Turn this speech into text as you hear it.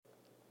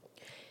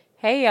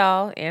Hey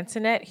y'all,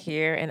 Antoinette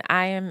here, and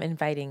I am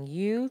inviting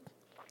you.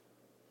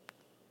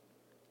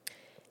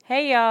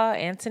 Hey y'all,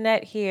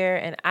 Antoinette here,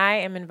 and I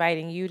am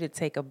inviting you to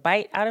take a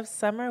bite out of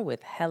summer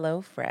with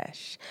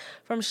HelloFresh.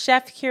 From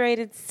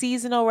chef-curated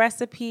seasonal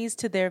recipes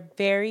to their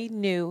very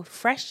new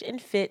fresh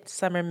and fit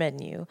summer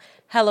menu,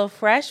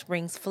 HelloFresh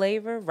brings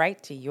flavor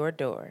right to your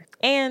door.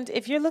 And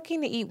if you're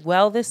looking to eat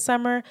well this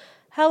summer,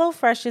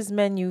 HelloFresh's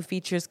menu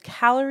features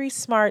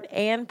calorie-smart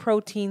and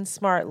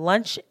protein-smart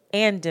lunch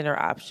and dinner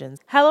options.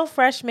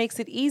 HelloFresh makes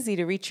it easy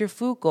to reach your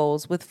food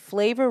goals with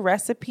flavor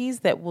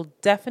recipes that will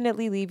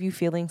definitely leave you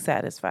feeling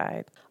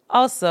satisfied.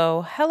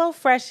 Also,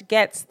 HelloFresh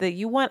gets that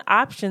you want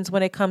options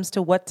when it comes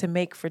to what to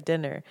make for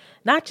dinner,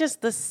 not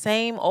just the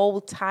same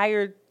old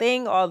tired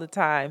thing all the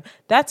time.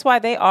 That's why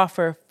they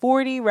offer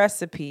 40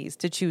 recipes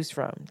to choose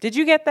from. Did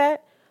you get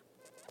that?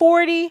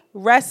 40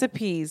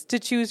 recipes to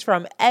choose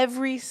from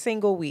every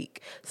single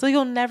week. So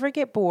you'll never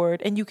get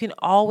bored and you can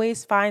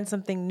always find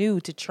something new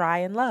to try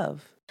and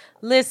love.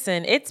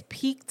 Listen, it's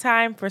peak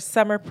time for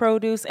summer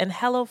produce, and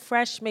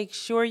HelloFresh makes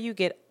sure you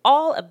get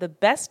all of the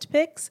best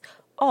picks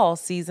all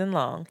season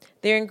long.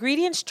 Their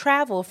ingredients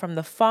travel from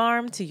the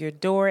farm to your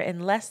door in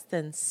less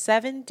than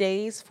 7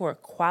 days for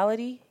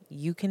quality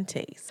you can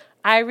taste.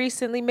 I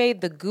recently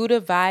made the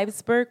Gouda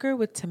Vibes burger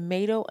with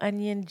tomato,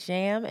 onion,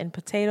 jam, and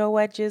potato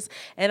wedges,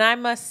 and I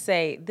must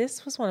say,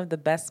 this was one of the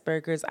best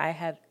burgers I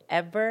have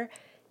ever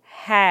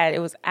had. It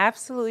was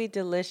absolutely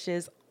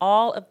delicious.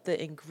 All of the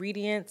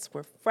ingredients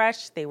were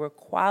fresh, they were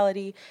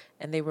quality,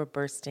 and they were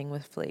bursting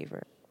with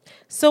flavor.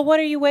 So what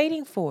are you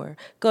waiting for?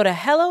 Go to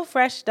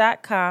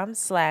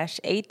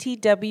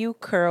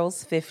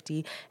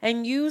HelloFresh.com/ATWCurls50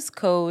 and use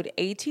code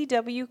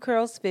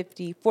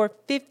ATWCurls50 for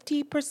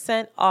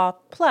 50% off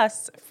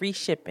plus free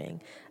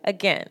shipping.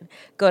 Again,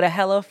 go to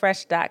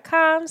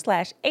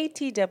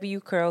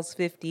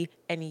HelloFresh.com/ATWCurls50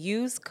 and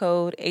use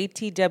code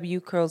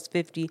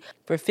ATWCurls50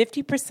 for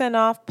 50%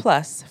 off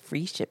plus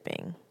free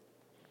shipping.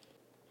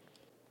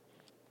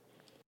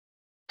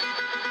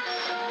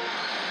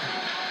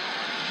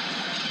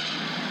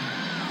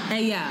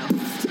 Hey, yo.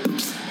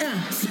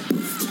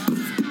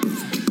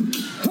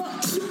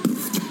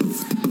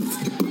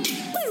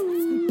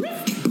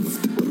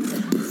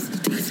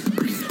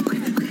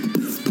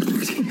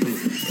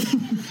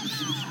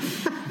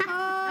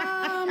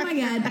 Oh, my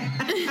God.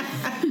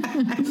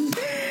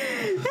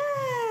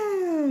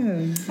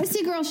 It's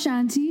your girl,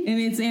 Shanti. And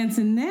it's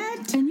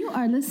Antoinette. And you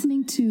are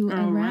listening to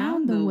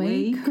Around the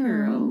Way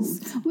Curls.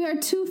 We are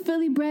two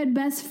Philly-bred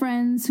best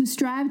friends who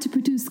strive to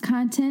produce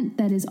content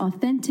that is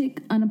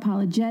authentic,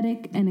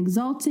 unapologetic, and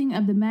exalting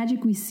of the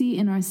magic we see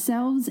in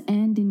ourselves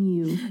and in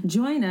you.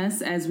 Join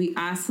us as we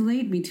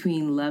oscillate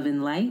between love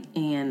and light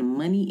and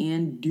money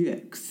and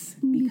dicks.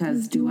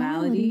 Because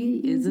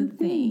duality is a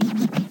thing.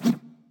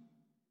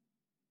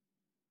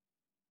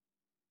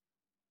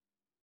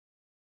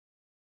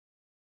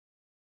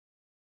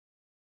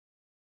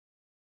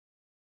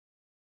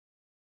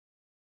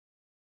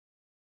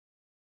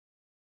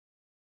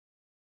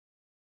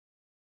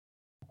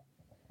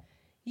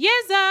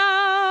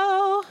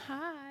 Yizzo!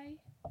 Hi.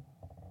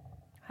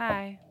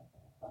 Hi.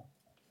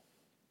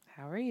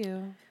 How are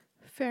you?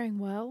 Faring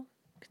well,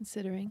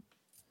 considering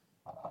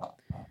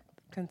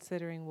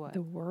Considering what?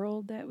 the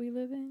world that we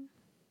live in.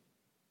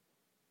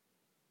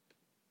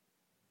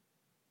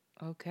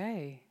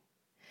 Okay.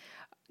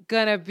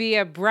 Gonna be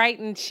a bright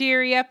and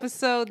cheery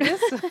episode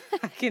this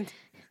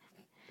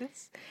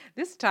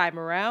time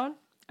around.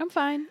 I'm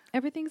fine.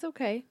 Everything's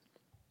okay.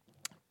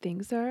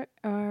 Things are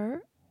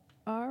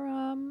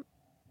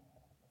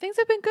things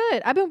have been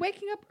good. I've been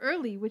waking up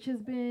early, which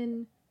has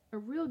been a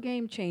real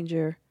game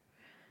changer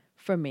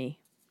for me.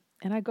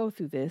 And I go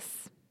through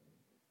this.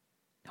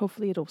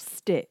 Hopefully it'll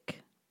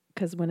stick.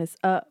 Because when it's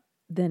up,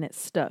 then it's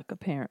stuck,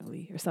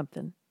 apparently, or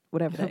something.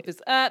 Whatever that If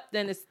it's up,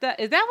 then it's stuck.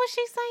 Is that what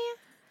she's saying?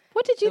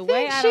 What did you The way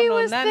think I she don't know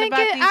was nothing thinking?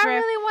 about these I rap-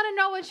 really want to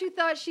know what you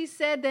thought she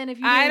said then if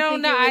you didn't I don't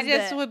think know. it I was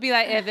just that. would be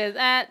like, if it's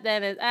up,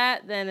 then it's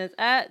up, then it's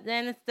up,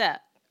 then it's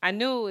stuck. I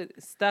knew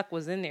stuck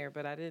was in there,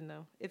 but I didn't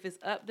know. If it's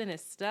up, then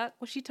it's stuck.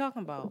 What's she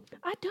talking about?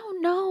 I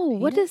don't know.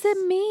 What does it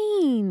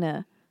mean?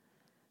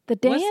 The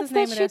dance What's the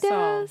name that of she that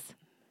song?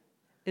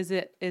 does?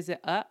 Is it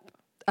up?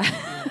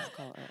 Yeah, it's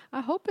called up.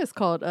 I hope it's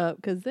called Up,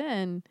 because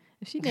then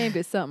if she named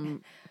it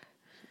something,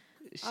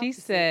 She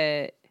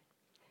said,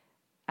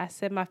 I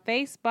said, my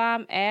face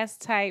bomb, ass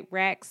tight,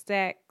 rack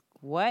stack.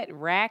 What?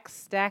 Rack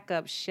stack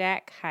up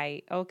shack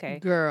height. Okay.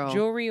 girl.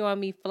 Jewelry on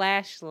me,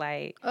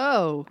 flashlight.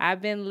 Oh,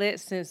 I've been lit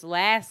since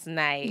last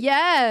night.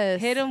 yes.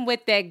 Hit him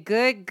with that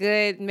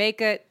good, make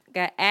a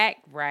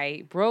act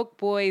right. Broke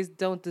boys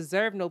don't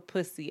deserve no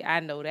pussy. I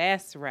know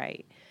that's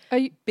right. Are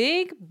you,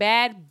 Big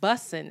bad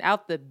bussin'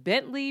 out the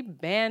Bentley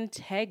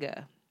Bentayga.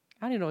 I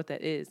don't even know what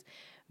that is.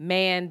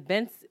 Man,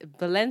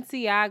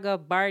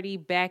 Balenciaga, Barty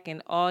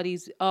backing all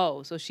these.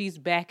 Oh, so she's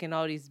backing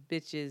all these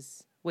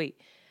bitches. Wait.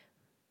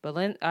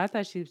 I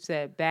thought she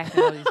said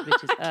backing all these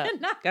bitches up.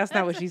 That's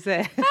not what she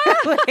said.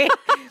 Wait.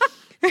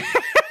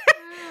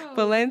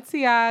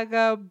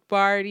 Balenciaga,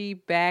 Barty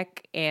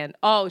back, and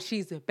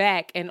she's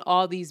back, and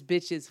all these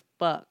bitches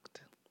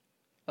fucked.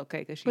 Okay,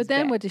 because she's But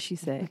then back. what did she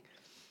say?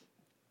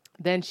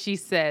 Then she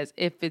says,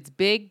 if it's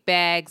big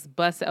bags,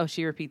 bust. Oh,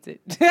 she repeats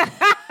it.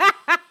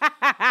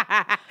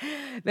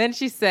 Then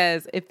she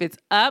says, if it's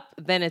up,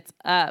 then it's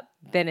up,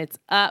 then it's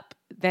up,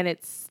 then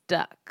it's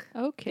stuck.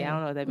 Okay. Yeah, I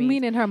don't know what that means.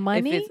 Meaning her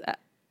money? If it's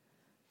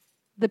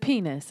the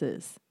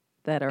penises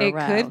that are it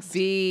aroused. could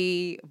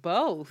be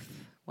both.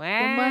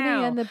 Wow. The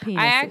money and the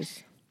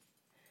penises.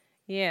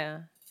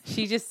 Yeah.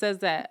 She just says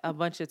that a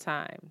bunch of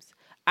times.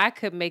 I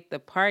could make the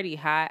party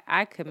hot.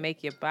 I could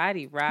make your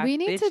body rock. We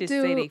need to Bitches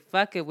say they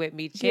fucking with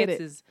me.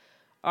 Chances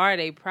are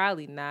they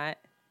probably not.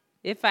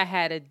 If I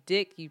had a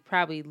dick, you'd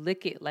probably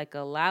lick it like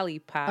a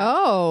lollipop.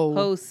 Oh.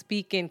 Hoes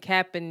speaking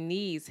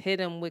Japanese. Hit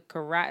him with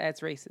karate.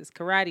 That's racist.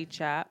 Karate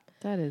chop.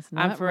 That is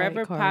not I'm forever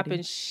right, Cardi.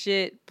 popping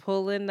shit,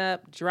 pulling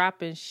up,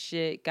 dropping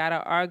shit.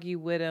 Gotta argue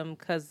with him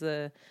because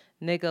the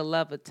nigga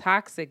love a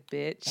toxic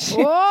bitch.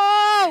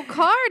 Whoa,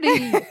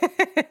 Cardi.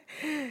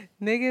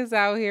 Niggas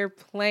out here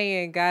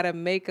playing. Gotta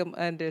make him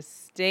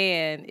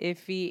understand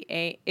if it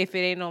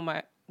ain't on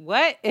my,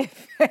 what?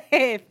 If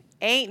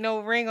ain't no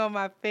ring on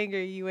my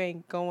finger, you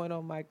ain't going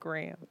on my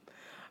gram.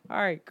 All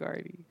right,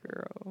 Cardi,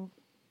 girl.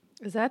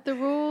 Is that the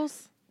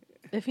rules?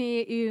 If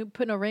you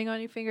put a ring on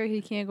your finger,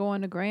 he can't go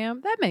on the gram?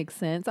 That makes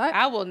sense.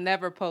 I will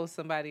never post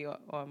somebody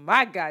on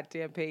my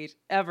goddamn page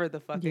ever the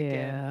fuck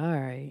again. Yeah, all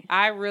right.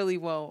 I really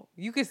won't.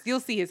 You'll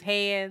see his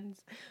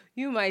hands.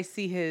 You might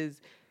see his.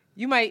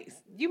 You might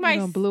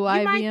gonna blue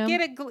ivy him?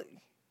 Get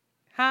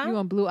huh? You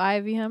want blue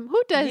ivy him?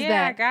 Who does that?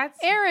 Yeah, I got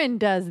some. Aaron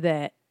does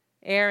that.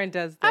 Aaron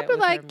does that. I'd be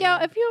like, yo,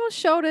 if you don't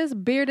show this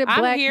bearded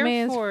black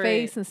man's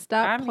face and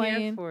stop playing.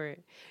 I'm here for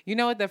it. You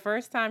know what? The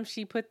first time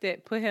she put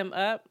him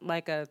up,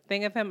 like a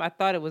thing of him, I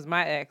thought it was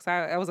my ex.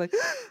 I was like,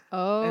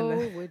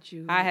 oh, would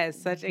you? I had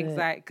such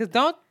anxiety. Because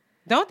don't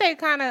they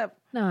kind of,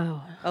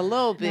 no, a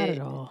little bit. Not at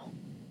all.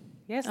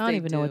 Yes, I don't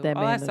even know what that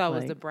man All I looked saw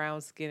was like. the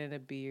brown skin and a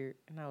beard.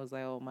 And I was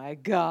like, oh my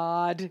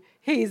God,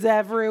 he's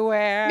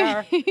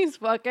everywhere. He's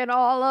fucking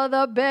all of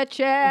the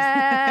bitches.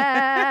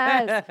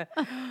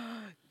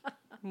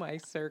 My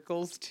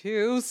circle's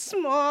too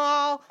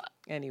small.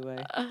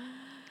 Anyway.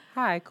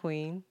 Hi,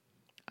 Queen.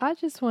 I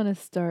just want to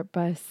start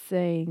by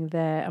saying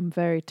that I'm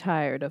very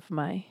tired of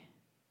my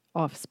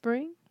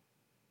offspring.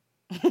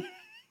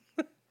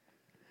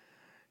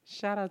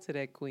 Shout out to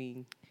that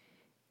queen.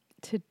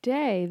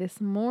 Today, this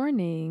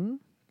morning,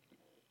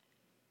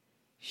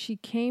 she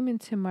came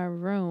into my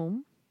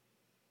room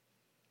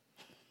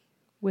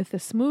with a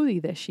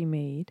smoothie that she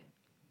made.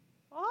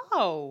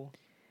 Oh.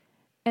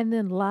 And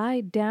then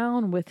lied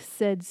down with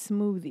said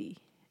smoothie.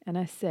 And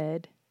I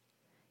said,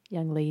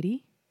 young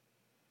lady,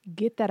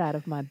 get that out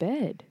of my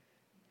bed.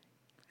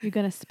 You're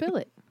going to spill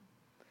it.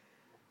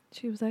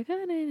 She was like,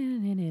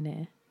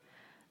 nah.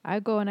 I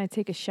go and I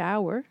take a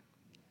shower.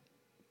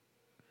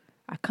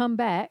 I come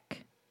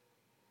back.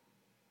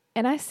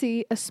 And I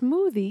see a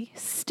smoothie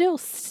still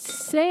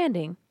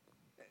standing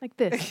like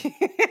this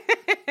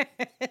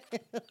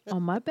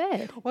on my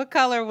bed. What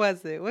color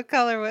was it? Look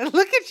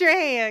at your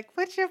hand.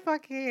 Put your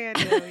fucking hand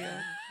down.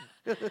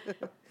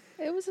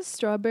 It was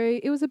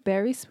a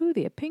berry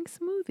smoothie, a pink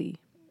smoothie.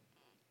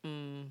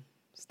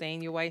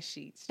 Stain your white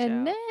sheets,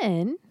 And child.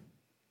 then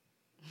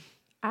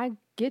I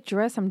get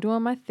dressed. I'm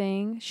doing my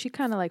thing. She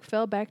kind of like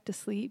fell back to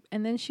sleep.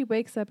 And then she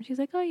wakes up and she's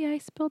like, oh yeah, I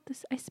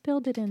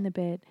spilled it in the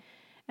bed.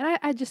 And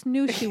I just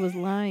knew she was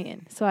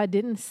lying. So I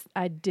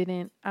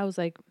was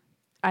like,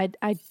 I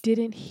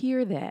didn't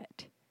hear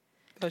that.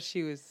 Oh,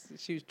 she was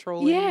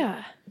trolling.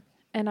 Yeah.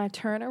 And I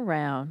turn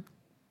around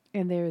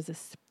and there is a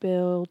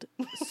spilled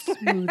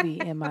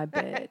smoothie in my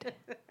bed.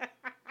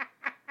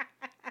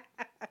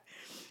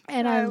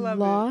 And I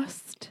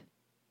lost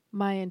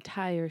my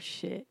entire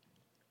shit.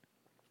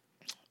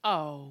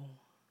 Oh.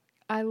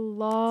 I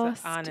lost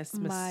It's an honest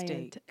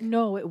mistake.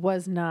 No, it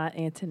was not,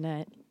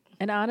 Antoinette.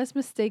 An honest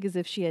mistake is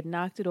if she had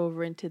knocked it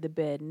over into the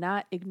bed,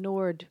 not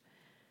ignored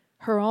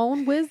her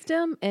own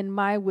wisdom and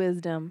my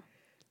wisdom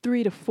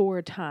 3 to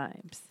 4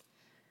 times.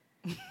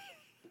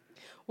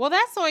 Well,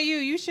 that's on you.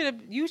 You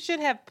should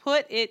have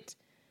put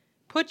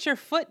your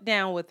foot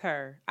down with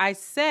her. I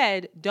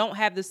said, don't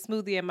have the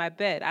smoothie in my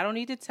bed. I don't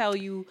need to tell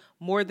you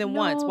more than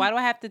once. Why do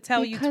I have to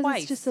tell you twice? Because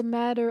it's just a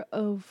matter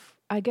of,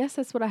 I guess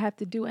that's what I have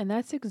to do. And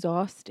that's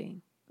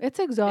exhausting. It's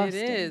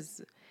exhausting. It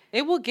is.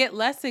 It will get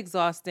less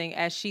exhausting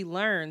as she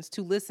learns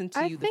to listen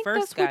to you the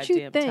first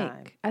goddamn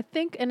time. I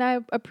think, and I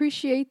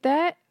appreciate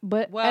that.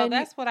 But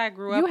that's what I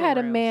grew up. You had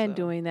around, a man so.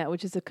 doing that,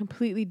 which is a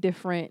completely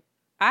different.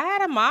 I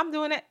had a mom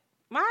doing it.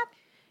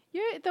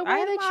 The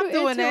way that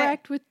you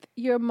interact with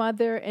your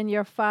mother and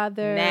your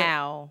father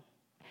now.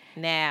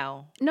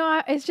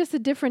 No, it's just a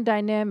different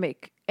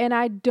dynamic, and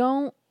I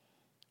don't.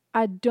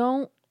 I'm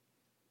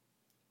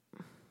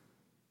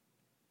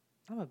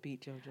gonna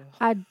beat JoJo.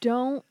 I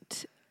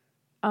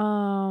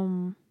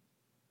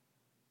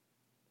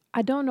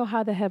don't know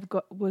how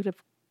the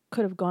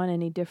could have gone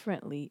any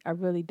differently. I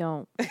really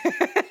don't.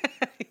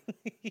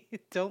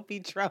 Don't be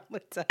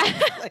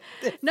traumatized like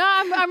this. No,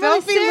 I'm Don't really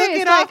be serious.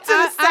 looking Like, off to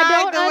the side I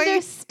don't the way-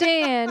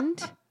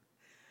 understand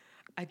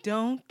I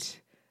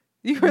don't.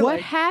 You were what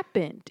like,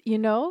 happened,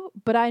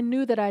 But I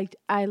knew that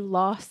I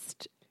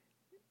lost.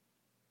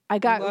 I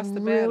got lost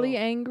the really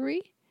battle.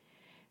 angry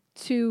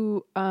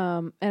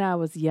and I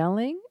was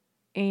yelling,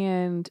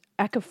 and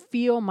I could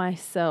feel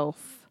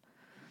myself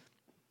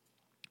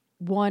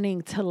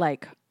wanting to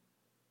like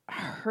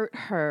hurt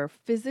her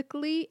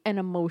physically and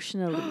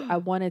emotionally. I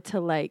wanted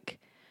to like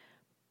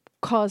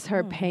cause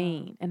her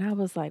pain. And I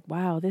was like,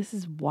 wow, this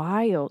is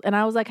wild. And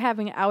I was like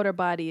having an outer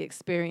body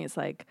experience,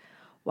 like,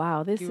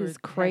 wow, this is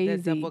crazy.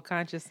 Had that double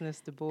consciousness,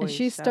 the boy. And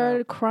she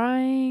started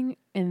crying,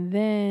 and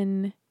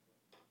then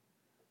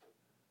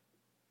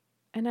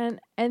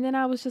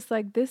I was just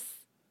like, this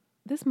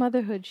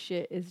motherhood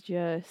shit is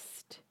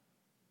just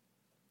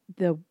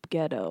the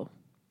ghetto.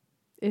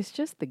 It's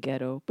just the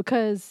ghetto,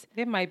 because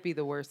It might be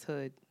the worst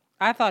hood.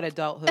 I thought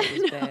adulthood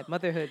was bad.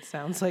 Motherhood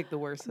sounds like the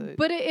worst hood.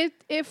 But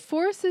it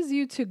forces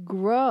you to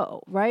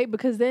grow, right?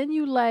 Because then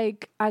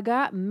I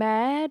got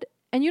mad,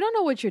 and you don't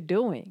know what you're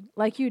doing.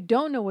 Like, you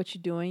don't know what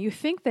you're doing. You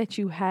think that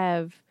you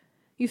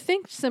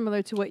think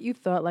similar to what you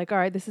thought, like, all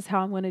right, this is how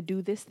I'm going to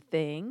do this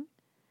thing.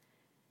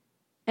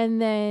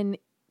 And then,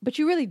 but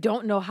you really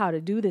don't know how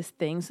to do this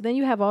thing. So then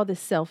you have all this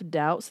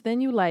self-doubt. So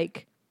then you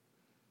like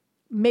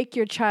make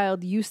your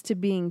child used to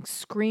being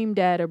screamed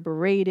at or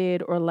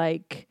berated or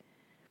like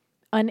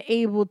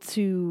unable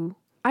to.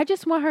 I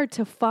just want her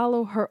to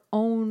follow her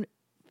own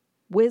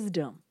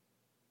wisdom.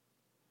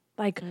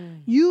 Like,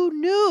 you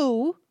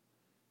knew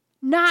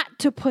not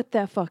to put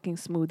that fucking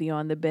smoothie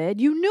on the bed.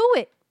 You knew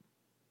it.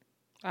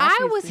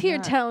 I was here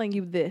telling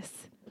you this.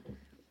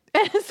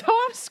 And so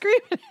I'm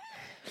screaming.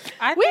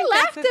 We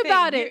laughed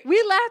about it.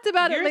 We laughed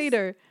about it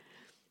later.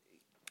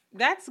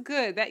 That's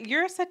good. That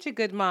you're such a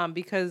good mom,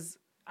 because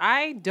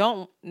I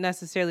don't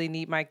necessarily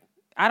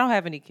I don't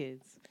have any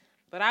kids,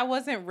 but I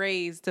wasn't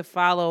raised to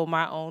follow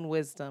my own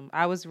wisdom.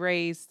 I was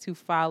raised to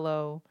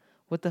follow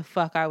what the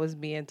fuck I was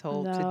being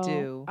told to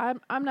do.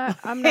 I'm not.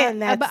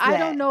 But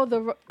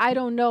I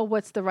don't know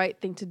what's the right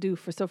thing to do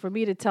for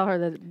me to tell her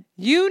that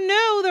you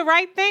knew the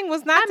right thing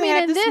was not to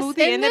have the smoothie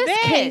in the bed.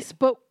 Case,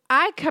 but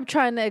I kept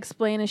trying to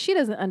explain, and she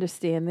doesn't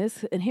understand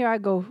this. And here I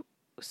go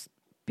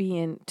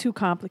being too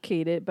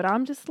complicated. But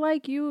I'm just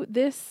like, you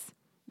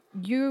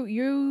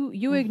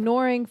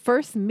ignoring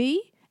first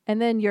me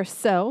and then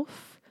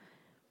yourself.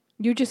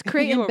 You just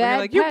creating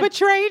bad. You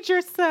betrayed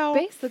yourself.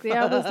 Basically,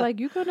 I was like,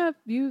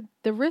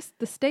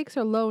 the stakes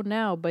are low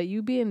now, but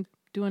you doing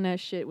that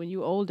shit when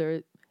you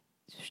older,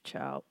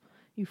 child,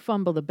 you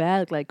fumble the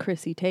bag like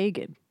Chrissy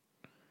Teigen.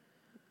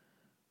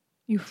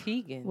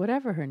 Teigen,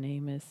 whatever her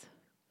name is.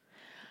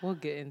 We'll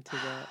get into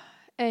that.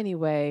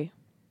 Anyway.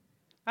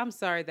 I'm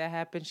sorry that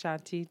happened,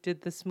 Shanti.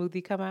 Did the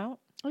smoothie come out?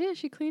 Oh, yeah,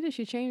 she cleaned it.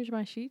 She changed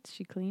my sheets.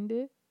 She cleaned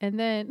it. And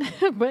then,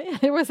 but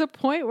there was a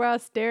point where I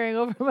was staring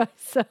over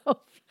myself.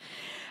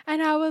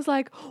 And I was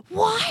like,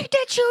 why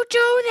did you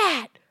do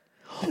that?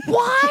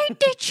 Why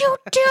did you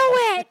do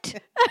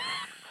it?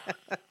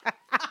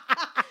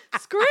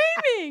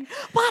 Screaming.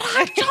 But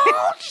I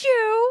told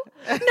you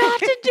not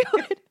to do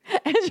it.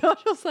 And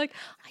Josh was like,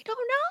 I don't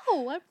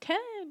know. I'm 10.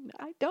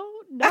 I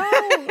don't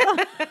know.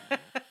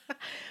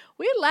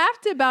 We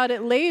laughed about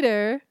it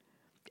later.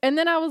 And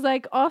then I was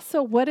like,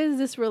 also, what is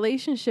this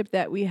relationship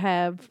that we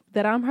have,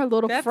 that I'm her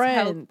little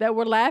friend, that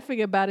we're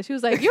laughing about it? She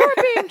was like, you're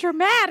being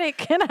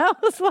dramatic. And I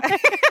was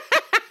like...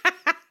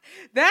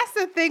 That's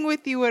the thing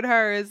with you and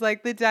her, is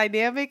like the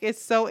dynamic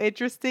is so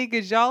interesting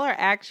because y'all are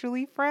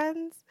actually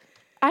friends.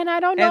 And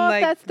I don't know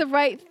if that's the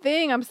right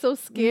thing. I'm so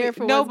scared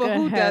for what's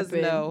going to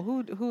happen. No, but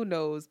who does know? Who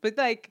knows? But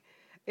like,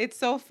 it's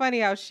so funny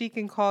how she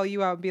can call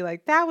you out and be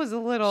like, that was a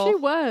little...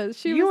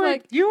 She was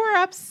like... You were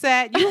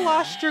upset. You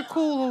lost your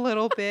cool a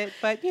little bit.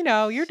 But,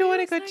 you're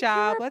doing a good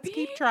job. Let's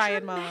keep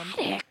trying,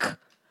 dramatic. Mom.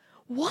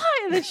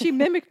 Why? And then she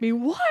mimicked me.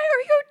 Why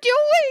are you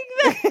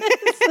doing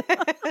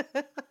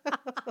this?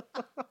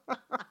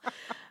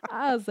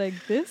 I was like,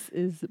 this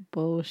is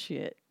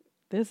bullshit.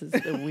 This is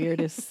the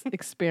weirdest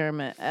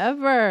experiment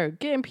ever.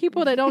 Getting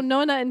people that don't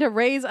know nothing to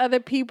raise other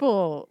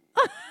people.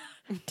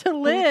 To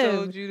live. Who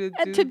told you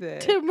to do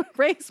that? To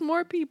raise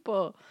more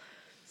people.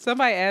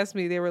 Somebody asked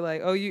me, they were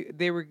like,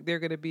 they're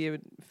gonna be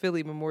in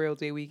Philly Memorial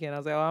Day weekend. I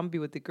was like, I'm gonna be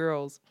with the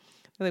girls.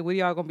 They're like, what are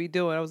y'all gonna be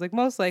doing? I was like,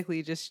 most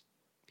likely just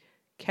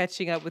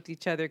catching up with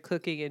each other,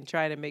 cooking, and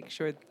trying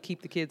to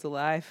keep the kids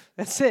alive.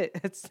 That's it.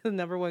 That's the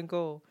number one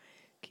goal.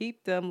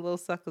 Keep them little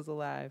suckers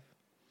alive.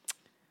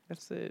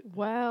 That's it.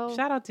 Well,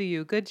 shout out to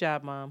you. Good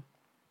job, Mom.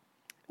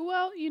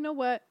 Well, you know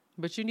what?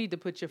 But you need to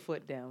put your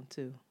foot down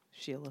too,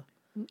 Sheila.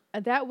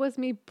 That was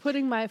me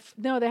putting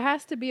no, there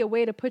has to be a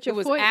way to put your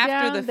foot down. It was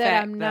after the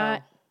fact, I'm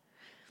not.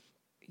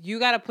 You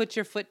got to put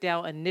your foot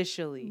down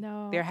initially.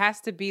 No. There has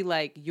to be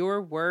like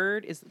your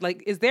word is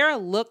like, is there a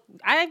look?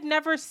 I've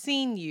never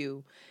seen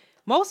you.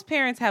 Most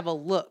parents have a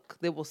look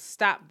that will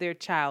stop their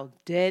child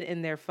dead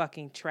in their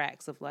fucking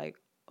tracks of like,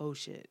 oh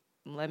shit,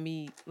 let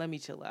me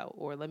chill out,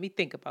 or let me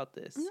think about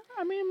this. No,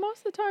 I mean, most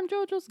of the time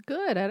JoJo's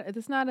good.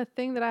 It's not a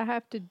thing that I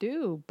have to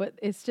do, but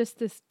it's just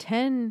this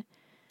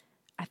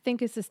I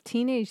think it's this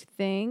teenage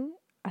thing.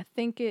 I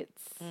think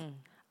it's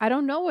I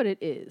don't know what it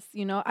is.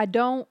 You know, I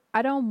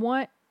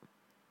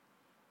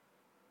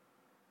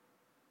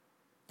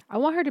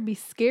want her to be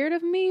scared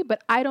of me,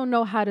 but I don't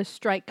know how to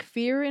strike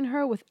fear in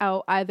her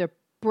without either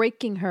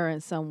breaking her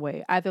in some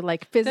way, either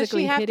like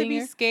physically hitting her. Does she have to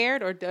be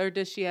scared, or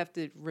does she have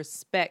to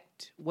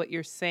respect what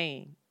you're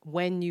saying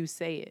when you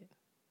say it?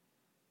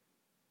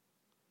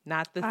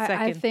 Not the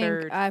second,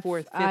 third,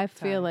 fourth, fifth I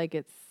feel time. like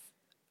it's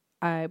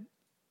I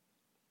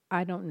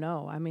don't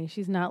know. I mean,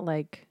 she's not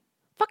like,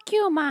 fuck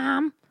you,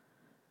 Mom.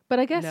 But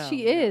I guess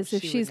she is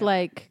if she's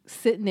like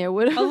sitting there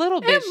with a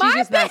little bit. She's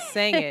just not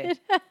saying it.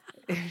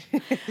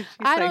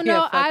 I don't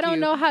know. I don't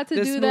know how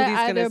to do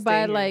that either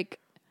by like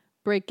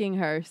breaking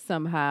her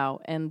somehow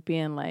and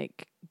being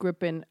like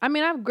gripping. I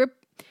mean,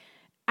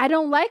 I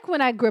don't like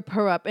when I grip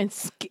her up and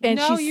she's terrified.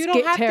 No, you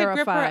don't have to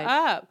grip her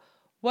up.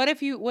 What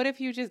if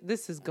you just,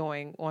 this is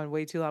going on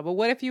way too long, but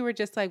what if you were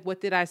just like, what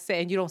did I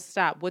say? And you don't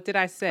stop. What did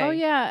I say? Oh,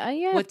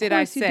 yeah. What did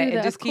I say?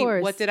 And just keep,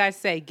 what did I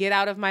say? Get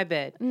out of my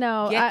bed.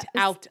 No. Get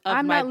out of my bed.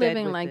 I'm not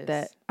living like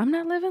that. I'm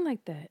not living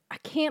like that. I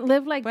can't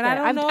live like that. But I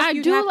don't know if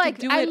you have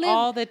to do it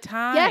all the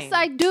time. Yes,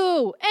 I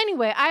do.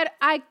 Anyway,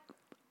 I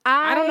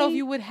don't know if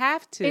you would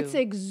have to. It's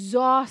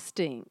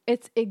exhausting.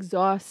 It's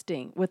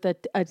exhausting with a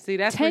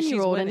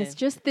 10-year-old, and it's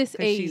just this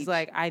age. She's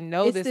like, I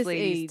know this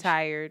lady's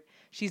tired.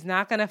 She's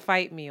not going to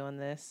fight me on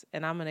this,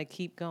 and I'm going to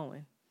keep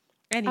going.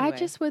 Anyway. I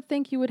just would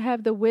think you would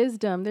have the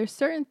wisdom. There's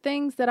certain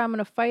things that I'm going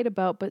to fight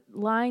about, but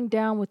lying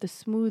down with a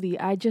smoothie,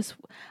 I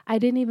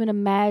didn't even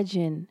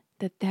imagine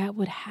that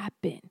would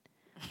happen.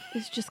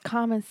 It's just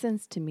common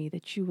sense to me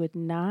that you would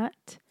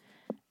not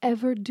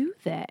ever do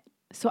that.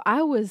 So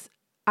I was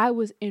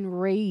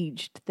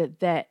enraged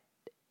that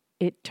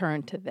it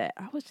turned to that.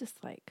 I was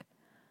just like,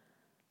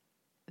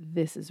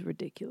 this is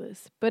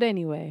ridiculous. But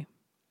anyway,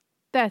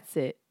 that's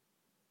it.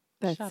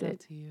 That's Shout it. Out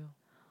to you.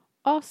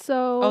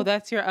 Also, oh,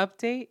 that's your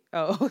update?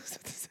 Oh,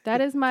 that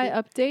is my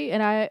update.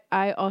 And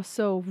I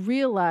also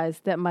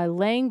realized that my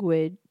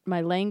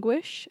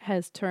languish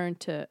has turned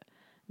to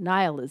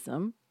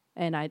nihilism.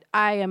 And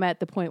I am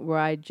at the point where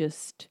I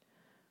just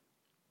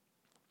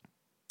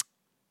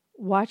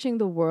watching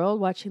the world,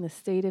 watching the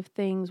state of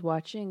things,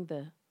 watching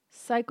the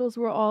cycles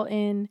we're all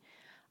in.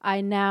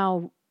 I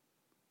now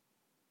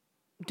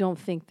don't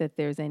think that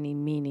there's any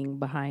meaning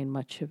behind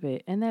much of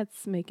it. And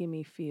that's making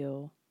me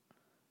feel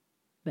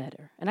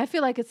better. And I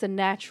feel like it's a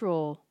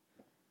natural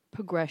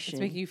progression. It's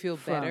making you feel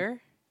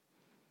better?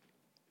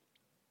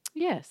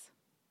 Yes.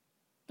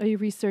 Are you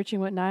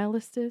researching what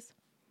nihilist is?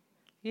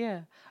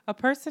 Yeah. A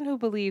person who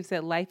believes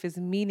that life is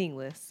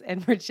meaningless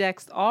and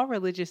rejects all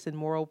religious and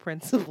moral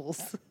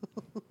principles.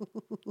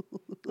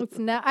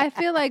 I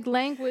feel like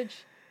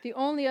language, the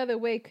only other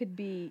way could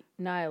be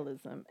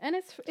nihilism. And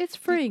it's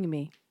freeing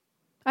me.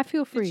 I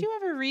feel free. Did you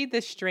ever read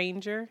The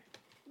Stranger?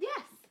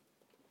 Yes.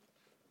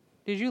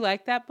 Did you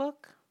like that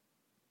book?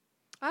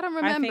 I don't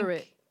remember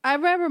it. I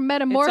remember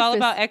Metamorphosis. It's all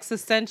about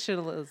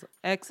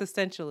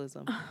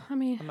existentialism. I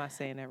mean, I'm not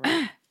saying that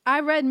right. I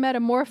read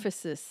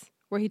Metamorphosis,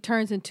 where he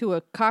turns into a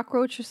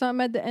cockroach or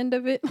something at the end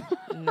of it.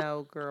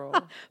 No,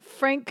 girl.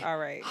 Frank all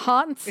right.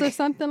 Haunts or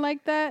something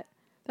like that.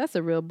 That's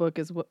a real book,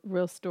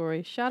 real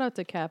story. Shout out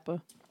to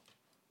Kappa.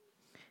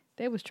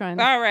 They was trying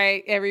to... All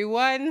right,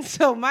 everyone.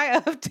 So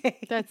my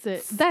update. That's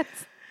it.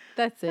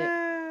 That's it.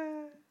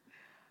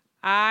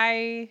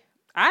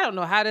 I don't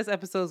know how this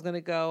episode is going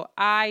to go.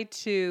 I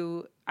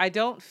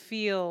don't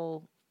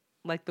feel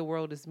like the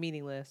world is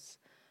meaningless,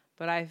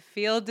 but I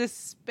feel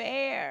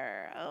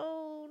despair.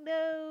 Oh,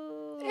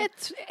 no.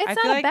 It's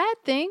not a bad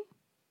thing.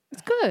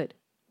 It's good.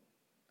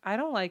 I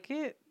don't like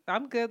it.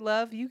 I'm good,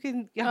 love. You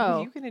can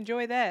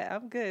enjoy that.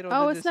 I'm good on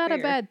the it's not a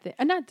bad thing.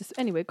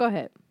 Anyway, go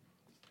ahead.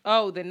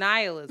 Oh, the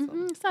nihilism.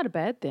 Mm-hmm, it's not a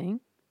bad thing.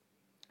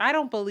 I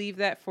don't believe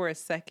that for a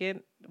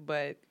second,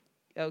 but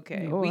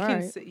okay.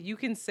 You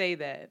can say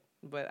that.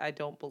 But I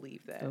don't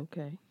believe that.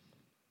 Okay.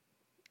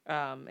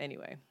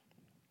 Anyway,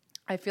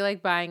 I feel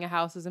like buying a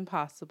house is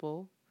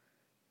impossible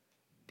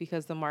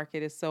because the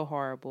market is so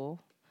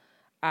horrible.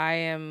 I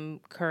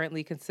am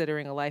currently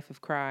considering a life of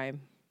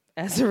crime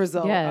as a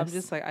result. Yes. I'm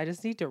just like, I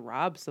just need to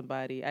rob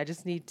somebody. I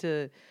just need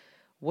to,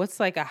 what's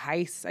like a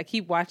heist? I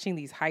keep watching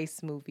these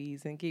heist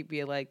movies and keep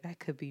being like, that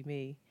could be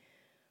me.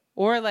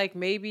 Or like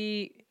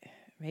maybe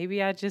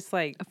I just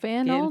like a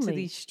fan get only. Into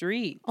these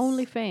streets.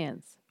 Only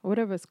fans,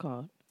 whatever it's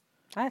called.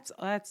 That's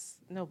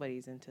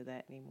nobody's into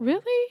that anymore.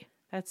 Really?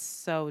 That's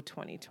so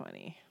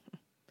 2020.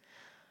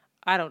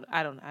 I don't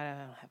have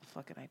a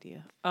fucking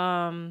idea.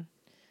 I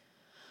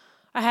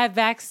had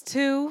Vax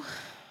 2.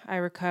 I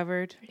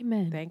recovered.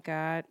 Amen. Thank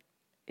God.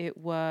 It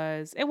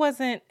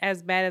wasn't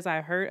as bad as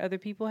I heard other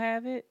people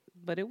have it,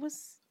 but it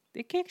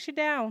kicks you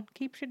down,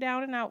 keeps you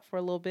down and out for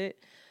a little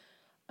bit.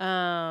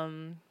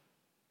 So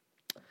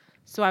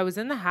I was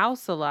in the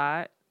house a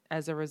lot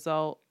as a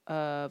result.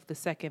 of the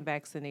second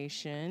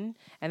vaccination.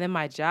 And then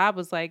my job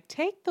was like,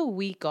 take the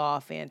week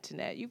off,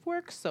 Antoinette. You've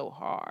worked so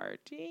hard.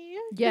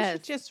 You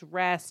should just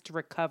rest,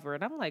 recover.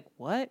 And I'm like,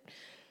 what?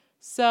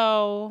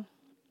 So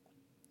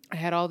I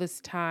had all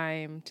this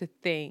time to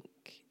think.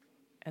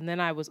 And then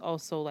I was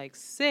also like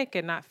sick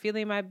and not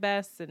feeling my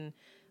best and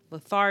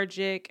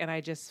lethargic. And I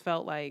just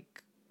felt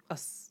like a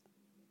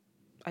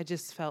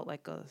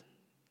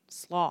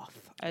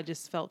sloth. I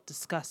just felt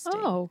disgusting.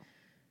 Oh.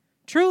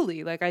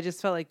 Truly, like I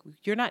just felt like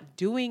you're not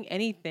doing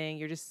anything.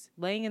 You're just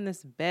laying in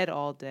this bed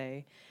all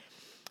day.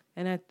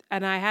 And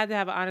I had to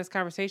have an honest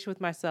conversation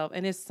with myself.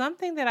 And it's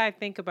something that I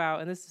think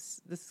about, and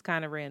this is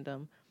kind of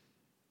random.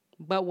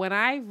 But when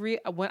I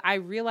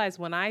realize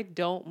when I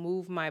don't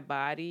move my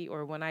body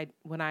or when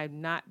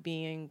I'm not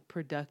being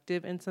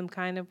productive in some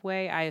kind of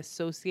way, I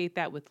associate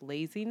that with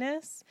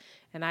laziness,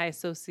 and I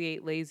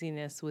associate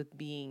laziness with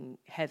being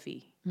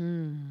heavy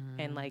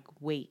and like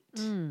weight.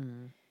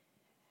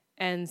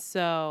 And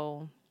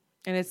so,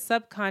 and it's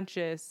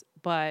subconscious,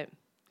 but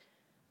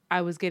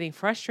I was getting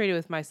frustrated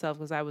with myself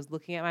because I was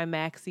looking at my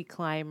maxi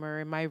climber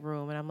in my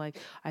room, and I'm like,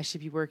 I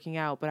should be working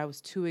out, but I was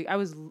too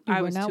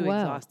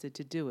exhausted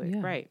to do it.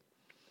 Yeah. Right.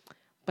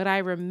 But I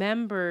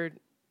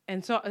remembered,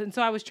 and so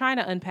I was trying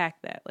to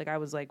unpack that. Like I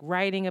was like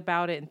writing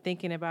about it and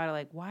thinking about it.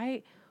 Like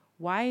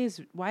why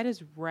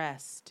does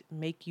rest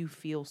make you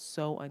feel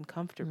so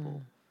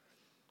uncomfortable?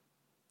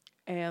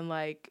 And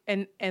like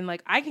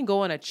I can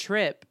go on a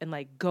trip and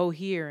like go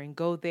here and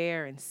go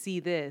there and see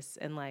this,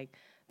 and like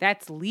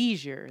that's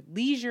leisure.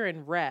 Leisure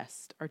and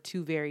rest are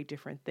two very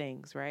different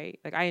things, right?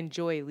 Like I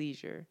enjoy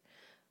leisure,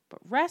 but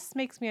rest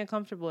makes me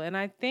uncomfortable. And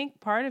I think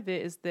part of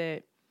it is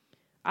that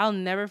I'll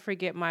never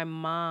forget my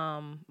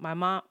mom,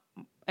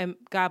 and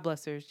God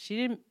bless her. She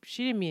didn't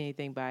mean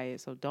anything by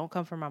it, so don't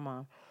come for my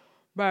mom.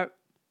 But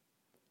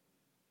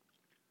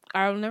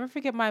I'll never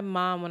forget my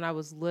mom when I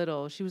was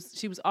little. She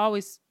was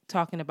always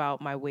talking about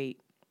my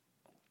weight.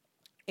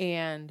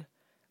 And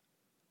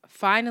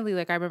finally,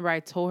 like I remember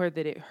I told her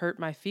that it hurt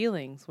my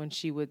feelings when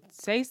she would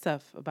say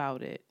stuff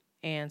about it.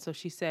 And so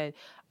she said,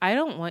 I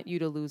don't want you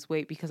to lose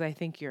weight because I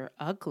think you're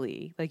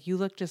ugly. Like you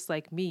look just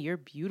like me. You're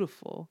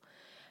beautiful.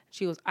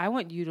 She goes, I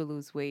want you to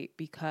lose weight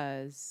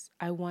because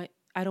I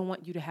don't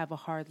want you to have a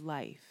hard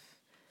life.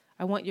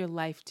 I want your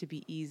life to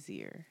be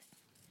easier.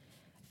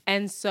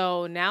 And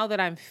so now that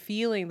I'm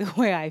feeling the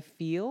way I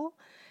feel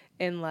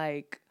and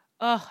like,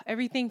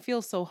 everything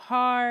feels so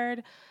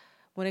hard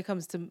when it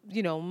comes to,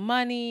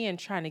 money and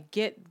trying to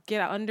get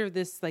under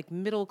this like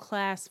middle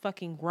class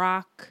fucking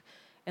rock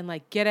and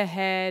like get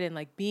ahead and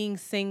like being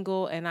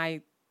single. And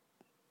I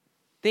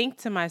think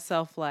to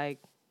myself like,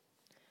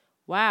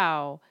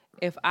 wow,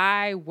 if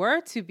I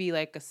were to be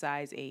like a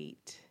size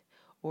 8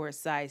 or a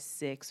size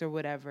 6 or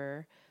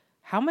whatever,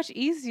 how much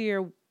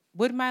easier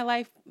would my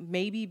life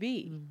maybe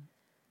be?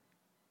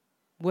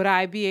 Would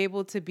I be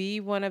able to be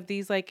one of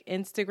these like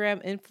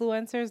Instagram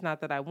influencers?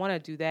 Not that I want to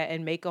do that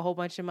and make a whole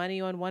bunch of money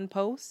on one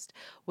post.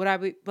 Would I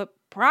be? But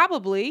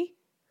probably.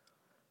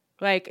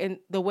 Like in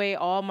the way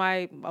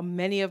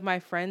many of my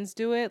friends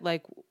do it.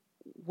 Like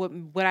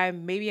would I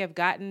maybe have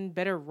gotten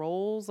better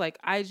roles? Like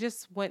I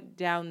just went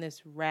down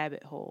this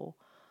rabbit hole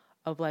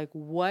of like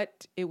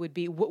what it would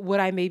be. Would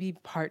I maybe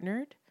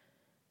partnered?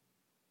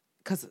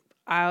 Because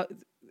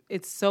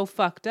it's so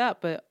fucked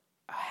up. But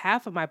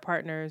half of my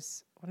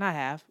partners, well, not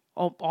half,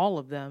 all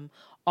of them,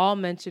 all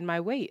mention my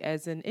weight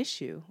as an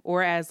issue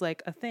or as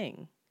like a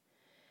thing.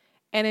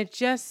 And it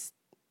just,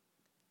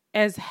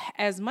 as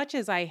much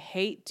as I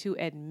hate to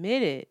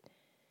admit it,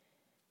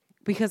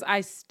 because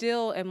I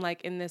still am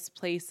like in this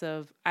place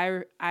of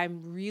I'm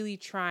really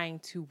trying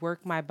to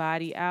work my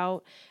body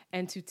out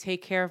and to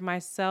take care of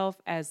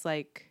myself as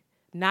like,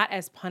 not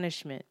as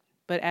punishment,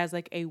 but as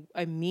like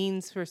a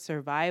means for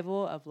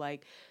survival of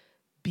like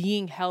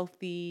being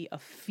healthy,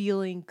 of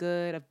feeling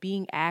good, of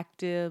being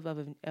active,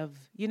 of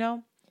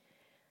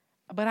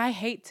But I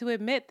hate to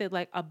admit that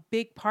like a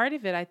big part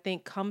of it, I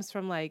think, comes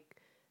from like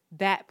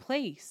that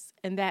place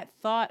and that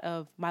thought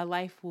of my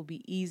life will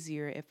be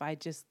easier if I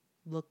just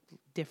look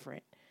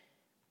different.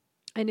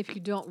 And if you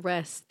don't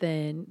rest,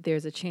 then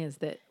there's a chance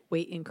that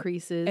weight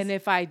increases. And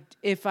if I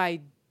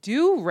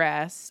do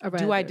rest,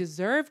 do I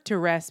deserve to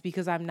rest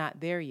because I'm not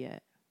there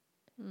yet?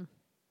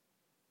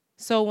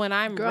 So when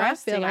I'm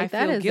resting, I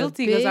feel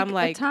guilty because I'm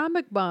like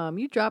atomic bomb.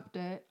 You dropped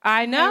it.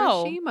 I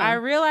know. Hiroshima. I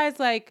realize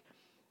like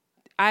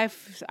I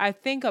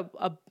think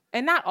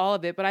and not all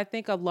of it, but I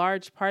think a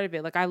large part of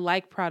it. Like I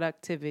like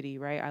productivity,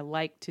 right? I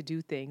like to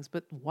do things,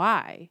 but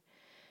why?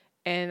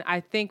 And I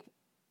think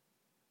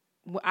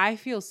I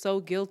feel so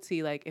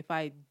guilty. Like if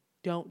I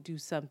don't do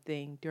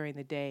something during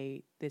the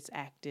day that's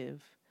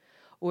active,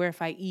 or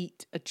if I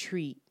eat a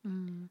treat,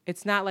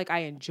 it's not like I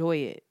enjoy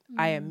it.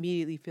 I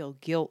immediately feel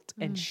guilt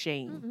and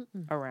shame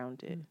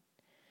around it.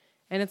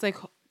 And it's like,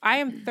 I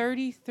am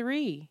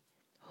 33.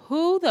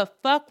 Who the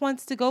fuck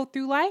wants to go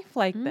through life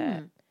like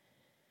that?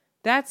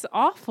 That's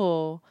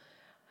awful.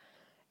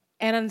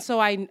 And so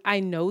I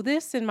know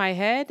this in my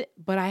head,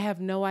 but I have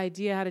no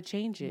idea how to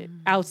change it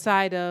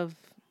outside of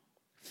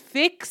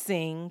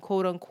fixing,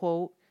 quote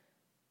unquote,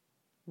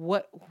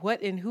 what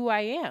and who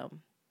I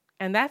am.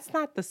 And that's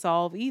not the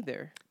solve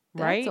either,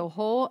 right? That's a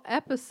whole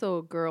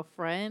episode,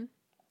 girlfriend.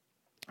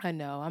 I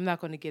know. I'm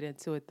not going to get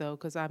into it, though,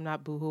 because I'm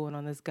not boohooing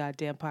on this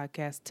goddamn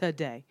podcast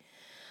today.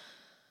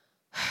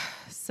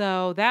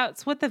 So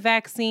that's what the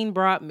vaccine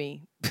brought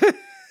me.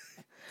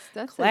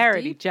 That's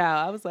Clarity,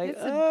 child. I was like,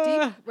 it's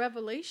a deep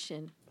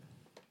revelation.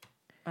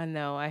 I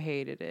know. I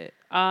hated it.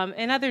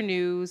 In other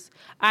news,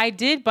 I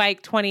did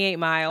bike 28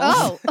 miles.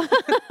 Oh.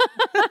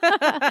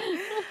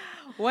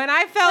 When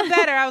I felt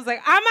better, I was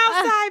like, I'm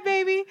outside,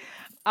 baby.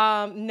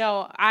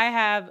 No, I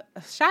have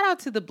shout out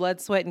to the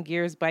Blood, Sweat, and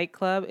Gears Bike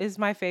Club. It's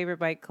my favorite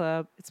bike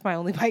club. It's my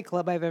only bike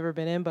club I've ever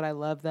been in, but I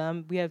love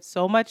them. We have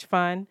so much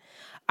fun.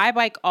 I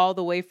bike all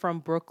the way from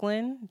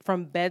Brooklyn,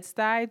 from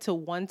Bed-Stuy to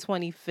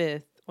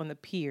 125th on the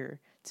pier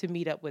to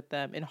meet up with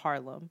them in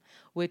Harlem,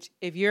 which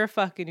if you're a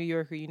fucking New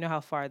Yorker, you know how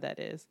far that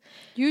is.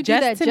 You do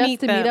that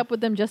just to meet up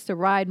with them, just to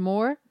ride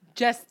more?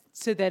 Just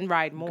to then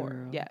ride more,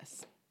 girl.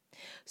 Yes.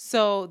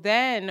 So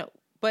then,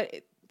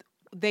 but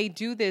they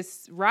do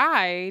this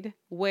ride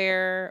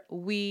where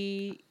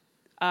we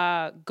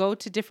go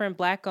to different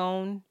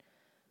Black-owned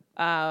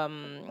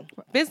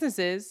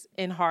businesses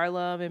in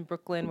Harlem and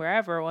Brooklyn,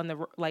 wherever on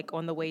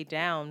the way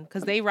down,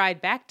 because they ride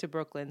back to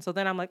Brooklyn. So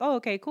then I'm like, oh,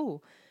 okay,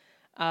 cool.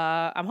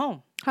 I'm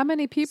home. How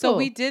many people? So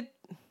we did.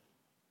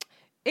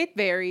 It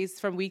varies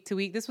from week to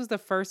week. This was the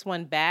first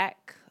one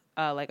back,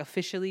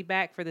 officially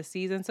back for the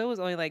season. So it was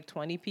only like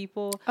 20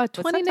 people.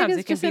 20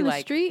 niggas just in the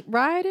street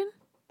riding?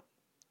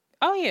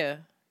 Oh, yeah.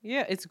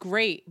 Yeah, it's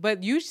great.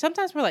 But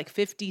sometimes we're like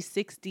 50,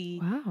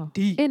 60 wow.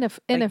 deep. In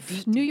a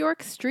New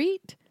York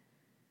street?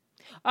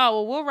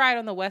 Oh, well, we'll ride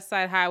on the West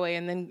Side Highway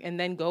and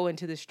then go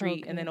into the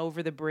street and then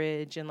over the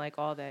bridge and like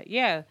all that.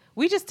 Yeah,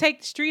 we just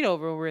take the street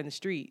over when we're in the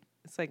street.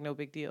 It's like no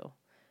big deal.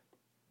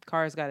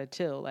 Cars got to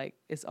chill. Like,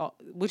 it's all,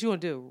 what you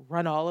want to do?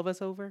 Run all of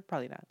us over?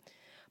 Probably not.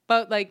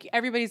 But like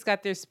everybody's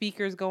got their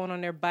speakers going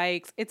on their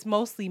bikes. It's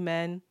mostly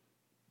men,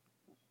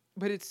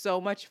 but it's so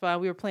much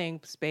fun. We were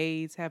playing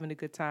spades, having a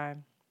good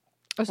time.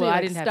 Oh, so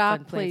I didn't have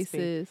fun playing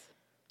places. Spades.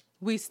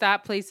 We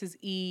stop places,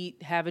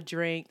 eat, have a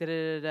drink,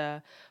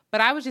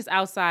 But I was just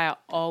outside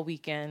all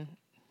weekend,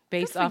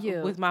 based off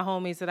with my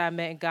homies that I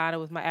met in Ghana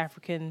with my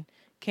African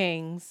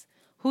kings,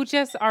 who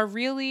just are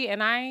really,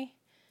 and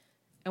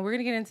we're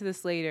gonna get into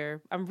this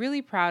later. I'm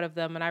really proud of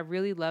them, and I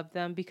really love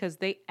them because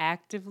they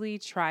actively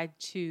tried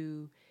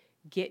to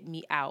get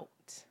me out.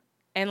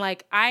 And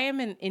like, I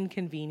am an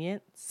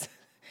inconvenience.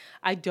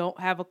 I don't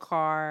have a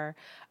car.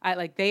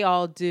 They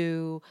all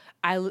do.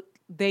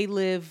 They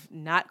live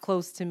not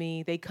close to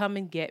me. They come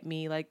and get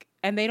me,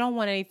 and they don't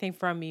want anything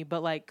from me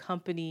but like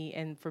company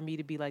and for me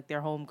to be like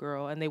their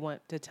homegirl. And they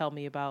want to tell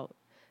me about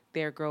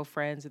their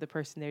girlfriends or the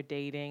person they're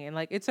dating. And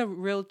like, it's a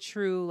real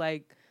true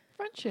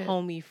friendship,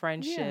 homie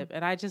friendship. Yeah.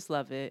 And I just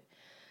love it.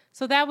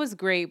 So that was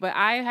great. But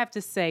I have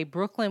to say,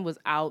 Brooklyn is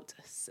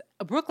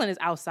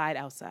outside.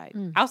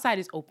 Outside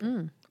is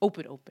open,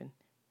 open.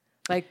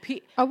 Like,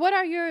 what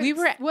are your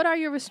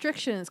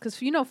restrictions? Because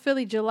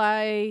Philly, June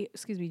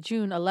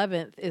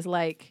 11th is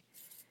like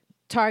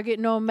Target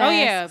no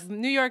masks. Oh yeah,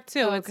 New York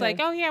too. Okay. It's like,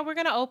 oh yeah, we're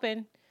gonna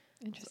open.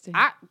 Interesting.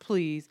 I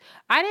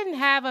didn't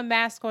have a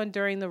mask on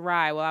during the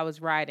ride while I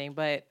was riding,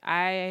 but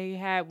I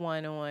had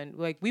one on.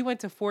 Like, we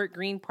went to Fort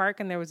Greene Park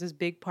and there was this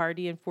big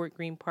party in Fort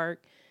Greene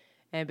Park,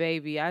 and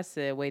baby, I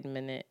said, wait a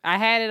minute. I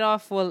had it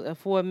off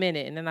for a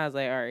minute, and then I was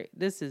like, all right,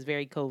 this is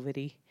very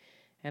COVID-y.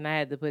 And I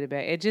had to put it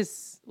back. It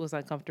just was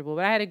uncomfortable,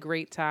 but I had a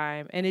great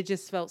time, and it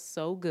just felt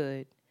so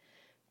good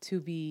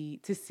to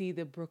see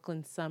the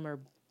Brooklyn summer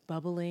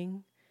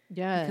bubbling.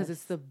 Yeah,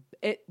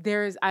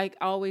 because I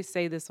always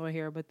say this on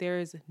here, but there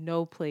is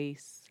no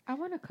place I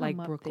want to come like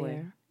up Brooklyn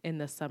there in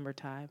the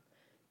summertime.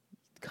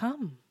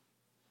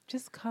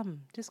 Just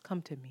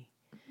come to me.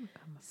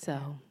 So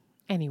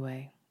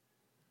anyway,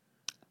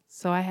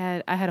 so I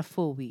had a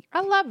full week. I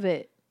love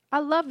it. I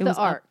love the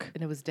arc,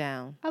 and it was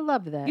down. I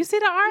love that. You see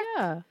the arc?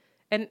 Yeah.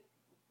 And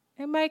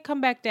it might come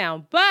back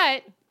down,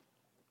 but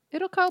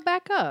it'll go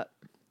back up.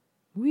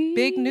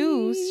 Big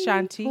news,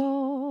 Shanti.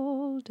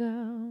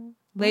 Down.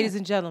 Ladies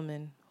and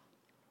gentlemen,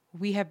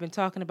 we have been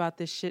talking about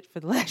this shit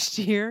for the last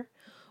year.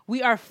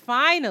 We are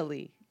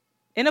finally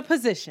in a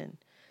position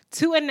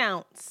to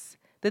announce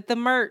that the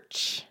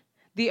merch,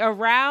 the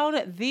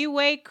Around the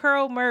Way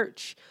Curl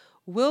merch,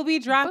 will be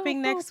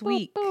dropping next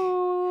week.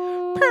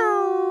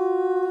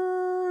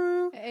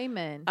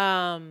 Amen.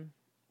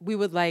 We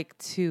would like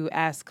to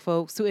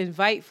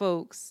invite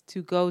folks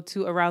to go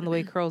to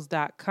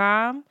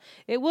aroundthewaycurls.com.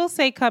 It will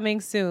say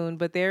coming soon,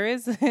 but there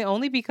is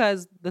only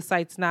because the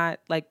site's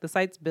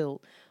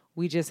built.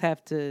 We just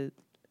have to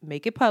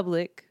make it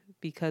public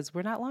because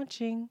we're not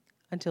launching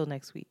until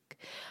next week.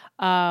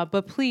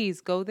 But please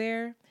go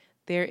there.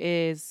 There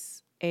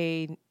is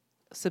a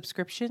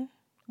subscription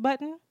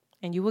button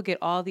and you will get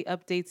all the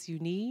updates you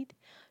need.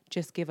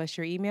 Just give us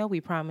your email.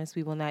 We promise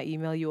we will not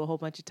email you a whole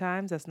bunch of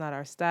times. That's not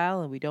our style,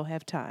 and we don't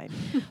have time.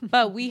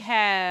 But we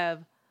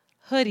have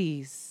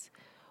hoodies.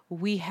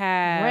 We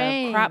have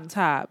rings, crop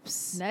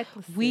tops.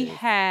 necklaces. We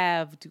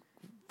have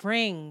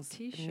rings,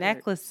 T-shirts,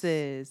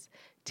 necklaces,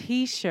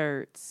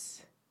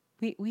 T-shirts.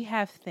 We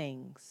have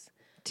things.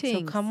 Tings.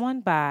 So come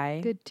on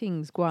by. Good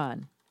things,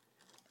 Guan.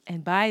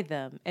 And buy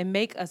them and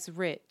make us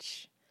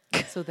rich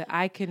so that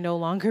I can no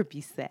longer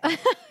be sad.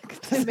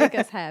 To make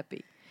us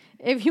happy.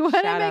 If you want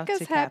to Shout make out us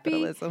to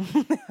happy,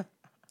 capitalism.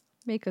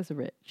 make us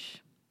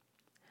rich.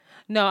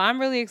 No, I'm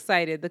really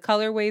excited. The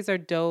colorways are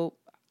dope.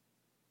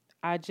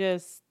 I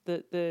just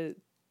the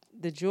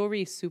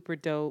jewelry is super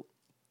dope.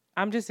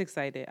 I'm just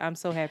excited. I'm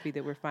so happy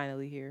that we're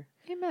finally here.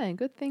 Amen.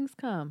 Good things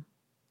come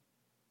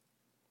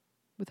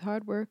with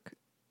hard work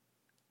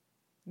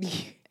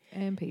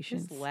and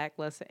patience. Just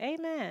lackluster.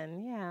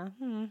 Amen.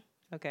 Yeah.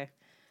 Okay.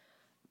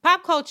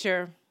 Pop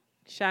culture,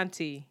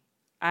 Shanti.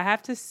 I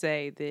have to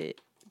say that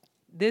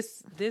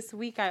this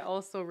week I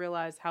also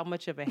realized how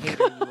much of a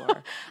hater you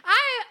are.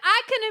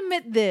 I can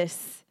admit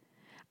this.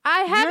 I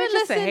haven't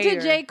just a listened to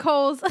hater. J.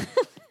 Cole's.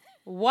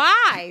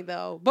 Why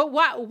though? But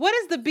why? What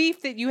is the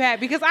beef that you have?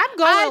 Because I'm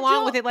going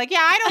along with it. Like, yeah,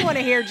 I don't want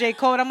to hear J.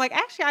 Cole. And I'm like,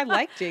 actually, I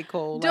like J.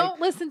 Cole. Don't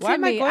like, listen to why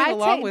am me. I going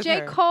along take with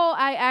J. her? Cole.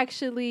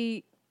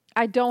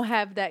 I don't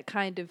have that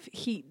kind of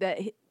heat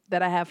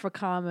that I have for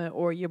Common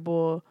or your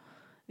boy,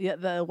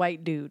 the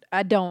white dude.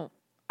 I don't.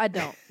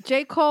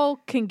 J. Cole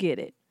can get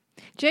it.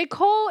 J.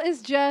 Cole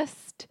is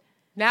just.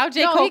 Now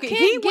J. Cole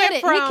he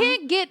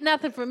can't get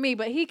nothing from me,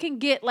 but he can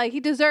get, like, he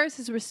deserves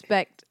his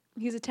respect.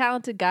 He's a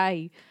talented guy.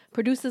 He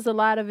produces a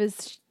lot of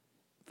his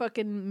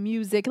fucking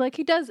music. Like,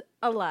 he does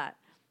a lot.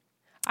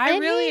 I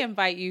really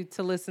invite you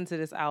to listen to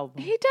this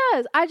album. He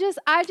does. I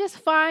just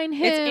find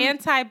him. It's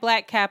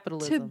anti-black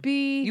capitalism. To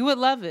be. You would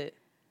love it.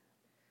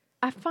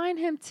 I find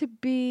him to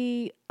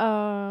be.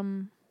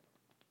 White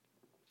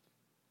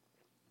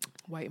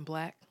and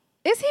black.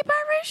 Is he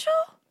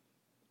biracial?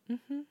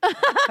 Mm-hmm.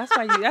 That's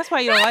why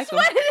you don't like him.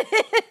 That's what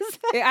it is.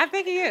 I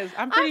think he is.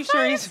 I'm pretty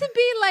sure he's to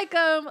be like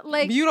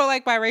you don't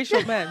like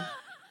biracial men.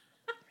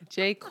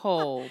 J.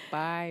 Cole,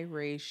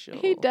 biracial.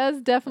 He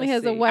does definitely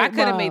has a white mom. I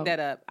could have made that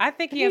up. I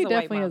think he has a white mom.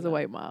 He definitely has a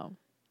white mom.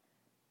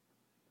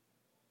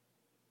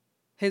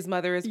 His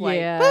mother is white.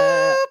 Yeah.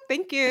 Boop,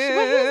 thank you.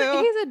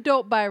 He's a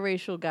dope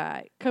biracial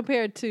guy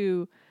compared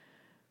to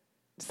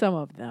some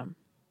of them.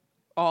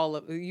 All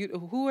of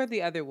you. Who are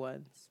the other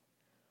ones?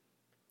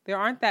 There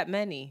aren't that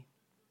many.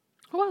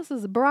 Who else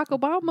is Barack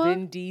Obama?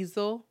 Vin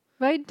Diesel.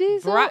 Vin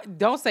Diesel.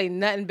 Don't say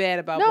nothing bad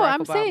about no, Barack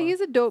I'm Obama. saying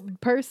he's a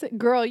dope person.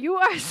 Girl, you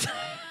are so,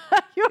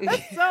 you are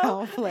so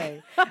don't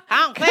play. I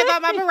don't play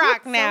about my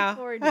Barack now.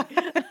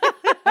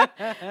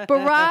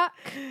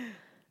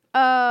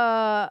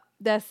 Barack.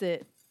 That's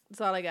it. That's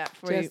all I got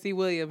for you. Jesse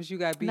Williams, you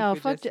got beef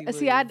with fuck Jesse Williams.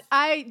 See,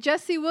 I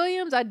Jesse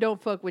Williams, I don't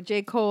fuck with.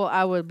 J. Cole,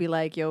 I would be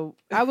like, yo,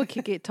 I would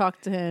kick it,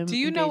 talk to him. Do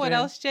you know what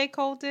else J.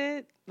 Cole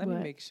did? Let me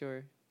make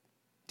sure.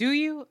 Do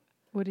you?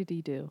 What did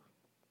he do?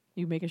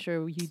 You making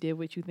sure he did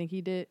what you think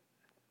he did?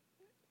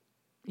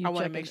 I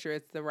want to make sure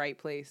it's the right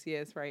place.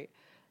 Yes, right.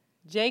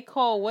 J.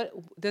 Cole, what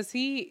does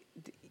he?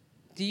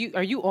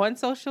 Are you on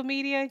social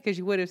media? Because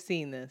you would have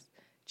seen this.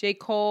 J.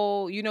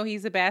 Cole, you know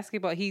he's a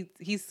basketball.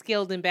 He's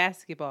skilled in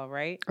basketball,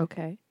 right?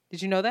 Okay.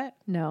 Did you know that?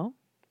 No.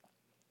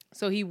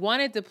 So he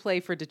wanted to play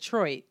for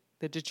Detroit,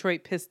 the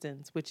Detroit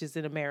Pistons, which is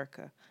in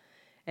America,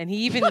 and he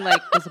even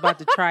was about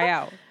to try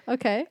out.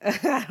 Okay.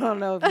 I don't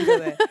know if you know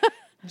that.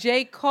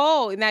 J.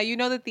 Cole. Now you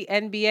know that the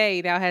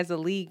NBA now has a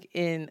league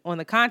on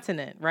the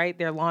continent, right?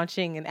 They're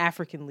launching an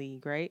African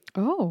league, right?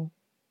 Oh.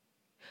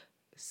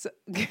 So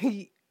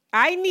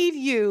I need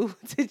you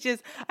to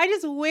I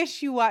just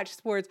wish you watch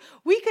sports.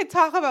 We could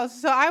talk about,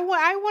 I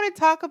want to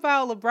talk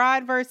about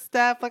LeBron versus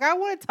Steph. Like, I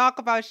want to talk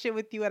about shit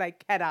with you and I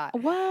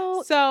cannot.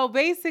 Well, so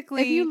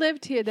basically, if you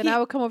lived here, then I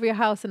would come over your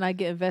house and I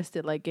get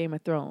invested like Game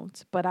of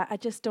Thrones. But I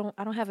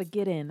don't have a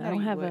get in. I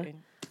don't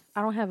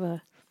have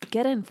a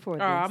get in for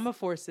this. I'm going to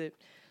force it.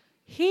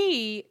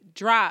 He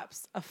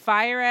drops a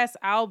fire-ass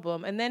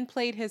album and then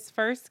played his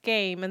first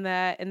game in the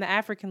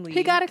African League.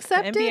 He got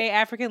accepted? The NBA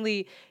African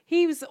League.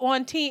 He was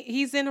on team.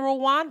 He's in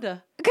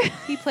Rwanda.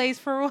 He plays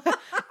for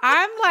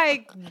I'm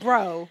like,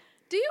 bro.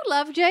 Do you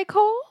love J.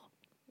 Cole?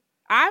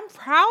 I'm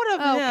proud of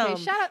him.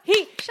 Okay, shout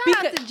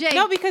out to Jay.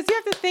 No, because you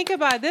have to think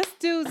about it. This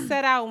dude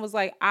set out and was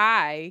like,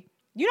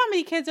 you know how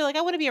many kids are like,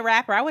 I want to be a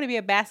rapper. I want to be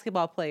a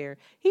basketball player.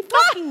 He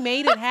fucking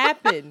made it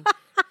happen.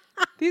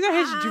 These are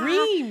his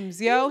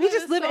dreams, yo. He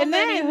just lived in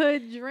many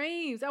hood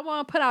dreams. I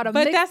want to put out a.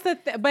 But that's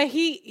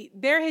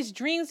they're his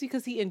dreams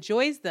because he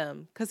enjoys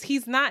them. Because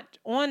he's not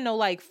on no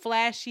like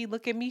flashy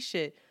look at me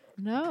shit.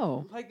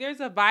 No. Like there's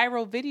a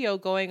viral video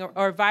going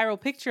or a viral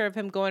picture of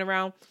him going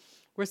around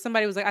where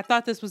somebody was like, I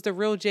thought this was the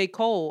real J.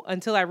 Cole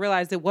until I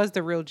realized it was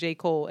the real J.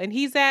 Cole. And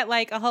he's at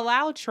like a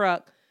halal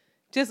truck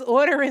just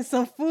ordering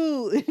some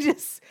food,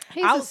 just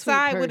he's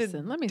outside a with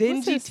a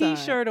dingy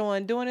t-shirt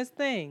on doing his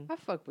thing. I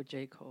fuck with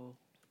J. Cole.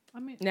 I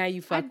mean, now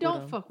you fuck. I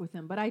don't fuck with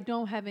him, but I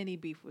don't have any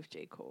beef with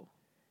J. Cole.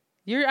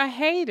 You're a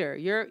hater.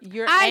 You're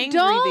I angry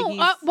don't.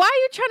 that Why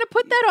are you trying to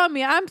put that on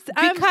me? I'm saying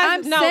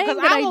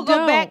I will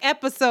go back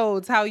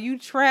episodes how you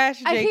trash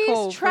J.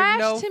 Cole he's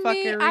trash for no to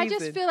fucking me. reason. I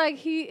just feel like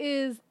he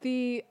is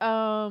the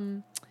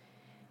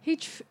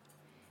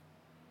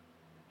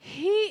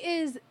he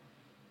is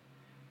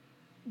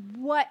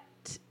what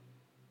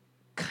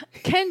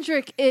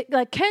Kendrick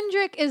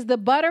is the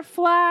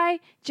butterfly,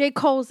 J.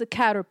 Cole's the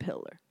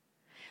caterpillar.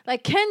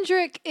 Like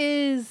Kendrick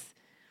is,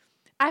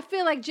 I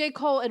feel like J.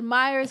 Cole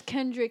admires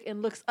Kendrick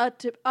and looks up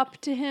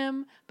to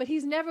him, but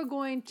he's never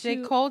going to J.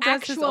 Cole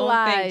does his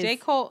own thing. J.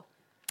 Cole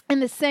in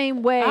the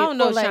same way. I don't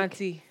know, like,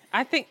 Shanti.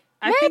 I think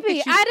maybe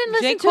that I didn't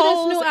listen J. to this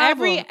Cole's new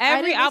album.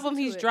 Every album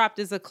he's dropped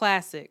is a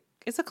classic.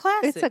 It's a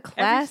classic. It's a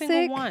classic. Every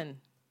single one.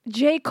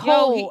 J.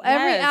 Cole. Yo,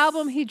 every yes.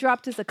 album he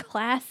dropped is a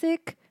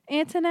classic.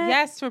 Antoinette.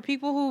 Yes, for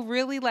people who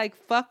really like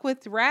fuck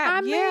with rap.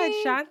 I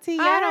mean, Shanti. Yes.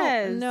 I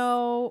don't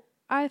know.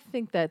 I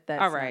think that's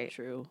all right. not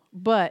true.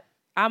 But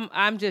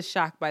I'm just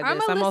shocked by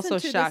this. I'm also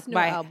shocked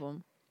by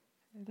album.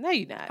 No,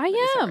 you're not.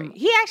 I am. Right.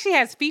 He actually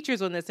has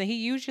features on this, and he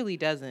usually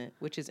doesn't,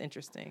 which is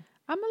interesting.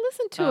 I'm gonna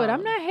listen to it.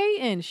 I'm not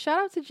hating. Shout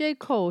out to J.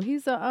 Cole.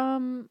 He's in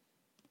a,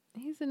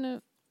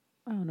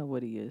 I don't know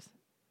what he is.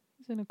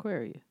 He's an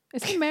Aquarius.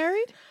 Is he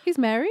married? He's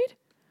married.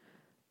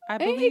 I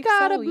believe he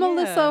got so, a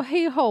Melissa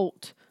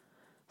Holt.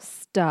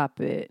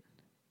 Stop it.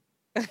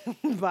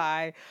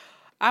 Bye.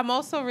 I'm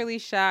also really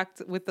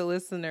shocked with the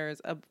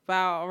listeners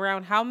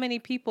around how many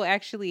people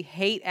actually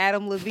hate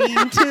Adam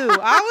Levine too.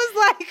 I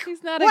was like,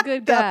 he's not a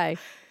good guy.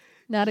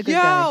 Not a good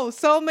guy.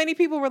 So many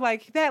people were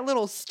like, that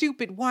little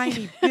stupid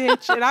whiny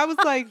bitch. And I was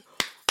like,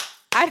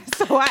 I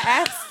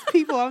asked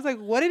people, I was like,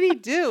 what did he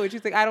do? And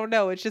she's like, I don't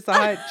know. It's just a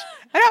hunch.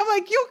 And I'm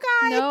like, you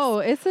guys. No,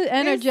 it's an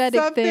energetic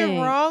something thing.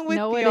 Wrong with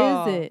no,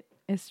 y'all. it isn't.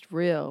 It's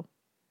real.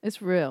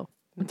 It's real.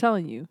 I'm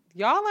telling you.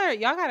 Y'all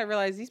gotta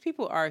realize these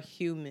people are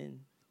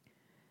human.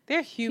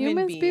 They're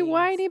humans beings. Be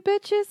whiny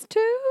bitches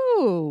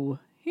too.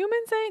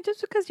 Humans ain't,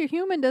 just because you're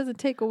human doesn't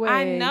take away.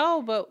 I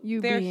know, but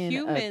they're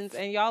humans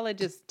and y'all are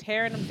just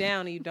tearing them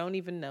down and you don't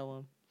even know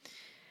them.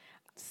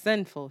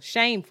 Sinful,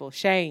 shameful,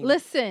 shame.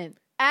 Listen,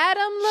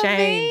 Adam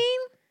Levine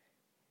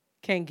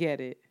can't get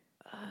it.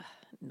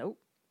 Nope.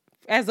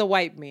 As a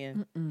white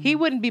man, he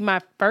wouldn't be my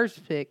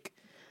first pick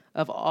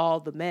of all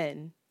the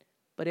men.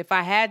 But if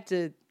I had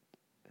to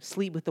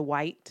sleep with a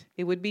white,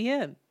 it would be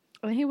him.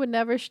 And he would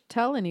never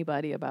tell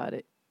anybody about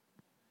it.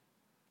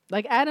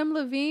 Like Adam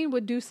Levine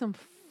would do some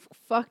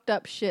fucked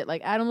up shit.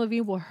 Like Adam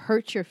Levine will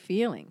hurt your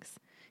feelings.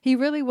 He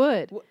really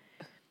would.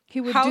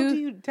 He would. Do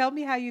you tell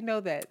me how you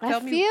know that?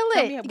 I feel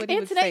it.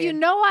 Internet, you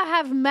know I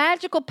have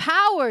magical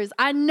powers.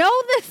 I know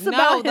this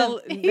about him.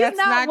 That's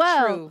not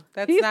well. true.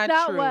 That's He's not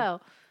true.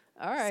 Well.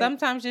 All right.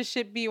 Sometimes your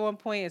shit be on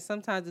point and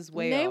sometimes it's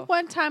way off. Name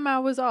one time I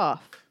was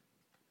off.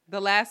 The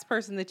last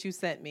person that you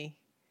sent me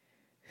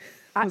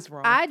was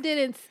wrong. I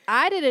didn't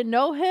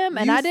know him,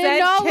 and I didn't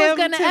know it was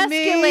going to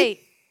escalate.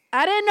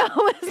 I didn't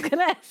know it was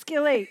going to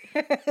escalate.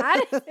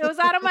 It was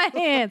out of my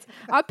hands.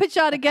 I put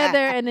y'all together,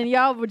 and then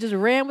y'all just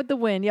ran with the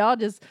wind. I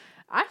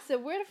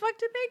said, where the fuck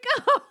did they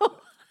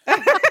go?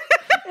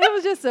 It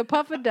was just a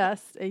puff of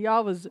dust, and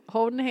y'all was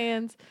holding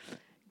hands,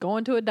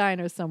 going to a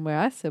diner somewhere.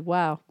 I said,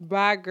 wow.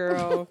 Bye,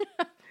 girl.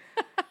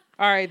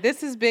 All right,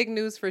 this is big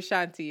news for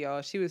Shanti,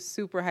 y'all. She was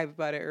super hyped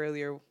about it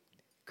earlier.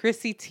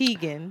 Chrissy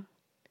Teigen.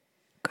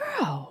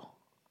 Girl.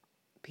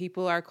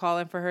 People are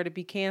calling for her to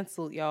be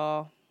canceled,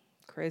 y'all.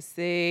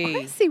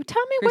 Chrissy,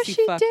 tell me what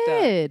she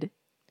did.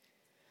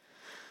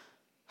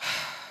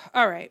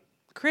 All right.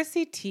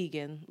 Chrissy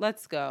Teigen,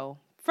 let's go.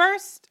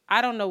 First,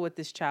 I don't know what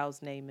this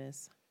child's name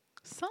is.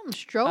 Something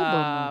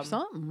Strobel,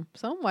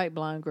 some white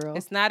blonde girl.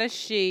 It's not a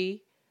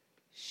she.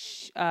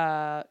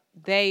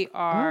 They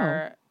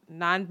are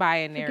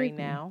non-binary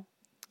now.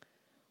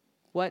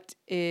 What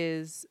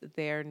is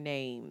their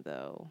name,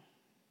 though?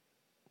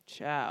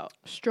 Child.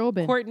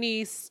 Strobin.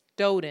 Courtney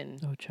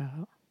Stodden. Oh,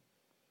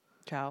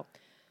 child.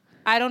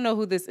 I don't know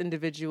who this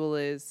individual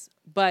is,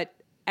 but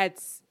in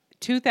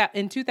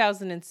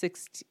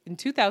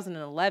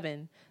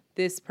 2011,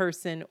 this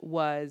person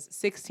was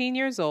 16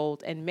 years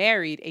old and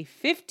married a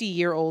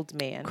 50-year-old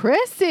man.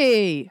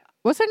 Chrissy.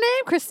 What's her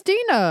name?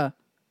 Christina.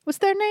 What's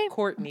their name?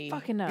 Courtney. I'm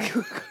fucking up.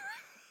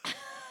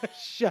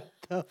 Shut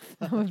the fuck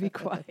I'm going to be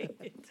quiet.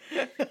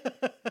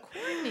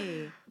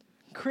 Courtney.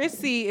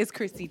 Chrissy is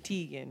Chrissy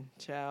Teigen,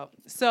 child.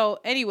 So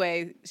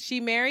anyway,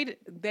 they married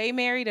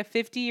a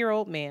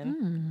 50-year-old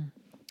man.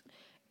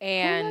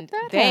 And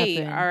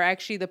they are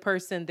actually the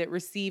person that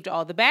received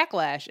all the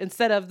backlash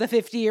instead of the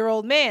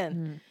 50-year-old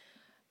man.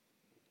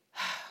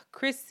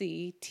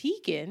 Chrissy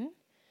Teigen.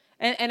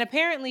 And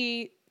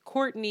apparently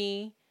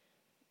Courtney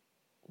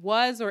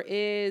was or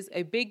is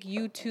a big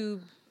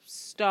YouTube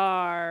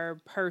star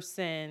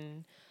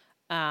person.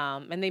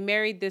 And they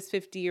married this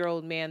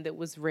 50-year-old man that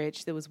was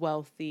rich, that was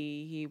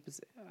wealthy. He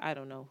was, I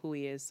don't know who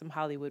he is, some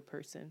Hollywood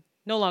person.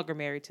 No longer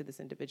married to this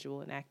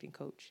individual, an acting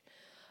coach.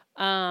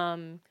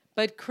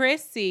 But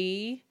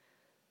Chrissy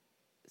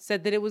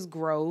said that it was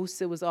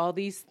gross. It was all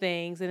these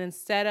things. And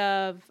instead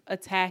of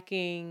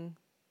attacking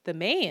the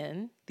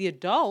man, the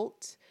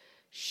adult,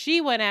 she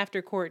went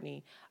after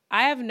Courtney.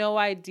 I have no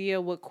idea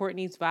what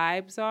Courtney's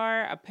vibes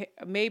are.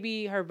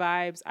 Maybe her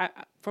vibes,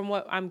 from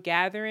what I'm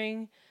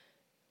gathering,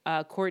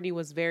 Courtney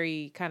was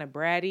very kind of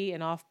bratty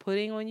and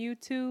off-putting on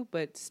YouTube,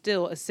 but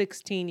still a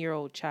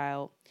 16-year-old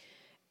child.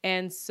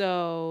 And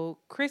so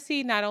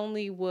Chrissy not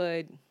only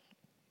would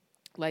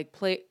like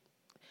play,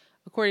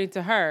 according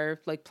to her,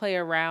 like play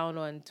around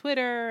on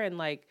Twitter and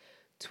like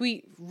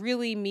tweet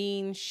really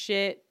mean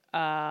shit.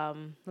 Let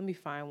me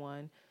find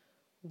one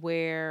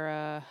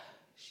where,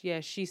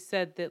 she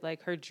said that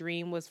like her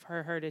dream was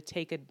for her to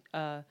take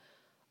a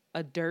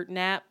dirt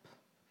nap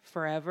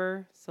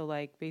forever. So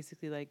like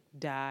basically like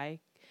die.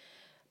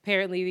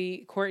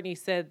 Apparently, Courtney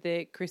said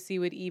that Chrissy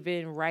would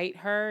even write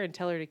her and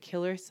tell her to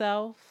kill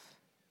herself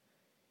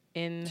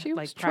in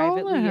like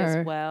privately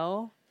as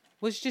well.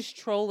 Was just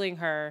trolling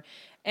her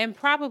and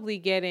probably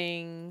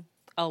getting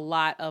a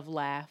lot of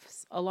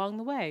laughs along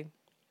the way.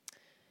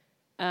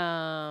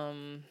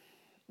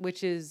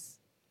 Which is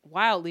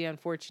wildly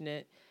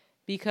unfortunate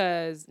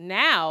because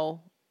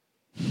now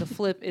the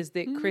flip is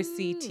that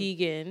Chrissy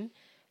Teigen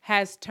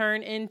has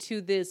turned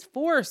into this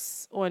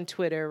force on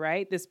Twitter,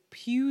 right? This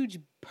huge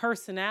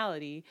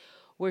personality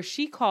where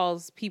she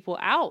calls people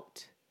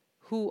out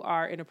who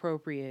are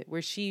inappropriate,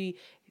 where she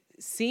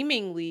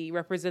seemingly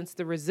represents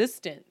the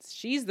resistance.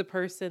 She's the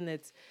person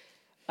that's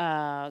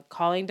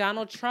calling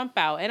Donald Trump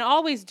out and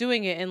always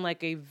doing it in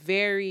like a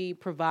very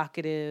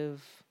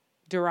provocative,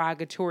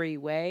 derogatory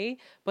way.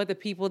 But the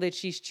people that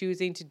she's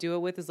choosing to do it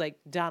with is like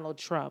Donald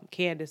Trump,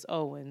 Candace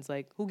Owens.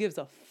 Like, who gives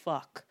a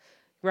fuck,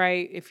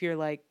 right? If you're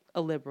like a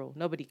liberal,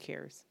 nobody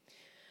cares.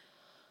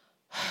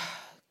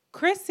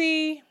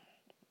 Chrissy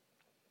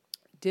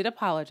did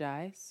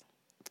apologize.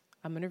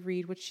 I'm going to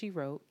read what she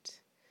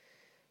wrote.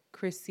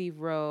 Chrissy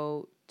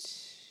wrote,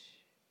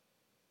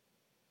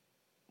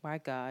 my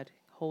God,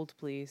 hold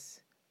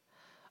please.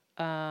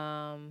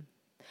 Not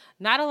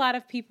a lot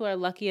of people are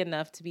lucky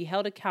enough to be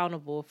held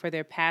accountable for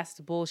their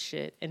past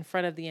bullshit in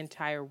front of the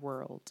entire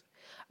world.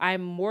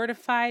 I'm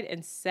mortified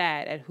and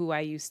sad at who I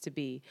used to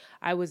be.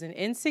 I was an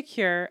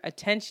insecure,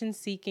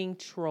 attention-seeking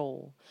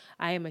troll.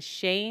 I am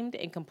ashamed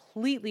and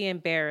completely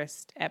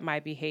embarrassed at my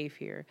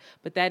behavior,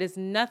 but that is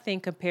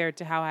nothing compared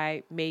to how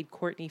I made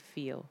Courtney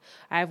feel.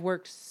 I have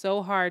worked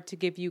so hard to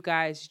give you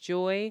guys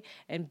joy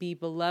and be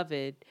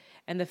beloved,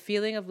 and the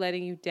feeling of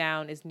letting you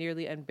down is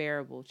nearly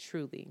unbearable,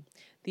 truly.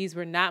 These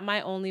were not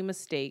my only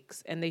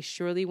mistakes, and they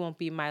surely won't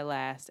be my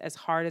last, as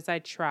hard as I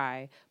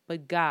try,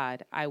 but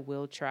God, I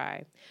will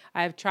try.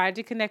 I have tried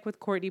to connect with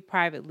Courtney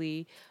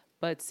privately,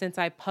 but since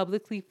I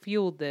publicly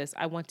fueled this,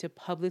 I want to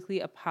publicly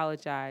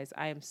apologize.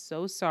 I am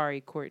so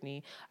sorry,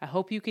 Courtney. I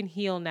hope you can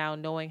heal now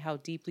knowing how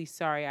deeply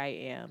sorry I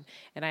am.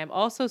 And I am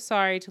also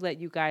sorry to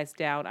let you guys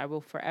down. I will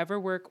forever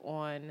work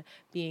on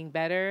being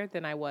better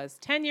than I was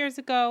 10 years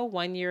ago,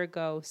 1 year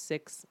ago,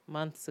 6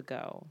 months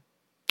ago.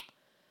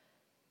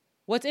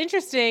 What's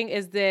interesting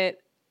is that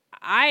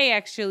I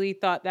actually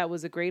thought that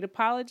was a great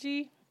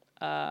apology,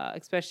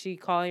 especially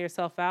calling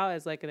herself out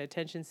as like an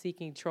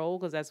attention-seeking troll,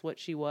 because that's what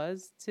she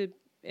was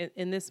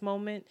in this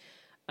moment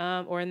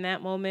or in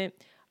that moment.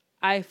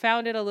 I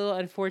found it a little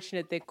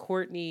unfortunate that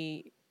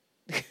Courtney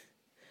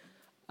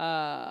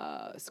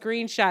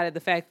screenshotted the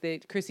fact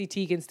that Chrissy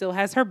Teigen still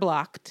has her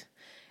blocked.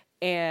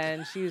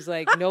 And she was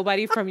like,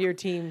 nobody from your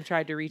team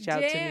tried to reach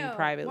out to me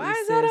privately. Why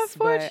is that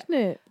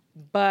unfortunate?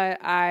 But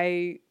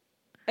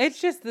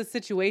it's just the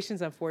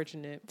situation's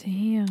unfortunate.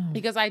 Damn.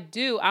 Because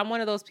I'm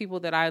one of those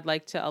people that I'd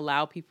like to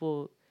allow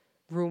people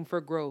room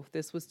for growth.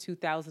 This was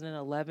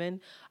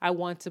 2011. I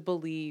want to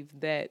believe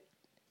that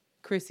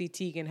Chrissy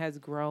Teigen has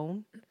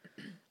grown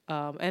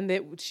and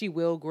that she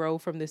will grow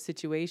from this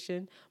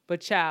situation.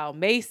 But child,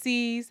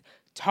 Macy's,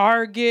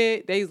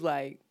 Target, they's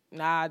like,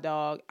 nah,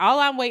 dog. All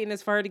I'm waiting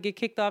is for her to get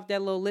kicked off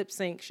that little lip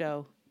sync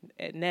show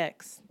at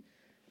next.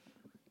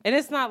 And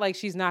it's not like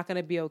she's not going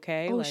to be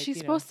okay. Oh, like, she's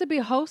supposed to be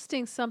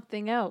hosting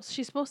something else.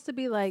 She's supposed to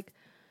be like,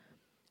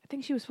 I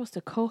think she was supposed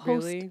to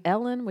co-host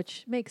Ellen,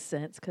 which makes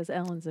sense because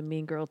Ellen's a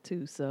mean girl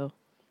too. So,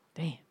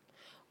 damn.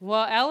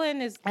 Well, Ellen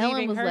was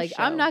her like, show.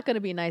 I'm not going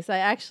to be nice.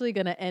 I'm actually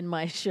going to end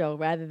my show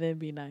rather than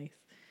be nice.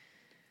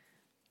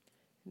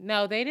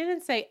 No, they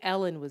didn't say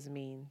Ellen was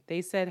mean.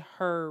 They said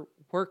her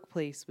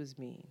workplace was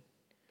mean.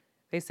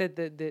 They said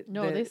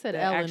they said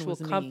Ellen actual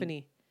was company.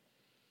 mean.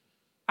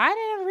 I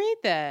didn't read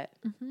that.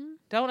 Mm-hmm.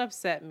 Don't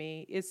upset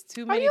me. It's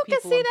too many you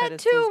people. Can see that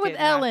too with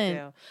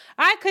Ellen.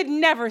 I could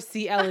never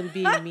see Ellen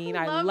being mean.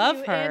 I love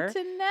you, her,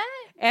 Antoinette.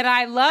 and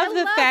I love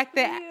the fact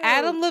that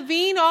Adam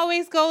Levine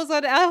always goes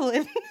on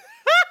Ellen.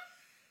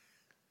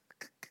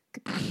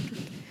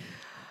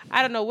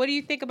 I don't know. What do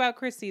you think about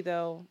Chrissy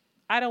though?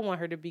 I don't want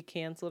her to be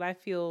canceled. I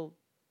feel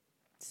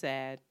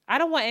sad. I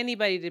don't want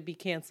anybody to be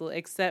canceled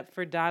except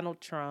for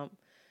Donald Trump,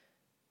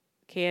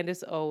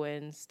 Candace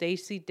Owens,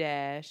 Stacey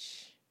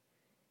Dash,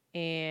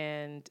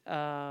 and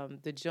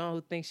the Joan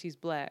who thinks she's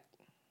black.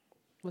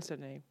 What's her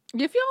name?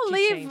 If you don't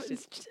leave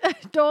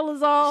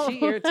Dolezal.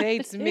 She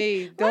irritates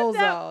me.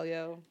 Dolezal,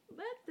 yo.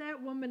 Let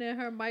that woman in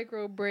her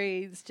micro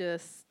braids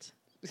just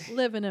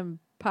living in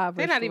poverty.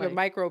 They're not even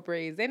micro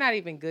braids. They're not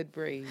even good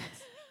braids.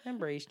 Them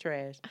braids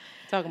trash.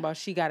 Talking about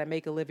she got to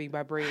make a living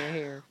by braiding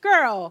hair.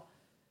 Girl.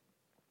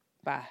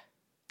 Bye.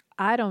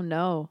 I don't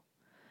know.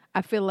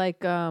 I feel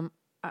like I'm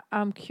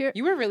curious.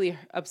 You were really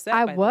upset.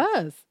 I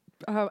was.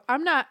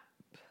 I'm not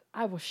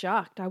I was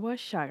shocked.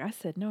 I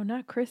said, no,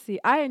 not Chrissy.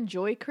 I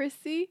enjoy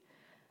Chrissy.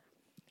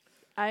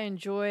 I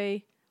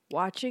enjoy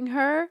watching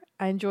her.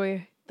 I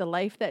enjoy the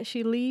life that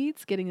she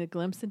leads, getting a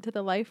glimpse into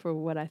the life or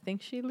what I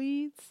think she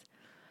leads.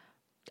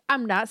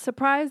 I'm not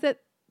surprised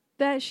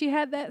that she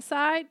had that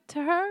side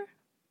to her.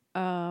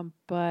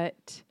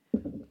 But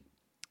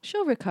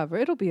she'll recover.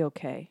 It'll be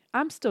okay.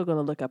 I'm still going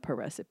to look up her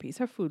recipes.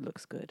 Her food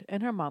looks good.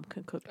 And her mom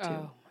can cook too.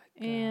 Oh, my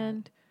God.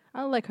 And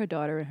I like her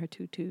daughter and her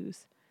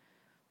tutus.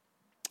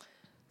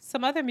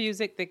 Some other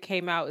music that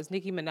came out is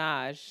Nicki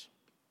Minaj.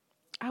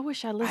 I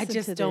wish I listened to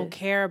this. I just don't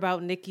care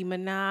about Nicki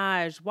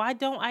Minaj. Why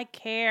don't I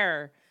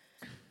care?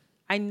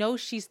 I know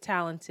she's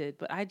talented,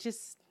 but I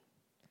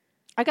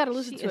got to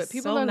listen to it.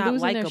 People are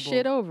losing their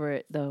shit over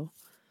it, though.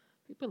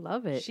 People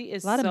love it. She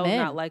is a lot so of men.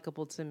 not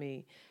likable to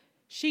me.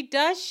 She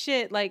does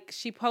shit like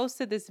she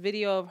posted this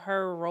video of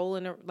her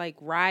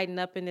riding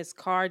up in this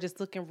car, just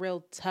looking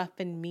real tough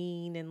and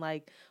mean, and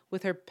like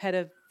with her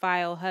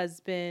pedophile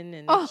husband,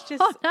 and it's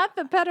just not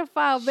the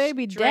pedophile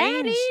baby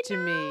daddy to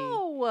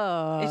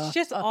me. It's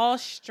just all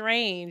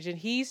strange, and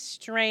he's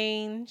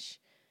strange,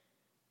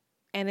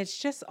 and it's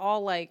just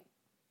all like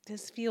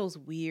this feels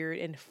weird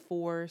and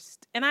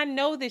forced. And I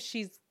know that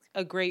she's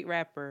a great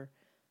rapper,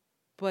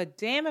 but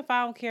damn if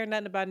I don't care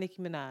nothing about Nicki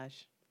Minaj.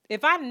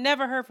 If I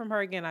never heard from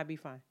her again, I'd be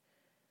fine.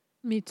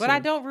 Me too. But I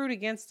don't root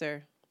against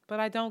her. But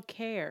I don't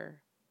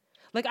care.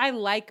 Like, I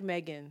like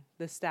Megan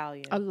Thee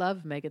Stallion. I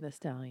love Megan Thee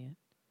Stallion.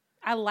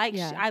 I like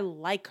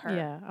her.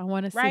 Yeah, I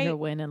want to see her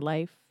win in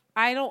life.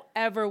 I don't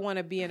ever want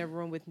to be in a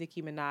room with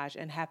Nicki Minaj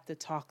and have to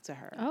talk to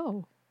her.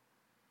 Oh.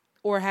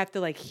 Or have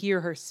to, like,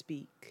 hear her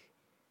speak.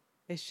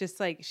 It's just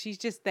like, she's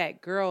just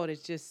that girl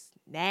that's just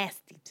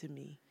nasty to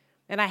me.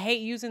 And I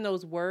hate using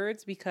those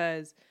words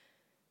because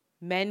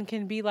men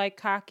can be like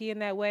cocky in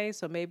that way,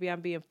 so maybe I'm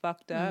being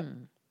fucked up.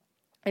 And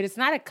it's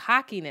not a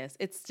cockiness,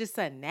 it's just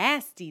a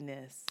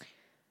nastiness.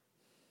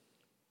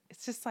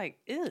 It's just like,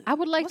 ew. I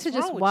would like to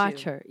just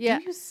watch her. Yeah.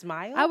 Do you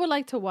smile? I would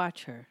like to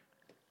watch her.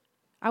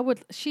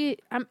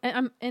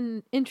 I'm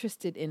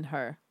interested in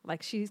her.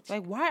 Like she's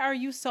like, why are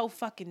you so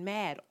fucking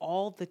mad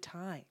all the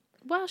time?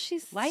 Well,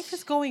 life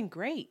is going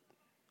great.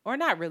 Or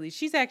not really.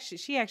 She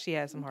actually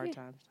has some hard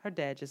times. Her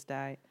dad just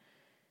died.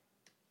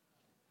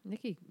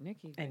 Nikki.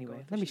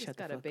 Anyway, let me shut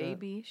the fuck up.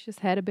 She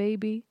just had a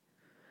baby.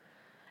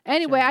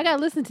 Anyway, I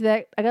gotta listen to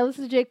that. I gotta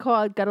listen to J. Cole.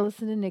 I gotta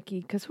listen to Nicki.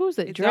 Because who's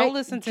it? Drake. Don't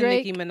listen to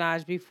Nicki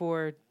Minaj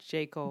before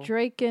J. Cole.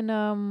 Drake and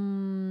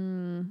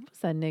what's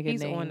that nigga name?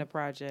 He's on the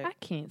project. I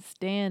can't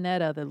stand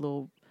that other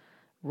little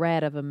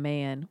rat of a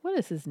man. What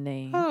is his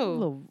name? Who?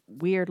 Little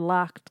weird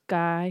locked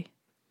guy.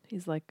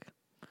 He's like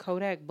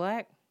Kodak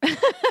Black.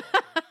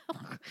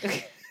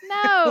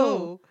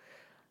 No.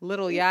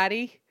 Little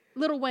Yachty.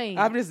 Lil Wayne.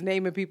 I'm just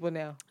naming people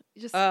now.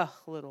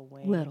 Lil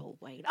Wayne. Lil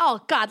Wayne. Oh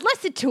God,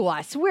 listen to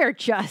us. We're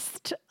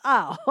just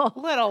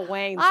Lil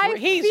Wayne.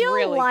 He's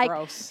really like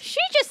gross. She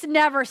just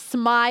never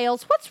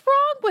smiles. What's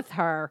wrong with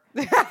her?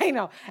 I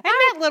know. And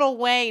that Lil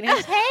Wayne,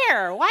 his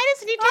hair. Why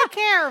doesn't he take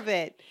care of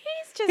it?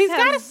 He's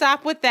got to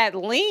stop with that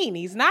lean.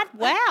 He's not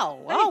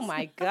well. Oh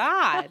my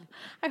God.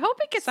 I hope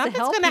he gets something's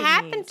going to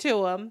happen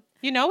to him.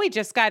 You know, he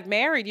just got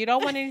married. You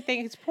don't want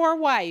anything. His poor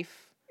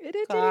wife. Did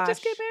he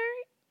just get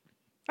married?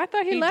 I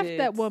thought he left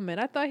that woman.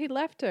 I thought he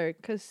left her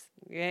because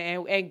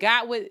and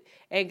got with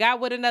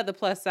another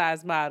plus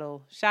size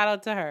model. Shout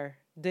out to her,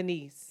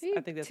 Denise.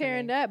 I think that's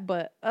tearing that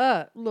butt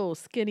up, little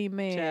skinny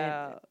man.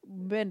 Child.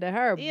 Bend to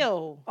her.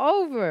 Ew.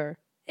 Over.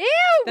 Ew.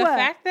 The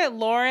fact that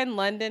Lauren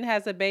London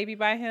has a baby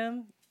by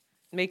him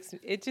makes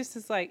it just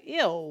is like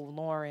ew.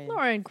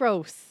 Lauren,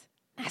 gross,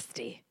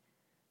 nasty.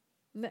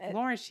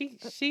 Lauren,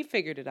 she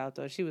figured it out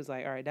though. She was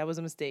like, all right, that was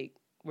a mistake.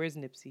 Where's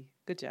Nipsey?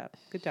 Good job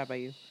by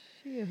you.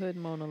 She a hood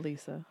Mona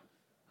Lisa.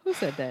 Who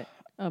said that?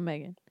 Oh,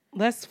 Megan.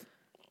 Let's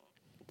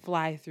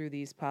fly through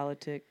these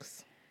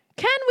politics.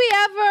 Can we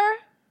ever?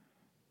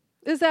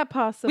 Is that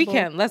possible? We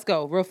can. Let's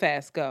go real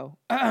fast. Go.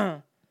 We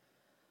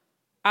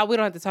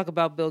don't have to talk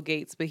about Bill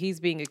Gates, but he's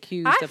being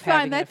accused of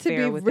having an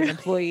affair with an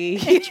employee.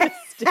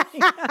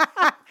 Interesting.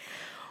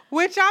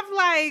 Which I'm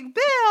like,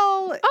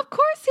 Bill. Of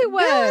course he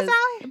was.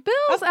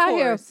 Bill's out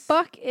here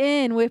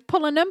fucking with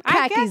pulling them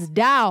khakis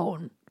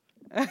down.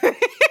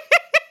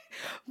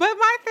 But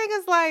my thing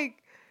is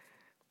like,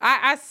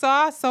 I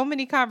saw so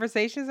many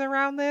conversations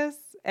around this,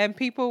 and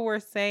people were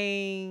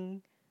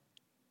saying,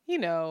 you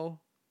know,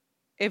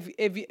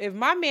 if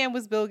my man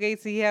was Bill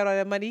Gates and he had all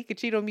that money, he could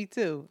cheat on me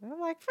too. And I'm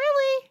like,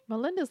 really?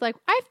 Melinda's like,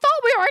 I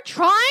thought we were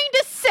trying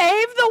to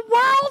save the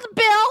world,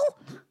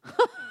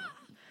 Bill.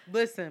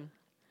 Listen,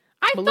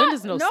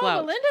 Melinda's no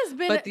slouch. Melinda's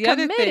been but the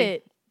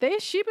committed.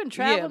 She's been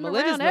traveling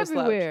around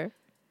everywhere. Slouch.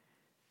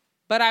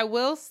 But I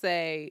will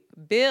say,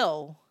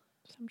 Bill.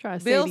 I'm trying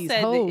to Bill say these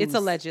said hoes. It's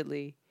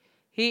allegedly.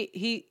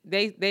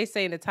 They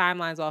saying the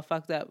timeline's all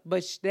fucked up,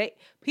 but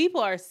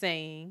people are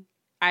saying,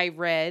 I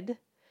read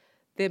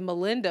that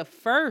Melinda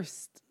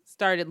first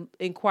started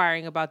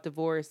inquiring about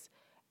divorce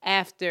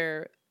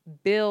after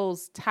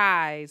Bill's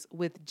ties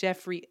with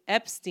Jeffrey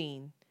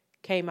Epstein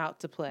came out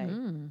to play.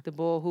 The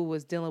bull who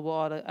was dealing with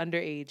all the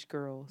underage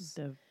girls.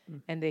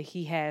 And that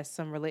he has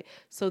some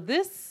So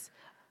this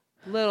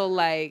little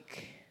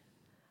like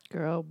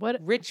girl, what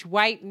rich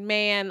white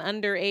man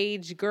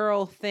underage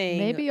girl thing.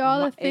 Maybe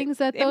all the things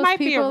that those might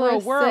people be a real are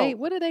world. saying.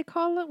 What do they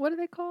call it? What are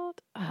they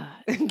called?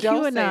 Don't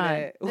QAnon. say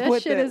that.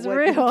 That shit is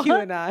real.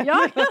 QAnon.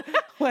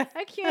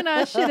 That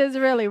QAnon shit is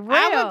really real.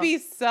 I would be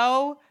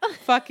so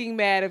fucking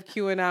mad if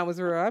QAnon was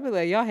real. I'd be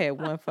like, y'all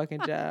had one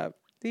fucking job.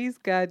 These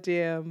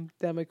goddamn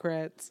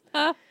Democrats.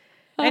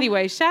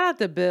 Anyway, shout out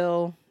to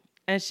Bill.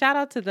 And shout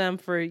out to them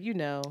for,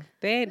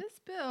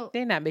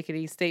 they're not making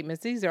these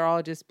statements. These are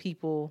all just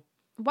people.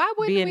 Why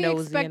wouldn't being we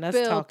nosy expect and us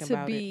Bill talking to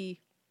about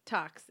be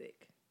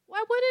toxic?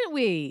 Why wouldn't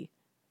we?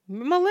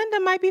 Melinda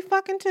might be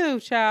fucking too,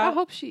 child. I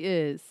hope she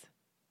is.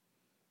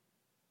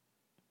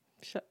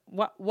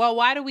 Well,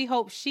 why do we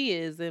hope she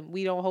is and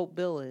we don't hope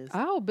Bill is?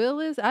 I hope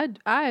Bill is.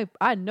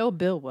 I know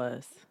Bill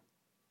was.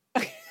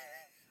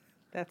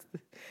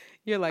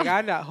 You're like,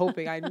 I'm not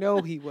hoping. I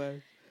know he was.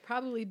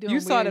 Probably doing.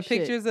 You saw the shit.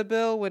 pictures of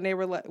Bill when they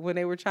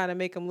were trying to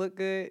make him look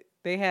good.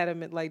 They had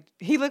him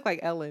he looked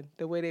like Ellen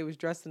the way they was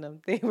dressing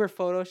him. They were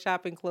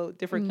photoshopping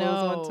different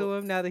clothes onto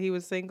him now that he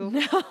was single.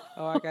 No.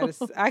 Oh,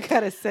 I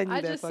gotta send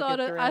you that fucking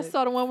thread. I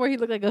saw the one where he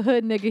looked like a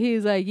hood nigga. He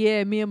was like,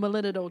 "Yeah, me and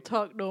Melinda don't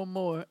talk no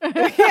more."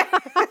 Yeah,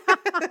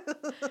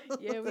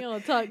 we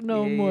don't talk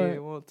no more. Yeah, we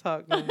won't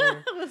talk no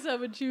more. What's up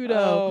with you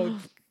though?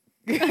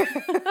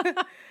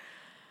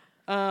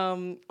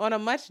 On a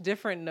much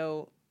different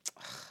note,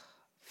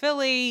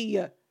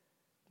 Philly.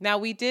 Now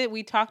we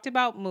talked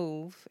about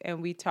Move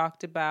and we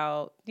talked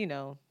about,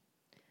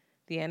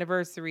 the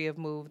anniversary of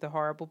Move, the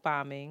horrible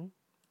bombing,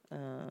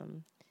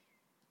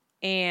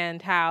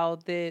 and how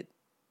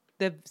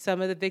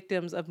some of the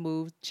victims of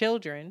Move,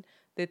 children,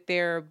 that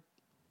their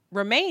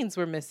remains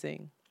were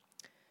missing.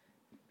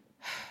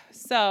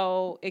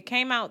 So it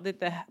came out that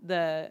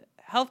the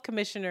health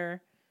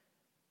commissioner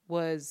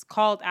was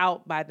called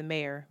out by the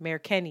Mayor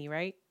Kenny,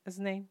 right? That's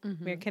his name?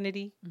 Mm-hmm. Mayor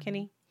Kennedy, mm-hmm.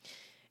 Kenny.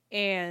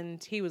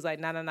 And he was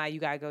like, no, you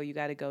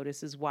gotta go.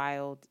 This is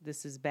wild.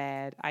 This is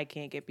bad. I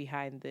can't get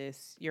behind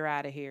this. You're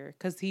out of here.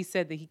 Because he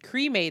said that he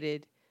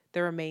cremated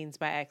the remains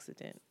by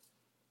accident.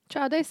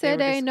 Child, they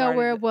said they didn't know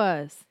where it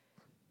was.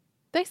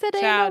 They said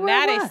they didn't know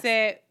where it was.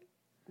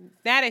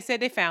 Now they said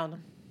they found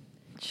them.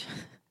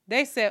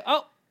 They said,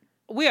 oh,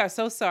 we are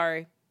so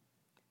sorry.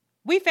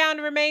 We found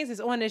the remains. It's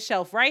on this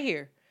shelf right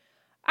here.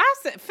 I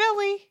said,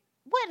 Philly,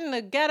 what in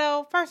the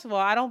ghetto? First of all,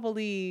 I don't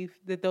believe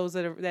that those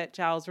are that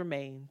child's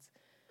remains.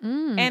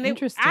 And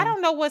I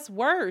don't know what's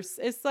worse.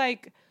 It's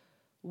like,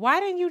 why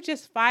didn't you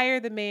just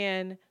fire the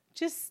man?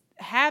 Just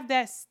have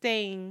that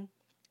sting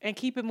and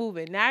keep it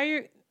moving.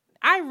 I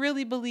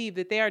really believe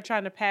that they are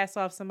trying to pass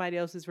off somebody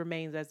else's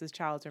remains as this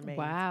child's remains.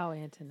 Wow,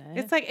 Antoinette.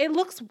 It's like,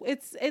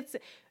 it's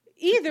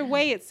either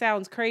way it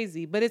sounds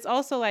crazy, but it's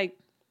also like,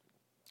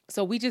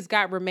 so we just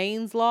got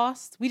remains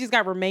lost. We just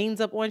got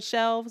remains up on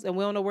shelves and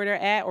we don't know where they're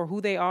at or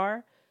who they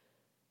are.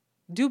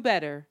 Do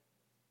better.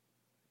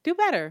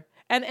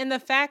 And the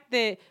fact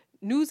that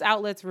news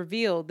outlets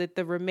revealed that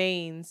the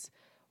remains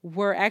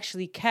were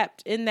actually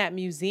kept in that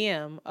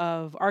museum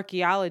of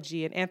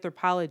archaeology and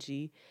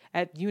anthropology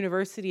at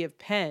University of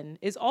Penn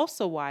is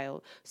also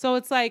wild. So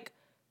it's like,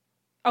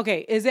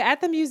 okay, is it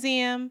at the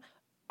museum?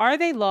 Are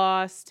they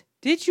lost?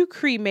 Did you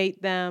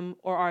cremate them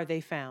or are they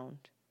found?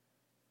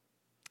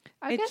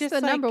 I guess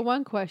the number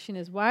one question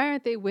is, why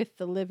aren't they with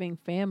the living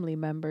family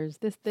members?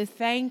 This.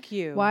 Thank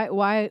you.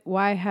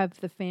 Why have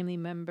the family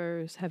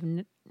members have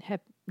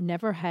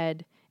never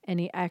had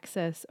any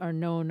access or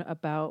known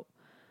about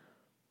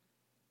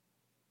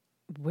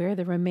where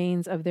the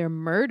remains of their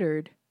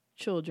murdered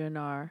children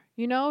are?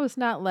 It's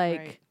not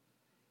like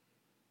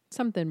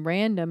something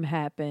random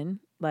happened.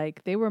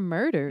 Like they were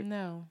murdered.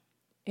 No.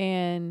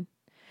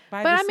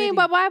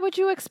 But why would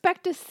you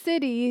expect a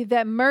city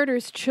that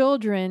murders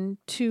children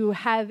to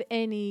have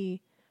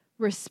any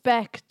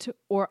respect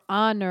or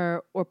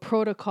honor or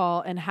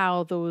protocol in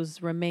how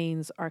those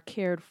remains are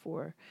cared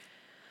for?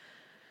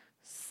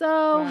 So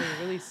wow,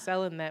 you're really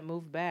selling that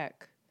move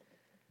back.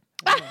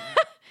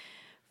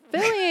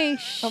 Philly ain't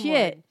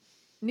shit.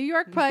 New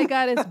York probably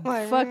got its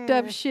fucked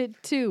up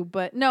shit too,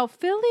 but no,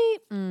 Philly,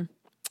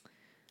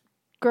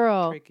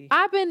 girl, tricky.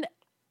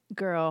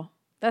 Girl,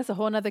 that's a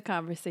whole nother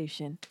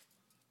conversation.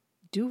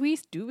 Do we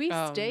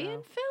stay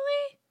in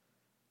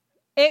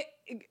Philly?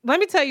 Let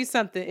me tell you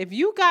something. If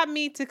you got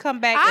me to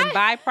come back and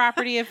buy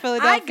property in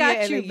Philadelphia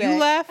and you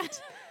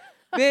left,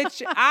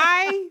 bitch,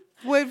 I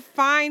would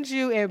find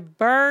you and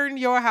burn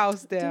your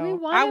house down. Do we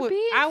want to be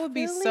in I would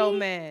be so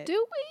mad. Do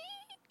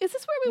we? Is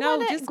this where we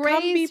want to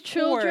raise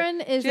children?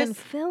 In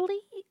Philly?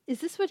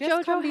 Is this what JoJo has?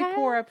 Just come be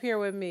poor up here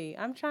with me.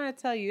 I'm trying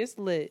to tell you, it's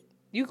lit.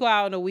 You go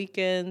out on the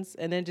weekends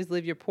and then just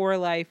live your poor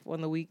life on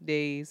the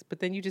weekdays,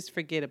 but then you just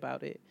forget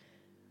about it.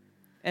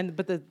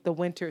 But the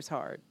winter's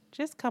hard.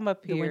 Just come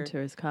up here. The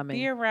winter is coming.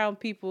 Be around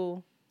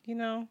people,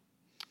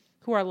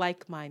 who are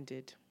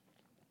like-minded.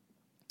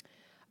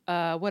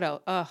 What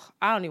else?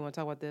 I don't even want to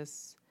talk about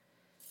this.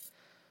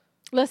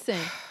 Listen,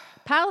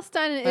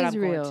 Palestine and but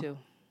Israel. I'm going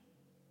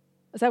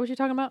to. Is that what you're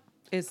talking about?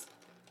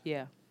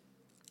 Yeah.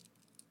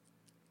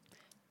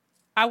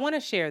 I want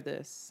to share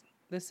this.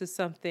 This is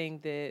something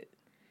that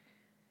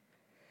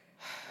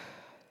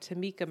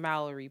Tamika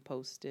Mallory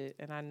posted,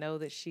 and I know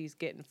that she's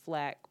getting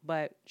flack,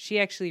 but she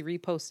actually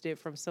reposted it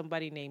from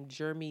somebody named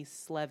Jeremy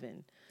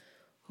Slevin,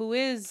 who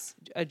is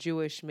a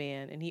Jewish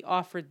man, and he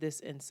offered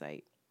this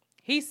insight.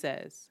 He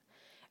says,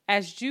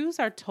 as Jews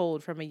are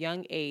told from a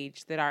young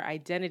age that our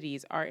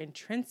identities are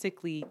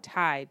intrinsically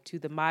tied to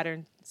the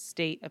modern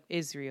state of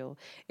Israel,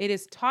 it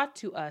is taught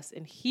to us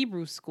in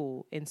Hebrew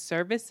school, in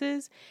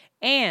services,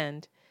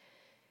 and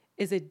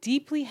is a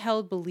deeply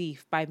held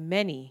belief by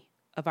many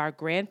of our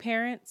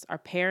grandparents, our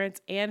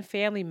parents, and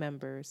family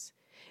members.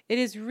 It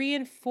is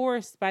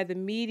reinforced by the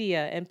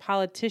media and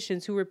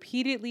politicians who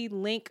repeatedly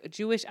link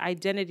Jewish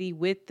identity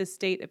with the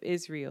state of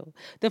Israel.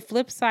 The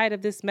flip side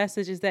of this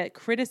message is that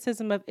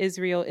criticism of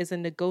Israel is a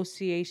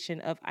negotiation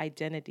of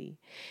identity.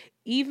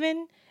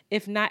 Even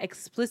if not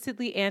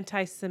explicitly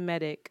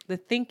anti-Semitic, the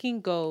thinking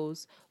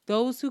goes,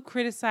 those who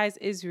criticize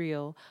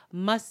Israel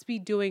must be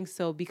doing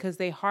so because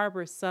they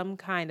harbor some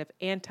kind of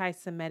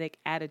anti-Semitic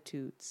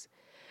attitudes.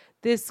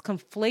 This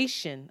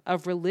conflation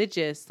of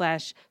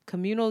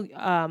religious/communal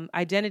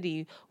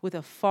identity with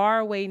a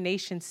faraway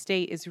nation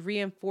state is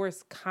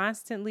reinforced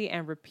constantly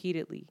and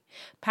repeatedly.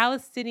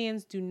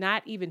 Palestinians do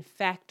not even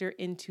factor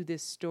into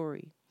this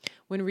story.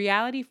 When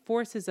reality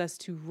forces us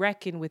to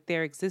reckon with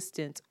their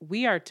existence,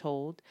 we are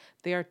told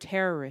they are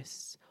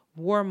terrorists,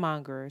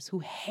 warmongers who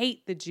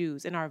hate the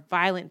Jews and are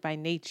violent by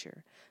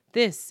nature.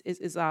 This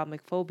is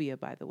Islamic phobia,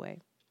 by the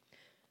way.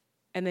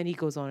 And then he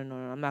goes on and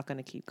on. I'm not going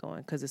to keep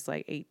going because it's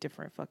like 8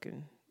 different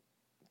fucking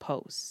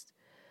posts.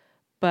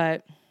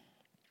 But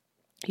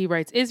he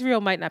writes,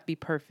 Israel might not be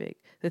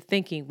perfect, the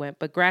thinking went,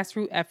 but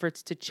grassroots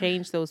efforts to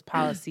change those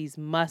policies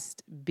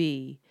must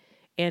be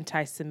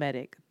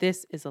anti-Semitic.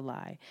 This is a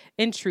lie.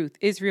 In truth,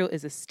 Israel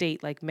is a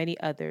state like many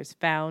others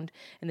found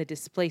in the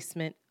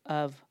displacement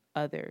of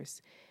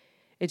others.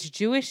 Its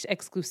Jewish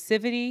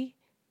exclusivity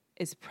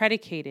is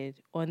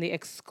predicated on the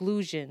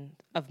exclusion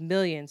of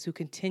millions who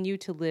continue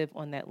to live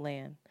on that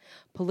land.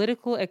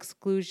 Political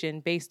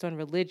exclusion based on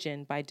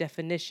religion, by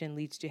definition,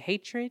 leads to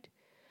hatred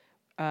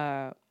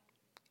and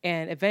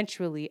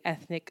eventually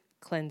ethnic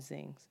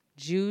cleansings.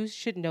 Jews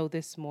should know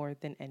this more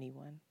than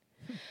anyone.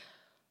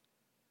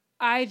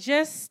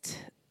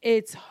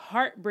 It's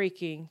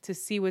heartbreaking to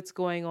see what's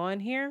going on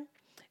here.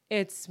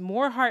 It's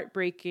more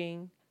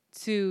heartbreaking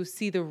to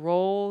see the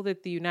role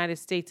that the United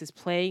States is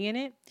playing in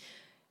it.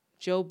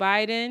 Joe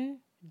Biden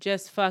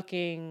just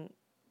fucking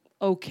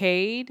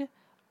okayed,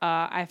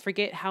 I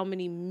forget how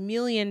many $1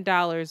 million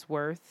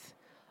worth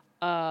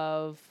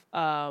of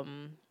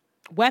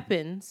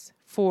weapons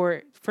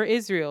for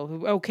Israel,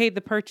 who okayed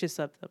the purchase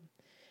of them.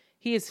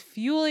 He is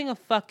fueling a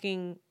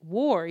fucking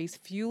war. He's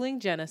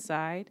fueling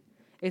genocide.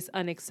 It's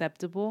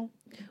unacceptable.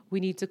 We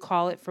need to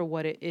call it for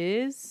what it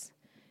is.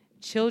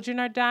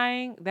 Children are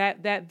dying.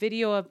 That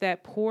video of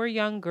that poor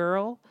young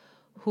girl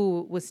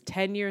who was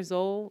 10 years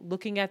old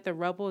looking at the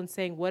rubble and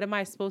saying, what am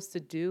I supposed to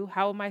do?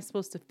 How am I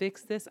supposed to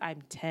fix this?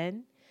 I'm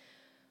 10.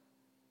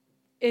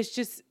 It's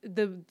just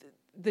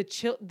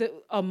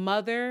a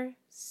mother,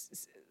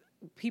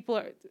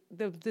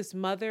 this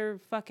mother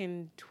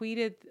fucking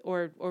tweeted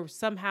or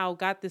somehow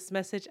got this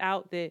message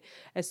out that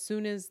as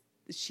soon as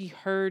she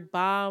heard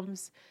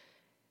bombs,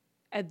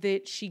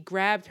 that she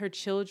grabbed her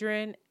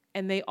children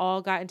and they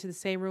all got into the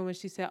same room and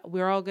she said,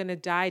 we're all going to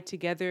die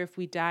together if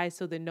we die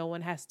so that no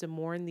one has to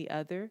mourn the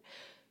other.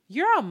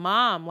 You're a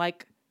mom.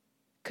 Like,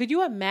 could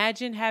you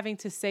imagine having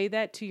to say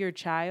that to your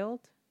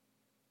child?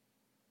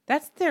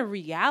 That's their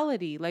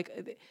reality.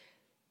 Like,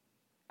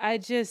 I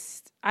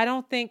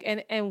don't think,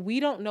 and we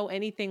don't know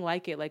anything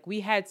like it. Like,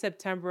 we had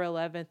September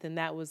 11th and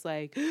that was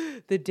like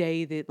the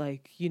day that,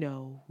 like, you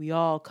know, we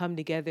all come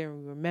together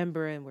and we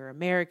remember and we're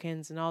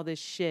Americans and all this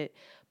shit.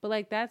 But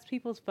like, that's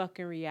people's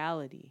fucking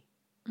reality.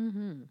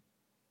 Mm-hmm.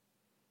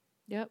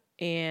 Yep.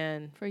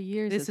 And for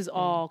years, this is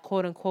all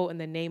quote unquote in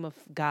the name of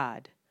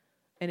God,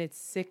 and it's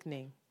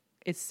sickening.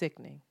 It's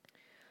sickening.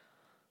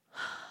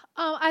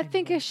 I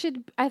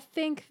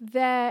think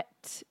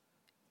that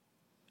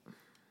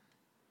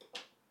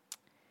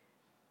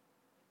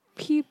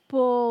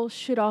people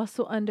should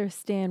also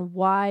understand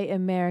why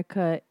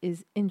America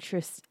is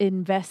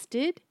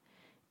invested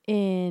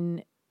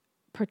in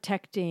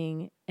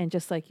protecting, and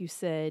just like you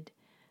said,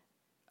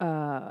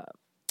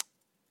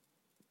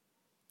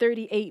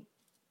 $3.8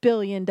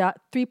 billion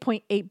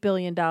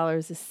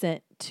is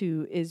sent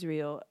to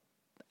Israel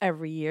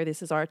every year.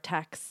 This is our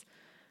tax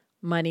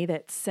money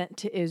that's sent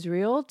to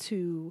Israel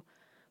to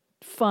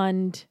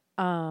fund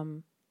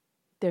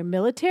their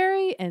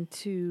military and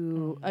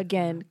to,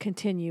 again,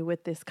 continue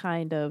with this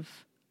kind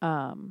of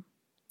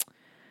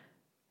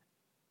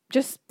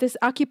just this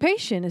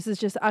occupation. This is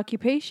just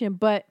occupation.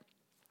 But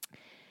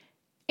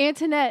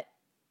Antoinette,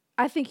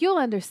 I think you'll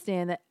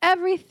understand that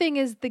everything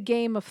is the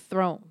Game of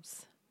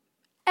Thrones.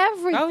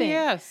 Everything. Oh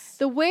yes.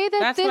 The way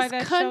that's this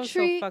why country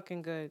show's so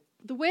fucking good.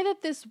 The way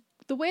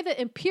that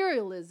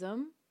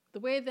imperialism, the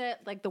way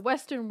that like the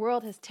Western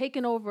world has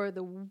taken over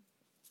the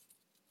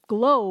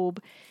globe,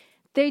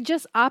 they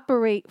just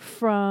operate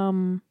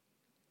from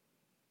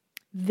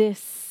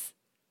this,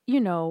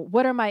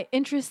 what are my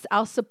interests?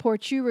 I'll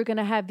support you. We're going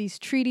to have these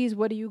treaties.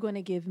 What are you going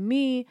to give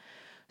me?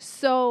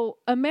 So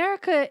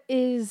America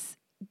is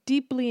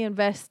deeply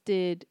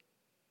invested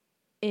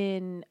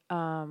in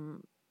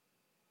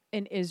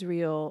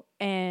Israel,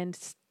 and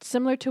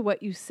similar to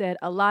what you said,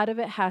 a lot of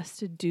it has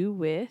to do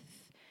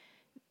with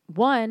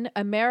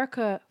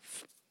America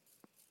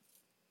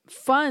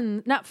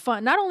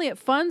not only it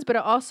funds, but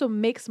it also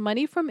makes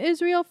money from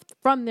Israel,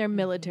 from their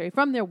military,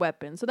 from their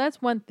weapons. So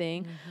that's one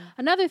thing.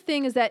 Another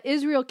thing is that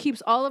Israel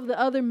keeps all of the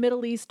other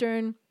Middle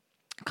Eastern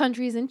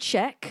countries in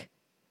check.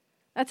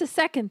 That's a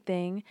second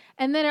thing.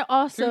 And then it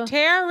also through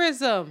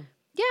terrorism.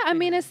 Yeah, I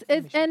mean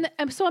and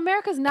so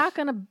America's not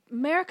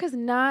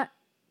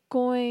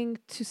going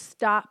to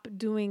stop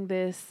doing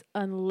this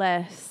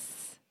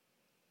unless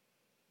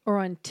or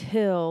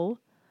until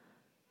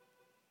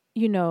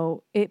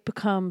it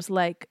becomes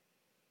like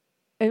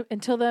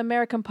until the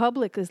American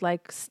public is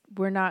like,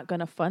 we're not going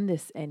to fund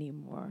this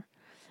anymore.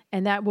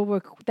 And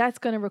that's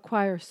going to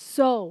require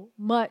so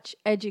much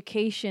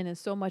education and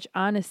so much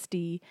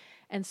honesty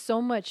and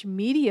so much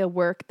media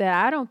work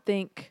that I don't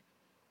think,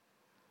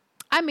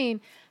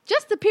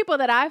 just the people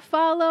that I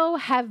follow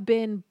have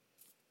been,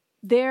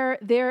 their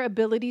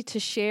ability to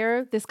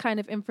share this kind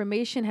of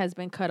information has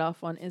been cut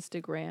off on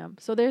Instagram.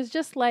 So there's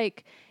just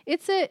like,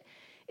 it's a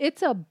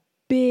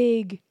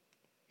big,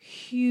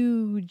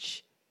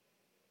 huge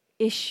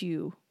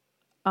issue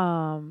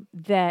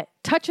that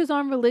touches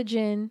on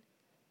religion,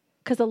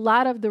 because a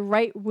lot of the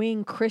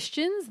right-wing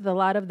Christians, a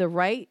lot of the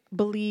right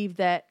believe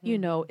that,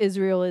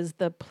 Israel is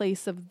the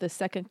place of the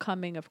second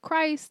coming of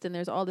Christ, and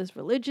there's all this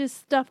religious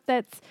stuff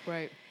that's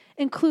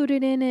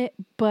included in it,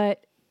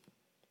 but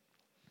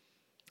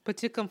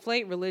to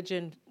conflate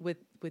religion with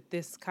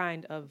this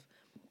kind of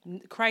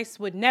Christ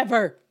would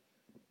never.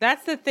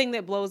 That's the thing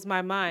that blows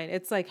my mind.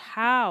 It's like,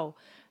 how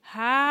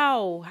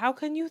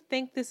can you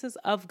think this is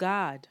of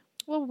God?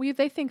 Well,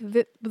 they think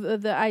that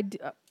the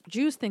idea,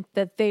 Jews think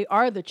that they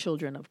are the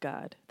children of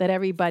God, that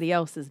everybody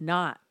else is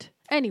not.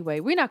 Anyway,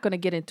 we're not going to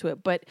get into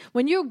it. But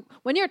when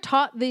you're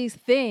taught these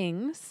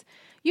things,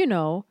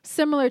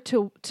 similar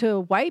to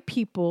white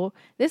people,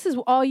 this is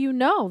all you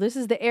know. This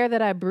is the air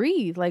that I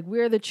breathe. Like,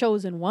 we're the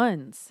chosen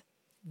ones.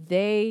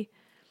 They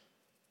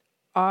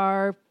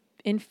are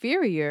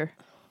inferior.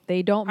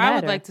 They don't matter. I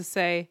would like to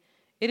say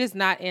it is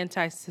not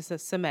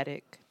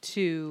anti-Semitic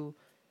to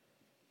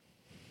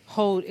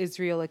hold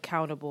Israel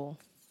accountable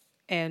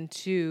and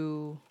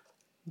to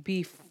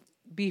be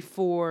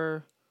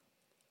for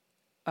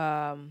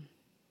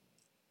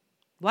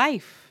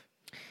life,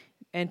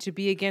 and to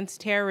be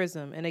against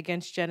terrorism and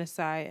against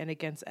genocide and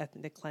against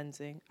ethnic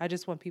cleansing. I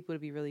just want people to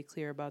be really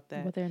clear about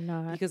that. But they're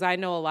not. Because I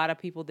know a lot of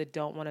people that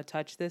don't want to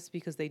touch this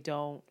because they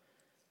don't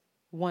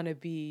want to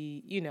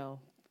be,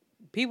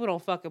 people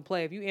don't fucking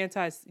play. If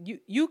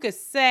you could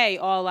say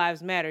all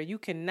lives matter. You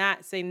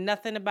cannot say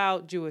nothing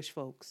about Jewish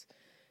folks.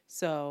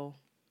 So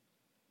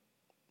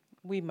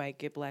we might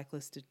get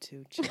blacklisted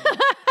too.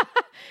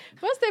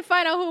 Once they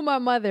find out who my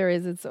mother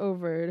is, it's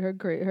over.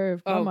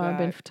 Her mom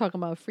been talking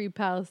about free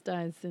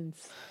Palestine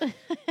since.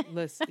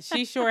 Listen,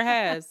 she sure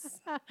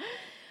has.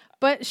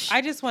 But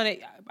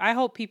I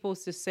hope people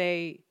to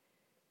say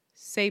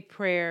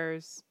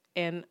prayers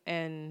and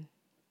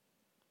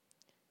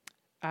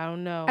I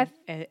don't know,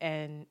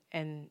 and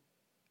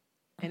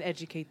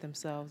educate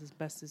themselves as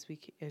best as you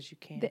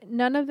can.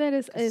 None of that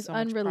is so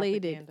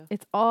unrelated. propaganda.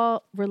 It's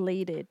all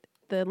related.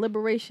 The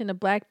liberation of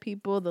Black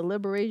people, the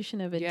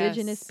liberation of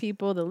indigenous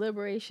people, the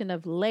liberation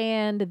of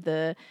land,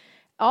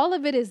 all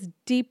of it is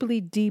deeply,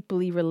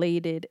 deeply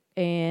related.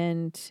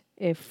 And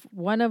if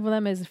one of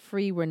them is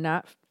free,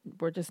 we're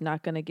just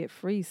not going to get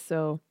free.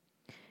 So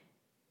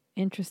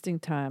interesting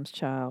times,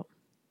 child.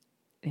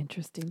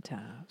 Interesting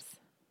times.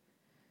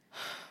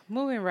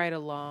 Moving right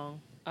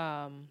along.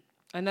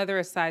 Another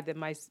aside that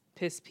might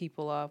piss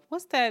people off.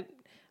 What's that?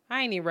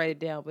 I ain't even write it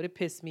down, but it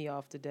pissed me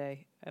off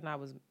today, and I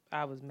was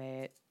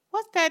mad.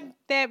 What's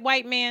that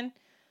white man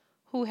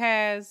who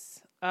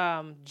has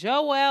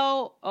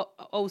Joel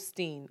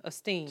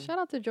Osteen? Shout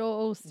out to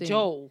Joel Osteen.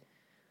 Joel.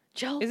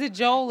 Joel. Is it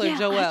Joel or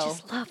Joel? I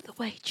just love the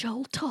way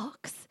Joel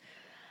talks.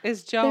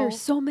 It's Joel.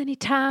 There's so many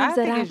times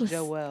I was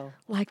Joel.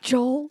 Like,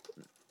 Joel,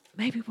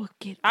 maybe we'll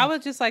get. I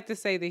would just like to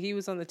say that he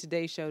was on the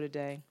Today Show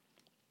today.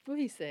 What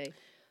did he say?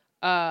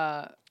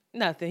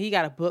 Nothing. He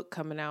got a book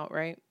coming out,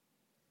 right?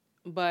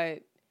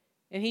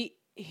 And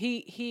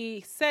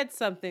he said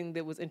something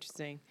that was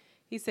interesting.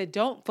 He said,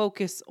 don't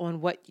focus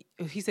on what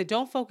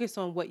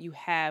you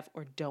have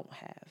or don't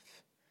have.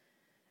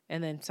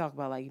 And then talk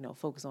about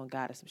focus on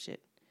God or some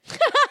shit.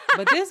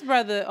 But this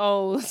brother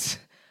owns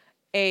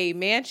a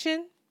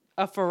mansion,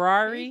 a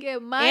Ferrari,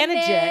 and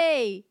a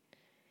jet.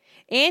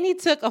 And he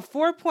took a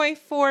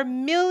 $4.4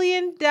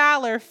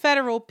 million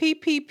federal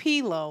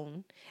PPP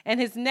loan, and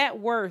his net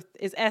worth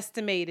is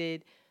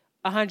estimated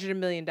 $100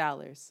 million.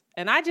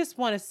 And I just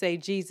want to say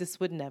Jesus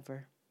would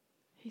never.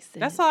 He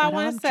said, That's all I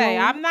want to say.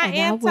 Joel, I'm not and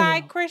I will.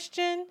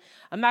 anti-Christian.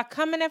 I'm not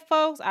coming at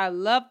folks. I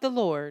love the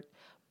Lord,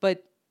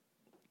 but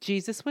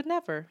Jesus would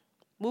never.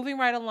 Moving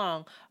right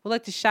along, we'd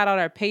like to shout out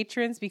our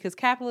patrons because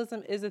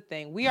capitalism is a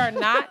thing. We are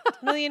not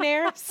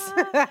millionaires,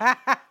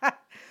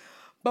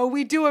 but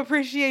we do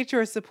appreciate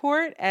your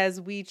support as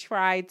we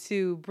try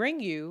to bring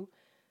you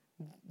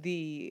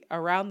the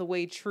around the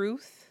way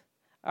truth.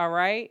 All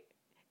right.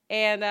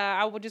 And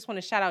I would just want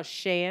to shout out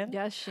Shan.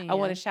 Yes, Shan. I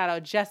want to shout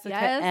out Jessica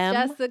Yes, M.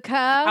 Jessica.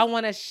 I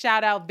want to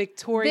shout out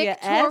Victoria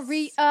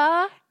S.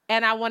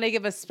 And I want to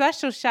give a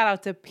special shout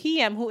out to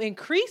PM who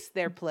increased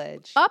their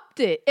pledge. Upped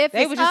it. If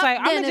they it's were just up, like,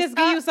 I'm going to just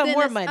give you some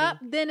more money. Up,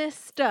 then it's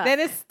stuck. Then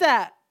it's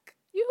stuck.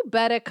 You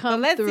better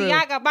come through.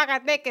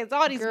 Balenciaga,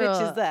 all these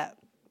bitches up.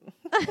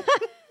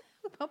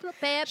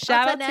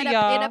 Shout out to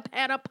y'all.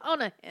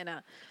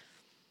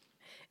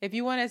 If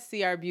you want to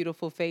see our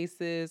beautiful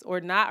faces or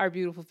not our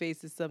beautiful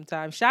faces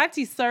sometimes,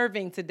 Shanti's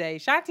serving today.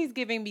 Shanti's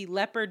giving me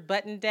leopard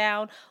button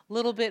down, a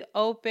little bit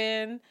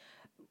open.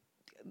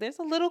 There's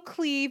a little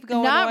cleave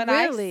going on.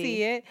 Really. I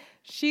see it.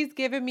 She's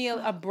giving me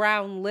a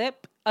brown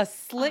lip, a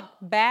slick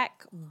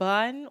back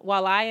bun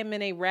while I am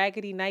in a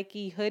raggedy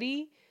Nike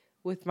hoodie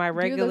with my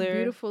regular. You look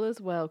beautiful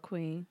as well,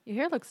 Queen. Your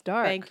hair looks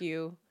dark. Thank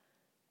you.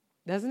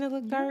 Doesn't it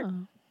look dark? Yeah.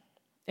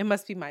 It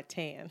must be my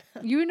tan.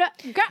 You know,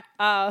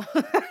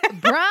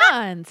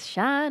 bronze,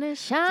 shining,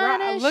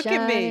 Look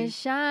at me.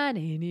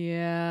 shining.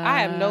 Yeah,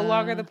 I am no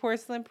longer the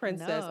porcelain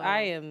princess. No.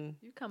 I am.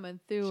 You coming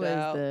through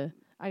as the.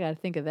 I gotta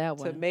think of that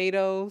one.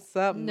 Tomato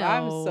something. No.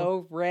 I'm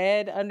so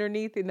red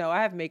underneath it. No,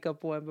 I have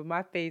makeup on, but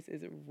my face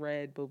is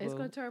red. Boo boo. It's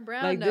gonna turn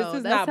brown. Like, no, this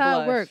is that's not how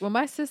blush. it works. When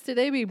my sister,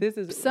 they be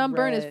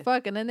sunburned as red.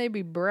 fuck, and then they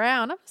be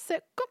brown. I'm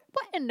saying,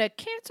 what in the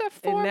cancer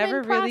forming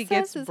never really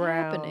process gets is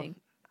brown. happening?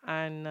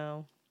 I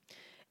know.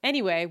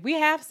 Anyway, we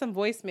have some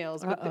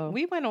voicemails.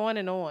 We went on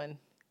and on.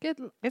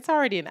 It's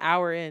already an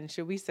hour in.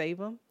 Should we save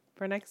them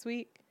for next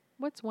week?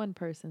 What's one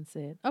person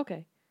said?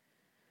 Okay.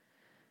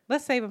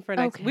 Let's save them for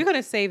next. Okay. We're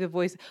gonna save the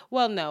voice.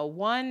 Well, no,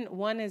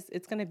 one is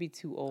it's gonna be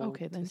too old.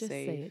 Okay, then just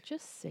save. say it.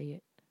 Just say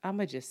it. I'm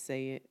gonna just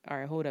say it. All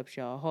right, hold up,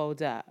 y'all.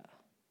 Hold up.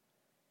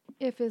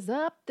 If it's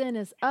up, then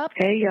it's up.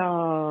 Hey,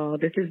 y'all.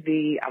 This is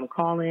V. I'm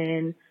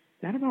calling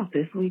not about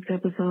this week's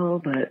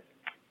episode, but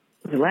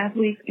was it last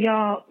week?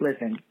 Y'all,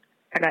 listen.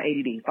 I got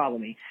ADD. Follow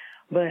me.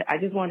 But I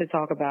just wanted to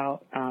talk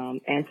about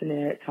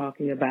Antoinette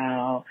talking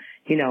about,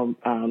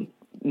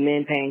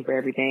 men paying for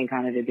everything,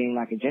 kind of it being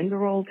like a gender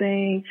role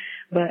thing.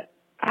 But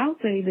I'll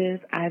say this.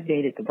 I've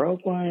dated the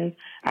broke ones.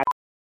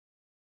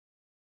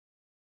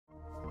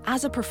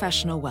 As a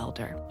professional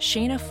welder,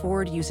 Shayna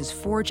Ford uses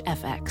Forge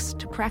FX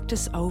to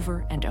practice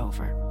over and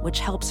over, which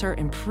helps her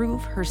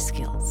improve her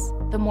skills.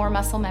 The more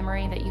muscle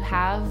memory that you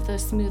have, the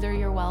smoother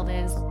your weld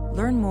is.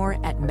 Learn more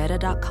at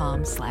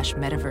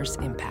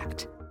meta.com/metaverse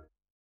impact.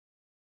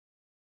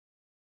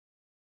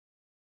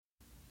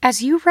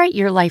 As you write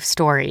your life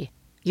story,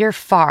 you're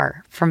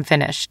far from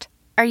finished.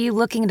 Are you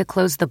looking to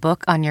close the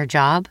book on your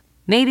job?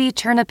 Maybe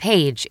turn a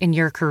page in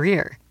your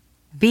career?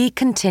 Be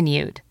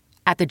continued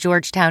at the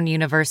Georgetown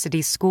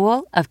University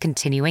School of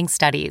Continuing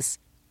Studies.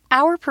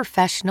 Our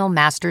professional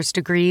master's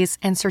degrees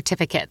and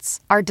certificates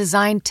are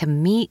designed to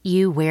meet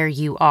you where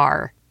you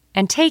are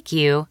and take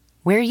you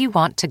where you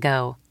want to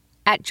go.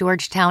 At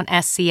Georgetown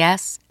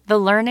SCS, the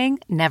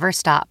learning never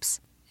stops,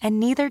 and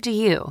neither do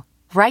you.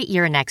 Write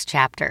your next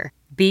chapter.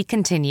 Be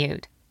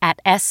continued at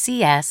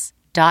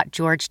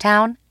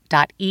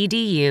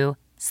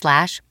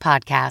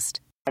scs.georgetown.edu/podcast.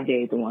 I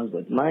date the ones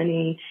with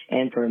money.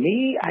 And for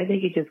me, I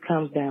think it just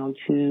comes down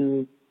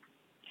to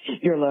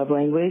your love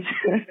language.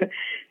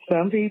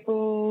 Some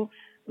people,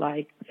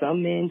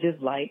 some men just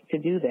like to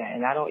do that.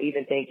 And I don't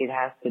even think it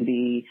has to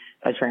be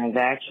a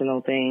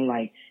transactional thing.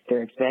 Like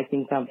they're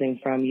expecting something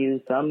from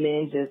you. Some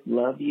men just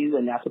love you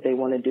and that's what they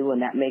want to do.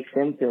 And that makes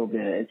them feel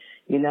good,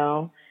 in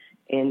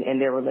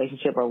their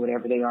relationship or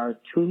whatever they are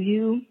to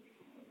you.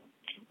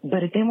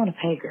 But if they want to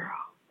pay, girl,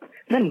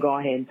 let them go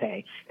ahead and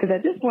pay. Because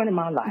at this point in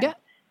my life,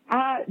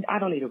 I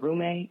don't need a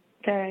roommate,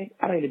 okay?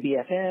 I don't need a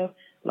BFF.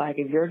 Like,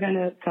 if you're going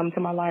to come to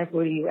my life,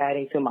 what are you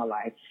adding to my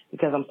life?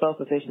 Because I'm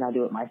self-sufficient, I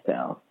do it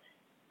myself.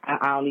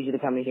 I don't need you to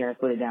come in here and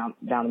split it down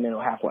the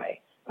middle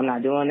halfway. I'm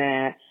not doing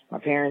that. My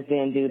parents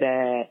didn't do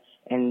that,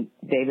 and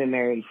they've been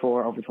married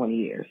for over 20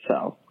 years.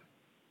 So,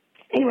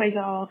 anyways,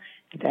 y'all,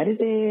 that is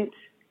it.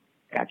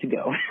 Got to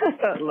go.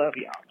 Love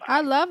y'all. Bye.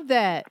 I love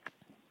that.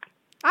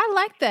 I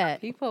like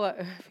that. People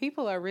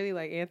are really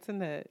like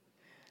Antoinette.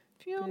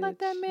 If you don't let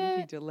that man, you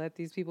need to let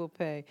these people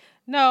pay.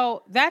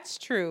 No, that's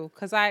true.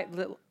 Because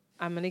I'm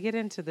going to get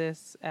into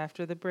this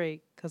after the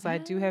break. Because I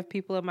do have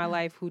people in my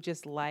life who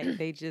just want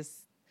to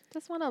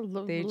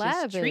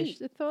lavish. They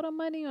throw the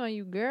money on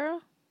you,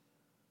 girl.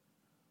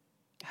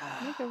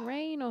 Make it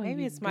rain on you.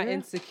 Maybe it's my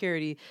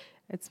insecurity.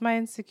 It's my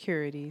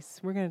insecurities.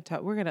 We're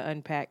gonna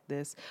unpack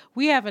this.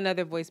 We have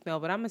another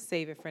voicemail, but I'm gonna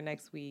save it for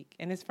next week.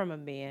 And it's from a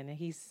man, and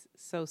he's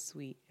so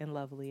sweet and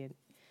lovely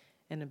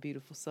and a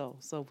beautiful soul.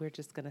 So we're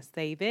just gonna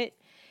save it,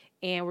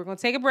 and we're gonna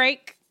take a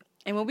break.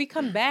 And when we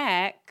come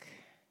back,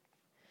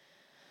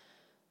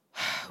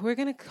 we're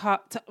gonna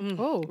talk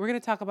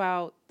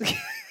about.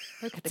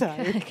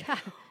 Tired.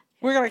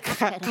 We're gonna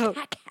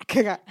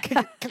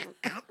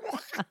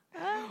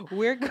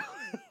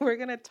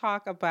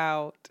talk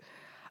about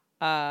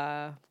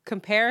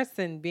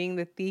comparison being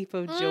the thief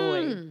of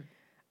joy.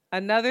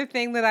 Another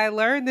thing that I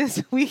learned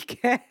this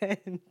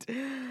weekend.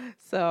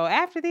 So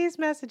after these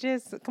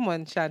messages, come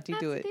on, Shanti,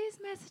 do it. After these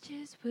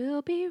messages,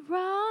 we'll be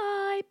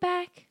right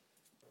back.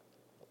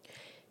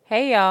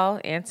 Hey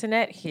y'all,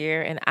 Antoinette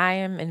here, and I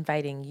am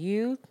inviting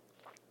you.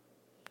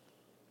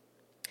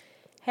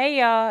 Hey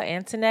y'all,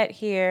 Antoinette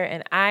here,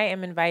 and I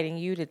am inviting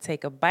you to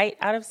take a bite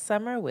out of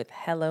summer with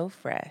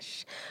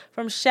HelloFresh.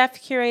 From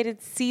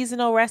chef-curated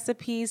seasonal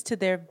recipes to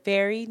their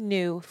very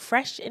new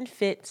fresh and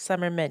fit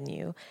summer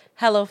menu,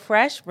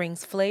 HelloFresh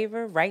brings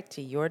flavor right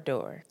to your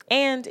door.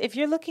 And if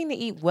you're looking to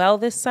eat well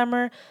this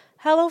summer,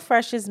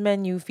 HelloFresh's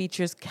menu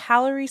features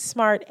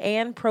calorie-smart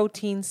and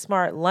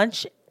protein-smart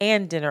lunch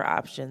and dinner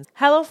options.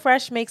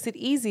 HelloFresh makes it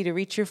easy to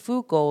reach your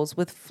food goals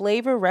with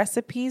flavor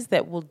recipes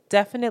that will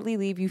definitely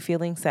leave you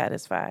feeling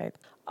satisfied.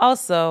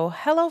 Also,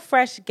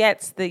 HelloFresh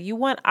gets that you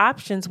want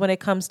options when it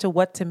comes to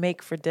what to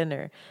make for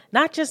dinner,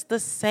 not just the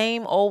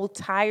same old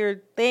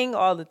tired thing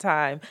all the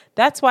time.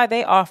 That's why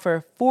they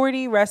offer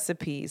 40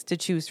 recipes to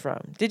choose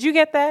from. Did you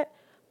get that?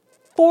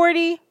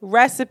 40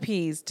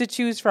 recipes to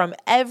choose from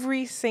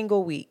every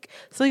single week.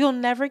 So you'll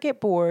never get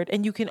bored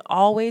and you can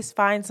always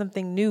find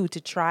something new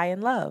to try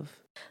and love.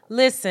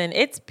 Listen,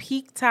 it's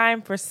peak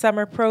time for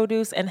summer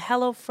produce, and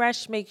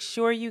HelloFresh makes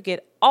sure you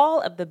get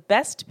all of the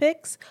best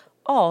picks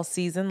all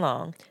season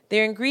long.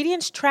 Their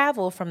ingredients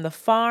travel from the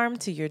farm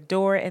to your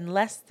door in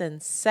less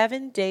than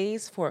 7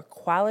 days for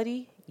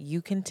quality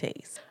you can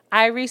taste.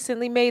 I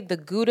recently made the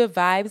Gouda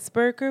Vibes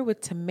burger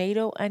with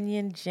tomato,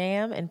 onion,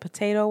 jam, and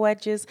potato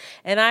wedges,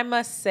 and I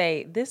must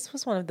say, this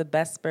was one of the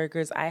best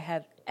burgers I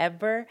have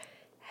ever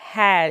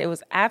had. It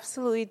was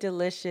absolutely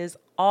delicious.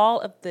 All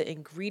of the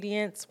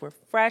ingredients were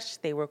fresh,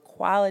 they were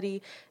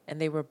quality, and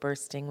they were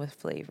bursting with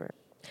flavor.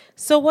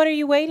 So what are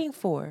you waiting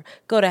for?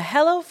 Go to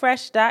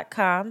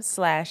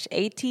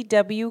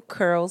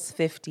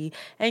HelloFresh.com/ATWCurls50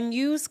 and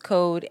use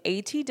code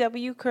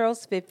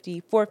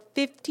ATWCurls50 for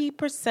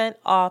 50%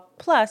 off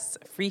plus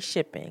free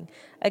shipping.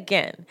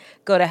 Again,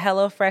 go to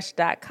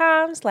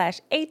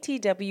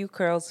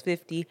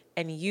HelloFresh.com/ATWCurls50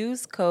 and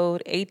use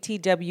code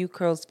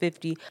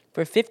ATWCurls50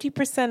 for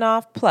 50%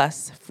 off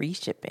plus free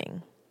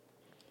shipping.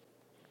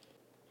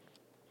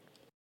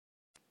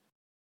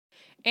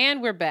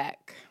 And we're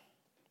back.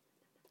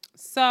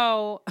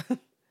 So,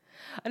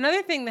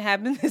 another thing that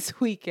happened this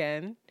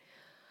weekend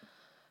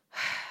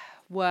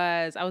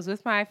was I was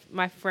with my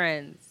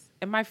friends,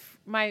 and my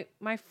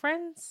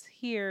friends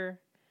here,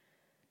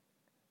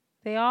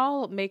 they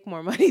all make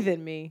more money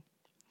than me,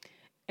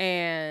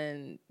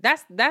 and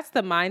that's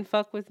the mind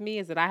fuck with me,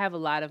 is that I have a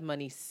lot of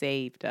money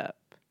saved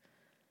up,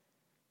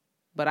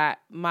 but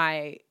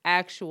my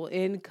actual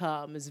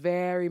income is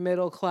very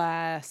middle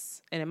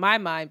class, and in my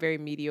mind, very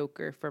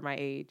mediocre for my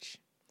age.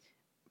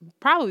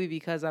 Probably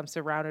because I'm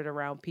surrounded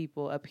around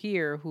people up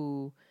here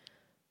who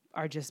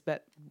are just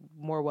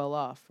more well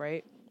off,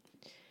 right?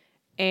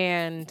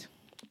 And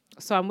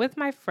so I'm with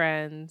my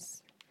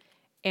friends,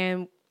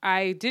 and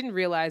I didn't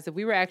realize that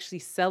we were actually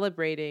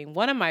celebrating.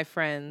 One of my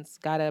friends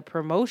got a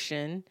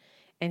promotion,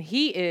 and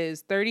he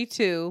is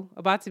 32,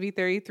 about to be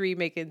 33,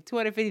 making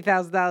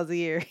 $250,000 a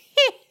year.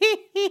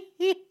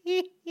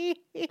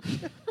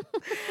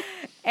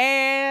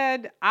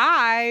 And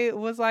I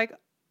was like,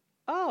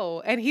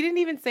 oh, and he didn't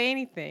even say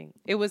anything.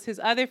 It was his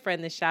other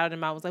friend that shouted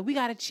him out. Was like, we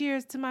got to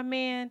cheers to my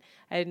man.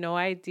 I had no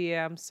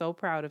idea. I'm so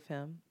proud of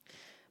him.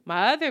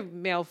 My other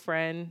male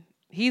friend,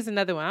 he's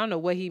another one. I don't know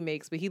what he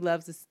makes, but he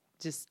loves to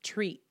just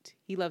treat.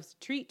 He loves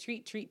to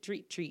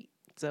treat.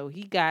 So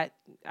I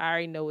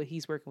already know what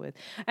he's working with.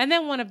 And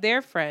then one of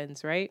their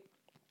friends, right,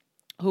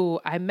 who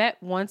I met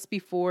once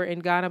before in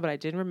Ghana, but I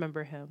didn't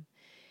remember him.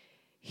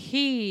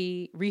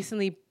 He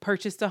recently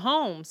purchased a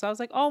home. So I was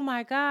like, oh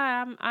my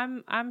God,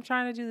 I'm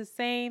trying to do the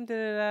same.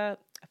 I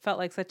felt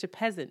like such a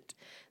peasant.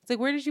 It's like,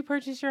 where did you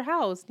purchase your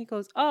house? And he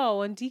goes,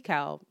 oh, in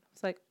DeKalb.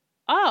 It's like,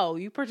 oh,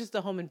 you purchased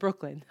a home in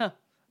Brooklyn. Huh.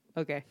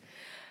 Okay.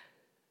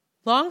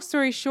 Long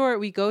story short,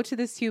 we go to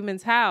this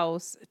human's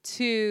house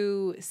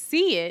to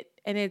see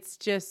it, and it's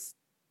just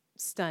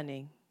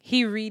stunning.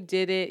 He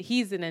redid it.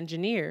 He's an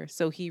engineer,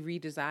 so he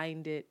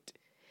redesigned it.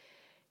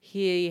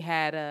 He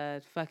had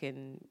a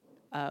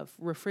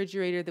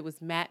refrigerator that was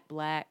matte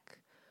black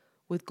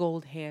with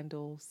gold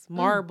handles,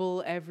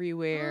 marble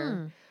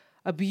everywhere,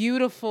 a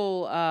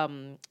beautiful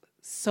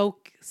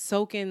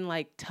soaking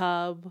like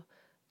tub,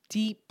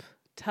 deep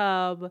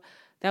tub.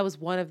 That was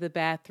one of the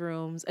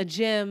bathrooms, a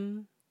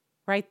gym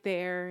right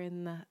there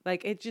in the,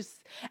 like, it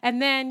just,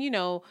 and then,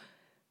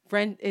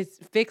 rent is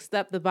fixed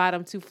up the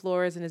bottom 2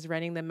 floors and is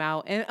renting them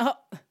out. And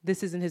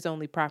this isn't his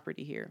only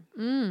property here.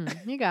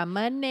 You got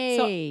money.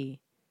 So,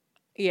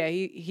 yeah,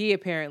 he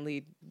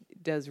apparently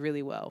does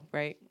really well,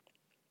 right?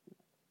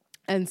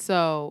 And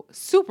so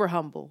super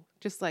humble,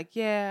 just like,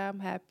 yeah,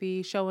 I'm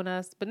happy, showing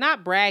us, but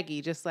not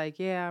braggy, just like,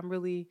 yeah, I'm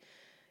really,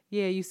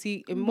 Yeah, you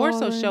see, more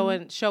so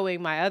Balling.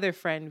 showing my other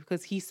friend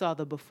because he saw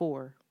the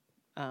before,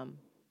 the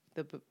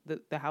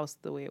house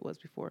the way it was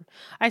before.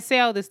 I say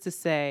all this to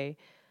say,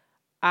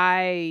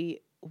 I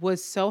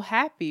was so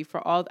happy for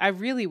all. I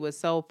really was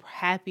so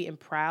happy and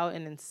proud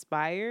and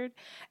inspired,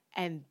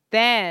 and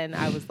then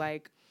I was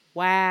like,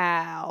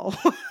 wow,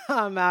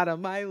 I'm out of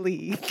my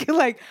league.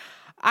 Like,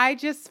 I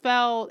just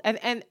felt,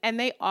 and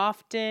they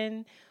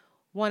often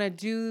want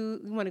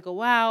to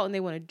go out and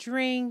they want to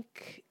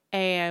drink.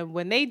 And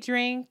when they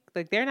drink,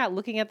 like they're not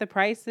looking at the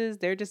prices.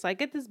 They're just like,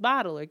 get this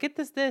bottle or get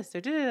this,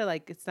 or da-da-da.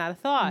 Like it's not a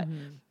thought.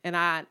 And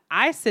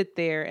I sit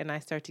there and I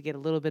start to get a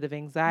little bit of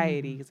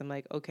anxiety because I'm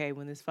like, okay,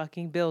 when this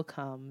fucking bill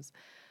comes,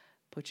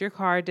 put your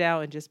card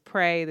down and just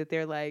pray that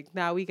they're like,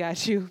 nah, we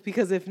got you.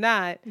 Because if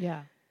not,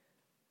 Yeah.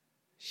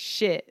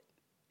 shit.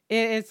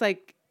 It's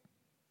like,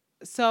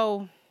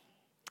 so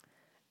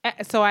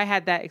I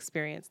had that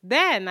experience.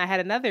 Then I had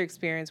another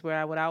experience where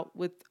I went out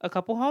with a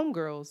couple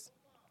homegirls.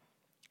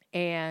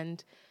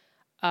 And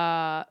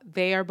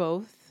they are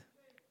both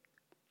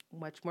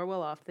much more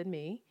well off than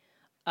me.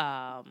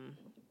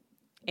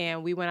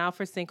 And we went out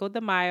for Cinco de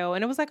Mayo.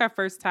 And it was like our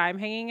first time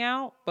hanging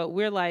out. But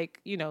we're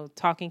like,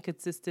 talking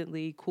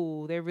consistently.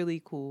 Cool. They're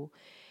really cool.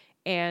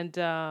 And,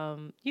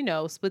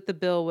 split the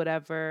bill,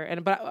 whatever.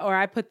 Or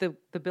I put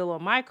the bill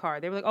on my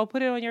card. They were like, oh,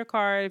 put it on your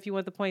card if you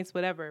want the points,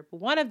 whatever. But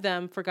one of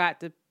them forgot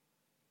to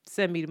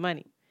send me the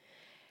money.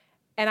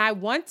 And I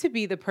want to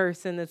be the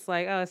person that's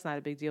like, oh, it's not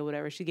a big deal,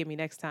 whatever. She give me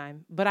next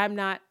time. But I'm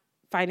not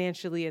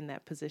financially in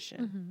that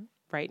position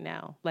right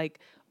now. Like,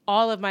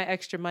 all of my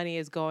extra money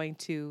is going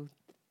to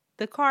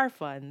the car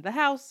fund, the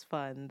house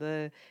fund,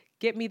 the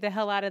get me the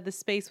hell out of the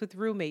space with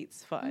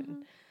roommates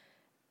fund.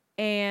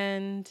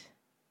 And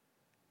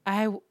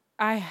I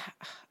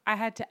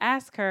had to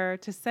ask her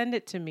to send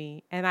it to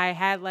me. And I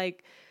had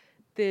like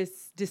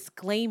this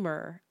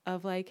disclaimer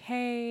of like,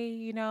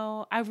 hey,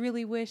 I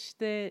really wish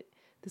that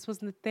this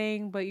wasn't the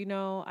thing, but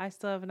I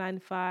still have a 9 to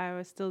 5.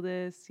 I still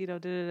this, da da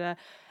da.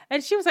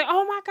 And she was like,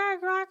 "Oh my God,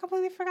 girl, I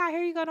completely forgot.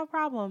 Here you go, no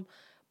problem."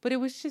 But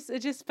it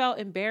just felt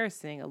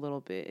embarrassing a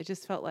little bit. It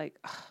just felt like,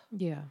 ugh.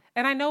 Yeah.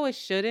 And I know it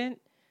shouldn't,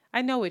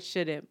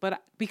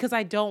 but because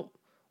I don't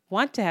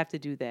want to have to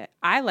do that.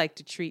 I like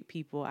to treat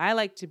people. I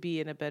like to be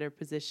in a better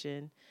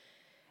position.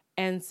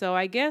 And so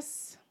I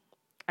guess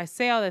I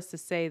say all this to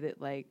say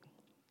that like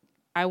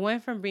I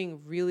went from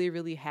being really,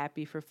 really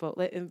happy for folks,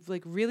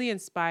 like really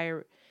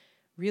inspired,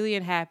 really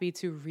happy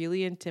to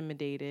really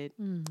intimidated,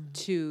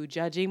 to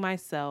judging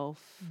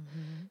myself,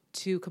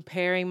 to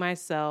comparing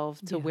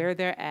myself to where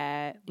they're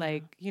at.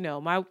 Like,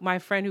 my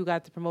friend who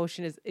got the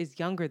promotion is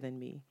younger than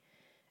me.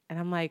 And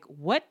I'm like,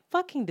 what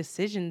fucking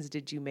decisions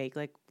did you make?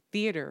 Like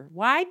theater.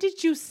 Why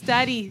did you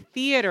study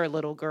theater,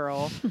 little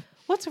girl?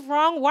 What's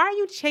wrong? Why are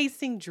you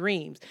chasing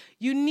dreams?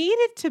 You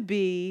needed to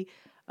be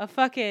a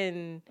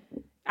fucking...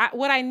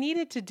 what I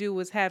needed to do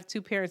was have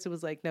two parents who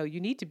was like, no,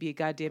 you need to be a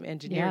goddamn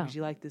engineer because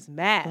you like this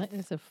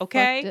math.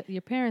 Okay?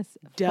 Your parents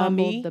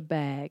Dummy. fumbled the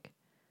bag.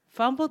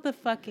 Fumbled the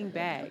fucking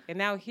bag. And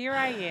now here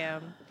I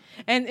am.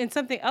 And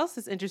something else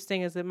that's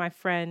interesting is that my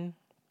friend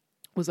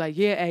was like,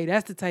 yeah, hey,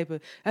 that's the type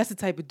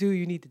of dude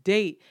you need to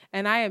date.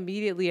 And I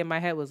immediately in my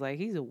head was like,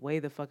 he's way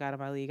the fuck out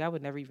of my league. I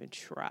would never even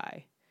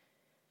try.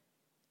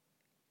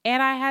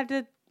 And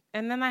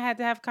then I had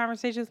to have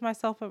conversations with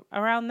myself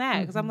around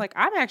that because I'm like,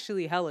 I'm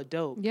actually hella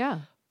dope.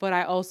 Yeah. But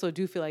I also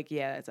do feel like,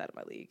 yeah, that's out of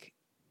my league.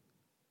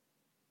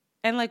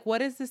 And like,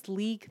 what is this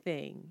league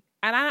thing?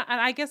 And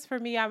I guess for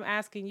me, I'm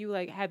asking you,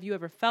 like, have you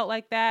ever felt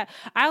like that?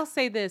 I'll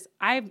say this.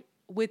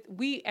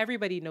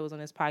 Everybody knows on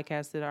this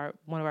podcast that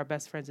one of our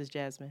best friends is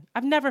Jasmine.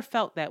 I've never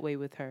felt that way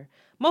with her.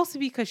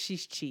 Mostly because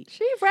she's cheap.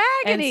 She's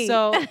raggedy. And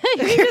so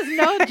you just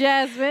know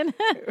Jasmine.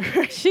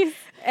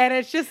 And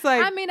it's just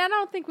like, I mean, I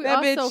don't think we're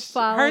also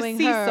following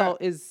her. Her sea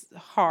salt is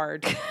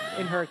hard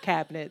in her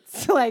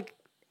cabinets. Like,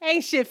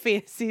 ain't shit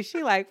fancy.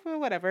 She like,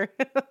 whatever.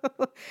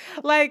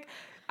 Like,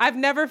 I've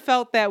never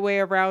felt that way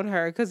around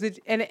her because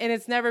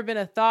it's never been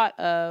a thought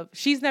of,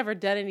 she's never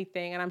done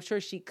anything and I'm sure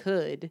she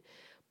could.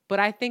 But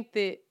I think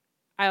that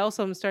I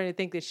also am starting to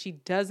think that she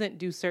doesn't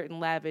do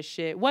certain lavish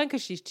shit. One,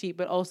 because she's cheap,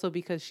 but also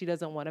because she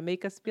doesn't want to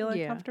make us feel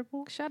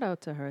uncomfortable. Shout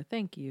out to her.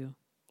 Thank you.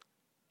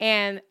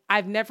 And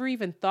I've never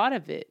even thought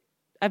of it.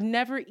 I've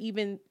never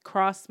even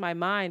crossed my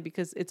mind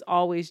because it's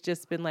always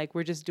just been like,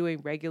 we're just doing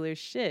regular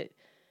shit.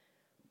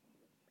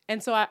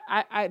 And so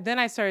then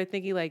I started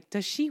thinking, like,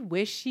 does she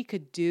wish she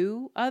could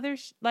do other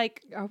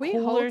are we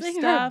cooler holding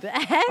stuff? her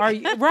back? Are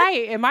you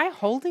right? Am I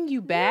holding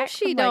you back? No,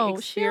 she from, don't. Like,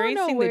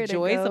 experiencing the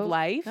joys of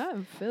life. Not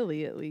in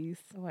Philly, at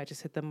least. Oh, I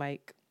just hit the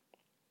mic.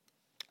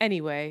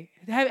 Anyway,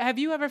 have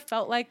you ever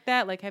felt like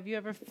that? Like, have you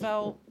ever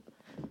felt?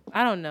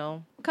 I don't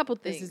know. A couple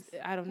things.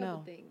 I don't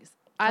know.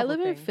 I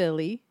live in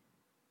Philly.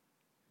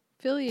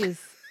 Philly is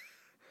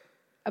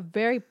a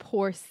very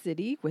poor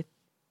city with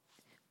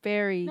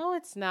very... No,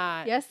 it's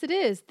not. Yes, it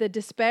is. The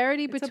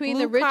disparity between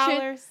the rich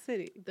and...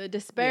 City. The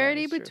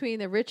disparity between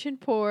the rich and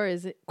poor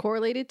is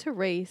correlated to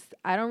race.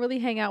 I don't really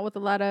hang out with a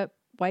lot of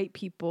white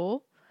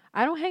people.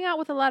 I don't hang out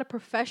with a lot of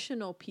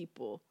professional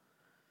people.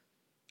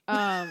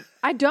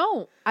 I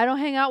don't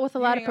hang out with a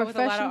lot of with a lot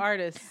professional of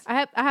artists.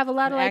 I have a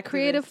lot of like activists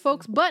creative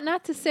folks, but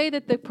not to say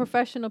that the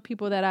professional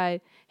people that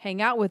I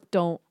hang out with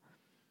don't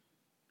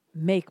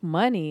make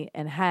money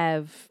and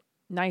have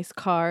nice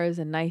cars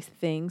and nice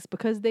things,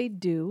 because they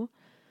do.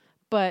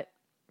 But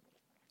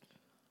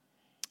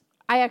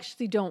I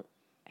actually don't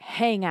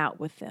hang out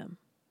with them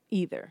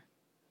either.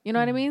 You know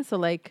what I mean? So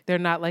like, They're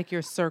not like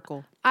your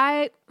circle.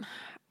 I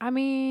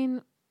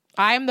mean,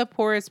 I am the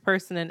poorest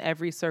person in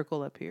every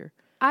circle up here.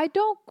 I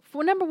don't,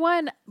 for number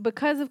one,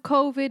 because of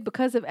COVID,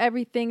 because of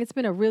everything, it's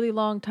been a really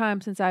long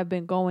time since I've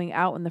been going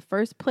out in the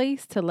first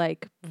place to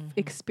like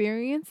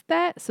experience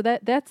that. So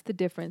that's the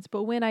difference.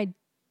 But when I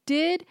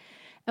did,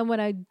 and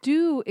when I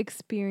do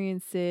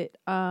experience it,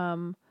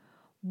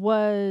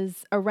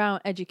 was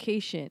around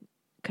education,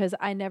 because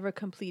I never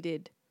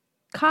completed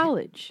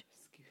college.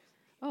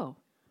 Oh.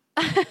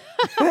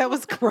 That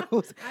was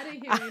gross. I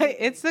didn't hear anything.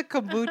 It's the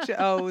kombucha.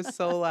 Oh, it was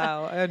so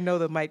loud. I know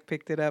the mic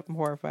picked it up. I'm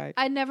horrified.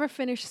 I never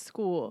finished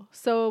school.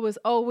 So it was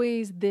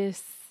always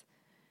this.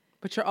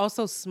 But you're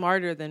also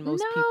smarter than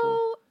most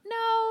people.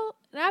 No.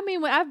 I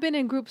mean, when I've been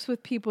in groups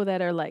with people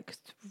that are like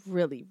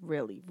really,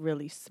 really,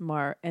 really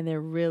smart, and they're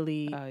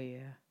really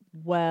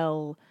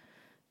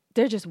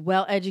they're just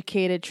well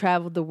educated,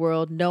 traveled the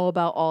world, know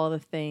about all the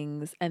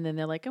things, and then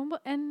they're like, and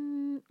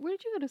where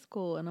did you go to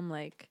school? And I'm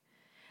like,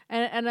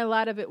 and a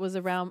lot of it was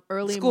around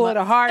early school at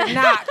a hard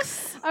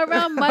knocks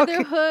around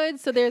motherhood. Okay.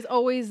 So there's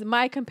always,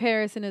 my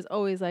comparison is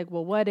always like,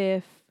 well, what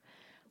if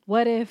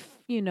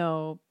you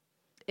know,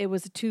 it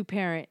was a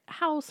 2-parent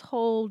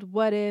household?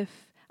 What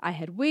if I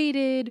had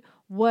waited?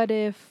 What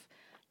if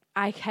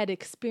I had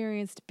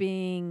experienced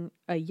being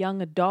a young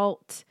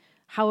adult?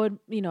 How would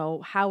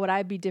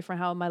I be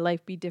different? How would my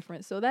life be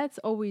different? So that's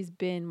always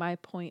been my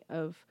point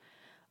of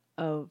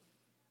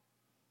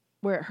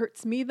where it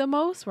hurts me the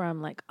most, where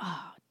I'm like,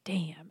 oh,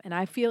 damn. And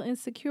I feel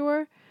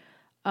insecure.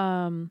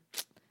 I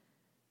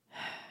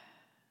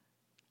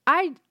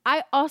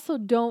also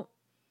don't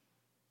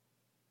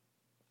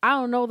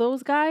know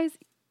those guys,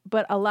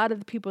 but a lot of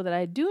the people that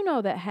I do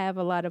know that have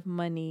a lot of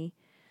money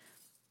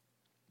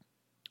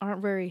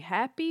aren't very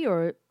happy,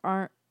 or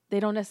they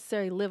don't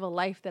necessarily live a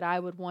life that I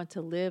would want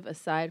to live,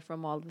 aside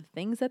from all the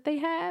things that they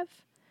have.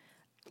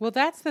 Well,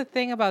 that's the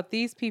thing about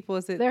these people,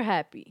 is that they're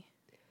happy.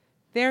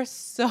 They're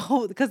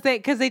so, because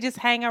they just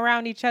hang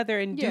around each other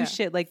and do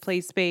shit like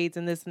play spades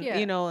and this, and,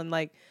 you know, and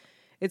like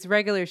it's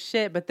regular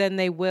shit. But then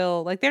they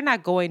will, like, they're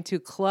not going to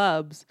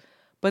clubs,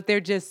 but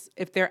they're just,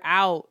 if they're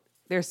out,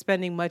 they're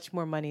spending much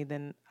more money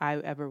than I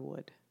ever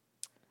would.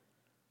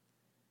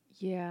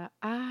 Yeah,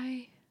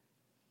 I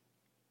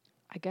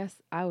guess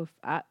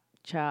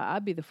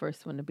I'd be the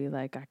first one to be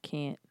like, I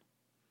can't.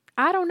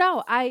 I don't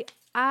know.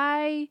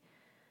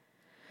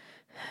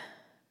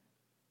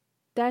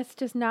 That's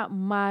just not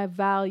my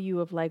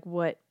value of like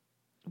where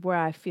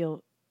I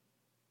feel.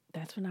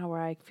 That's not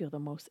where I feel the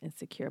most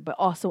insecure. But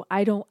also,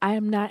 I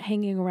am not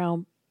hanging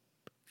around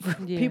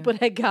people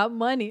that got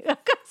money.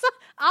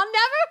 I'll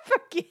never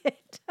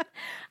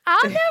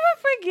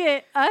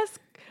forget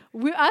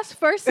us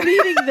first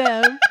meeting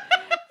them.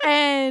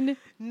 And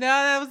no,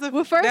 that was the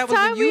first that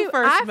time was when you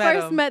first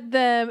met them. Met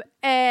them,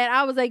 and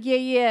I was like,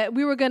 yeah,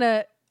 we were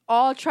gonna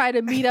all try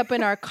to meet up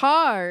in our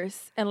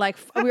cars, and like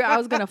I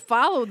was gonna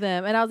follow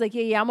them, and I was like,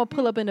 yeah, I'm gonna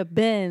pull up in a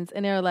Benz,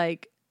 and they're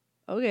like,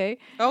 okay,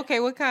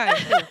 what kind?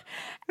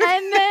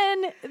 And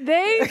then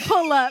they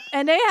pull up,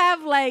 and they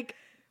have like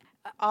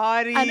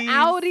an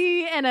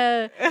Audi and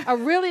a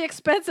really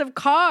expensive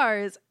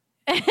cars.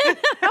 And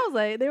I was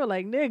like, they were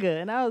like,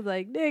 nigga. And I was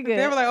like, nigga.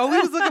 They were like, oh, we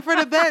was looking for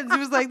the Benz. He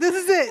was like, this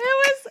is it.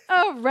 It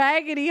was a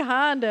raggedy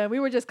Honda.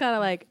 We were just kind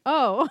of like,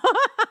 oh.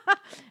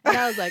 And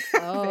I was like,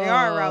 oh. They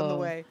are around the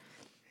way.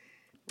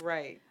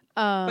 Right.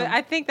 But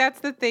I think that's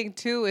the thing,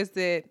 too, is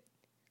that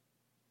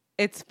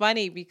it's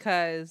funny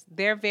because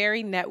they're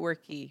very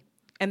networky.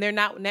 And they're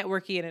not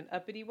networky in an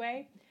uppity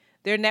way.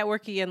 They're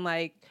networky in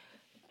like,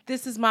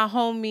 this is my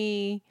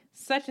homie,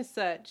 such and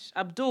such,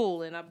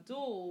 Abdul, and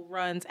Abdul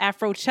runs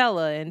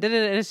Afrochella, and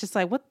it's just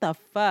like, what the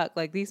fuck?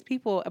 Like these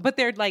people, but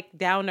they're like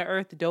down to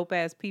earth, dope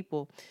ass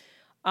people.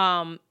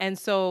 And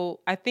so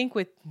I think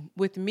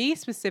with me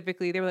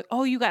specifically, they were like,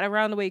 oh, you got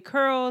Around the Way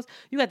Curls,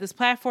 you got this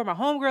platform, my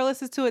homegirl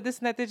listens to it, this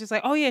and that. They're just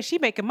like, oh yeah, she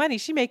making money,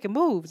 she making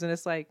moves, and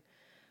it's like,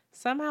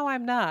 somehow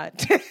I'm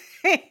not.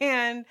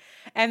 and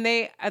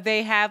they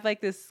have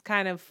like this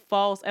kind of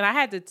false, and I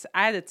had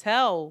to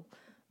tell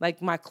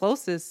like my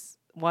closest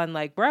one,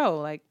 like, bro,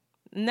 like,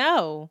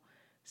 no,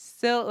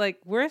 still,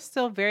 like, we're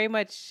still very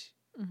much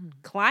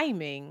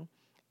climbing.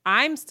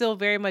 I'm still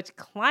very much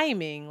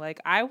climbing. Like,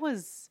 I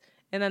was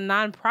in a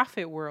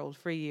nonprofit world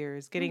for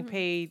years, getting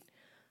paid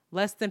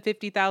less than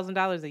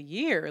 $50,000 a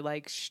year.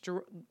 Like,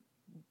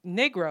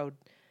 Negro,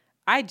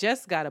 I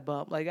just got a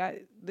bump. Like,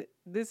 I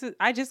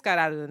just got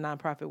out of the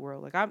nonprofit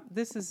world. Like, I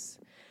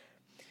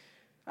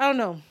don't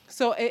know.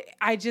 So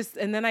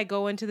and then I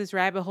go into this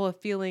rabbit hole of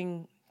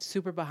feeling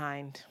super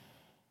behind.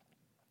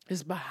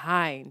 Just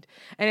behind.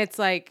 And it's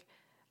like,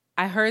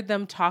 I heard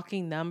them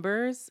talking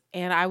numbers,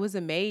 and I was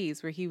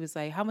amazed. Where he was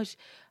like, "How much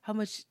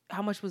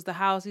was the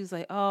house?" He was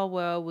like, "Oh,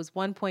 well, it was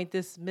 1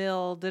 this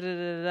mil." Da da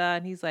da da.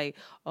 And he's like,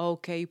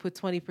 "Okay, you put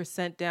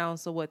 20% down,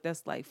 so what?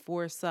 That's like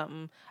four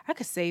something. I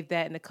could save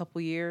that in a couple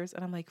years."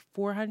 And I'm like,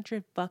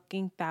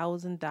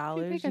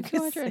 $400,000. You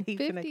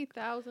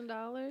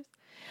 $250,000.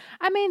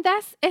 I mean,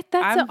 that's it.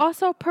 That's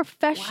also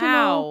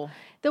professional. Wow.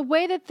 The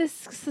way that this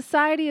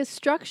society is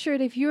structured,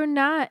 if you're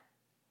not.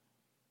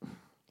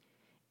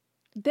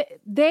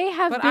 They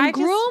have been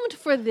groomed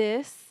for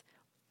this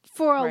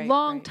for a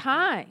long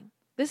time.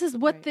 This is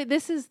what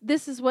this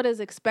is what is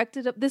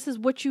expected of. This is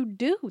what you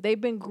do. They've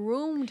been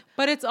groomed.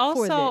 But it's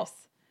also for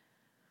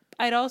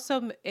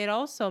this. It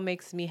also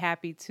makes me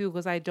happy too,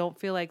 because I don't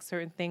feel like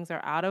certain things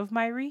are out of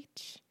my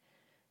reach.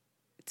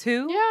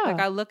 Too. Yeah. Like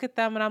I look at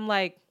them and I'm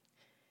like,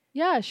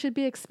 yeah, it should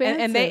be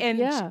expansive.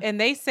 And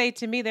they say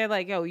to me, they're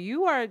like, "Yo,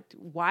 you are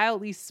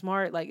wildly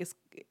smart. Like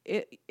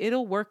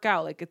it'll work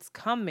out. Like it's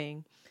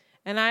coming."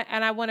 And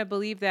I want to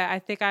believe that. I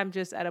think I'm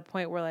just at a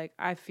point where like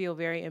I feel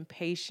very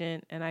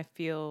impatient, and I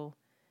feel,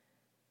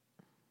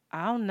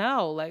 I don't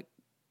know, like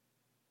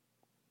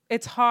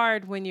it's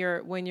hard when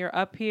you're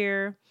up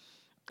here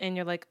and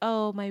you're like,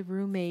 "Oh, my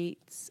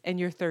roommates," and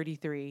you're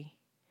 33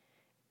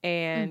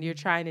 and you're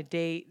trying to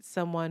date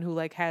someone who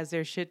like has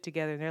their shit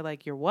together, and they're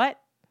like, "You're what?"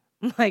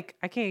 Like,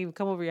 I can't even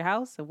come over your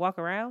house and walk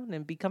around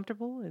and be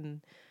comfortable, and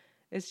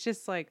it's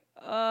just like,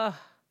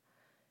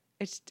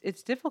 it's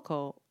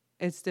difficult.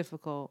 It's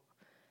difficult.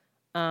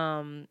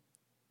 So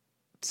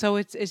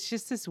it's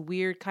just this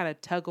weird kind of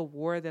tug of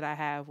war that I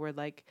have, where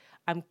like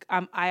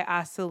I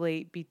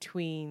oscillate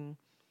between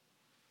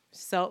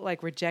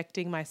like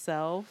rejecting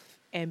myself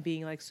and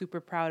being like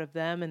super proud of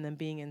them, and then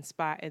being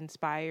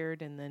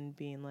inspired, and then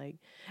being like,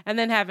 and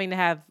then having to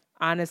have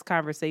honest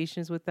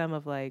conversations with them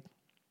of like,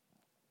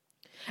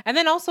 and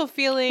then also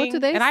feeling, what do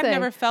they say? I've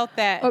never felt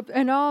that.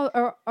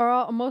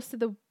 Most of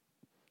the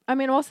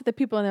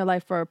people in their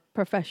life are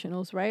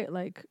professionals, right?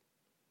 Like.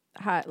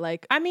 I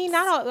mean,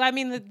 not all. I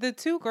mean, the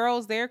two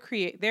girls, they're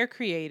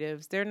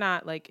creatives. They're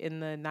not like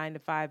in the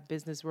 9-to-5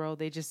 business world.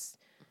 They're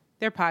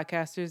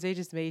podcasters. They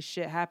just made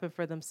shit happen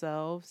for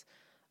themselves.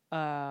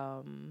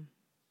 You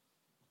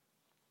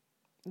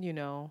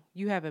know,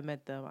 you haven't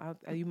met them.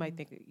 You might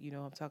think you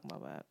know what I'm talking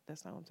about, but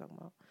that's not what I'm talking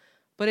about.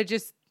 But it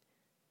just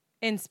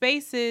in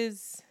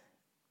spaces.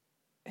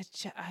 I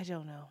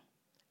don't know.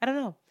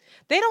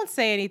 They don't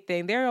say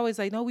anything. They're always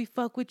like, "No, we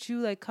fuck with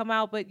you. Like, come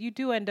out." But you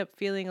do end up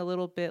feeling a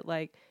little bit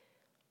like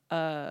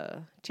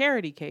a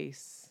charity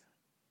case.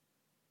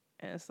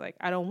 And it's like,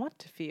 I don't want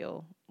to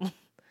feel like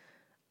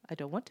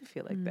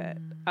that.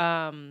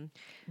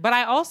 But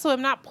I also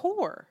am not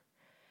poor.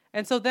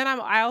 And so then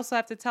I also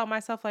have to tell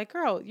myself like,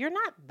 girl, you're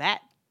not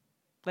that,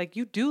 like,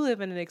 you do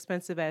live in an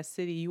expensive ass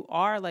city. You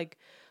are like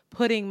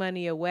putting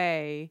money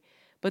away.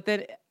 But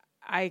then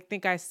I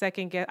think I'm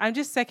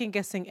just second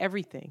guessing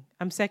everything.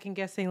 I'm second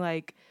guessing,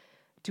 like,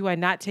 do I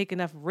not take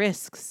enough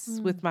risks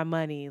with my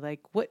money? Like,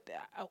 what?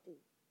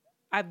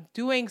 I'm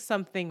doing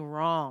something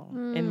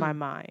wrong in my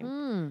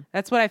mind.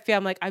 That's what I feel.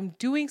 I'm like, I'm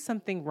doing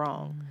something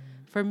wrong.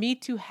 For me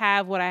to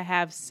have what I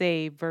have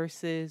saved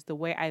versus the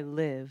way I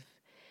live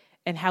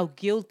and how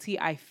guilty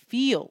I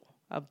feel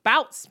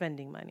about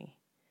spending money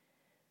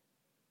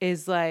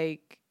is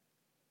like,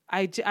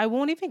 I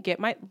won't even get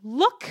my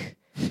look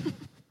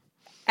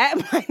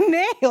at my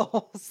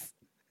nails.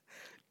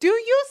 Do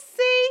you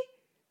see?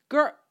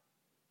 Girl.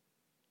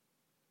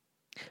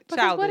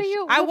 Childish.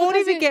 I won't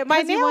even get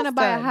my nails done. You want to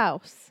buy a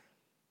house.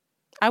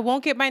 I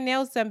won't get my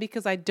nails done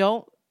because I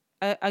don't,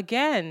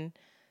 again,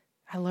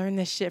 I learned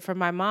this shit from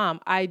my mom.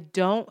 I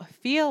don't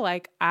feel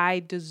like I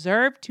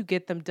deserve to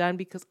get them done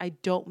because I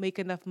don't make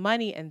enough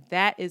money, and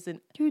that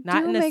isn't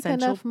not an essential purchase. You do make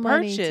enough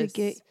money to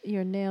get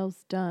your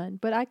nails done,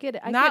 but I get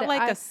it. Not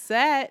like a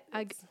set.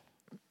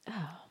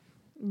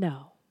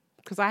 No.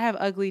 Because I have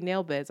ugly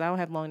nail beds. I don't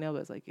have long nail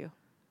beds like you.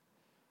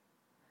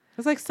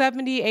 It's like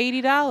 $70,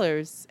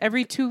 $80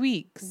 every 2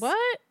 weeks.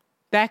 What?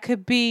 That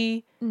could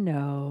be.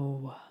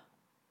 No.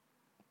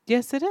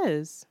 Yes, it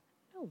is.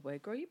 No way,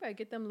 girl. You better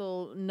get them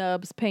little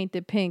nubs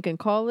painted pink and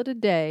call it a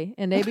day.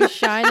 And they be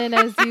shining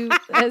as you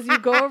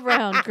go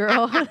around,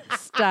 girl.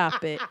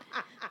 Stop it.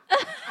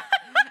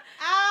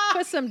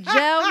 Put some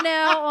gel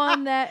now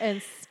on that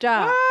and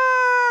stop.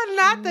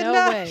 Not the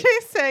nub. She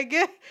said,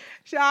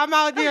 I'm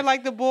out there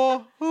like the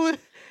bull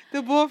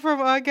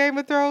from Game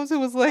of Thrones who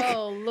was like,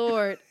 oh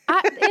Lord,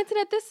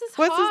 Internet. This is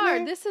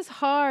hard. This is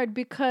hard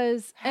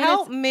because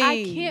help me.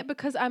 I can't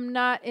because I'm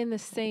not in the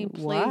same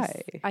place.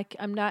 Why?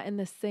 I'm not in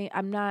the same.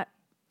 I'm not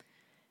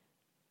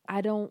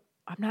in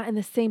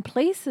the same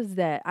place as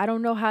that. I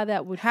don't know how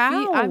that would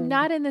feel. I'm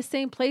not in the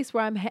same place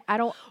where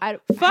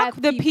fuck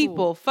the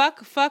people.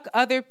 Fuck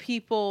other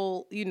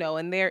people, you know,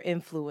 and their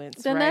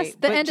influence. Then right?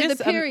 That's the end of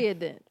the period.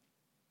 Then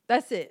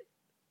that's it.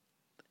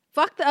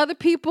 Fuck the other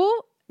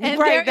people. And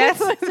right,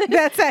 that's actually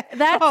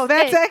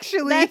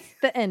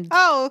the end.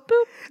 Oh,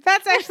 boop.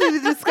 That's actually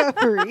the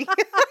discovery.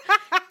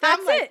 That's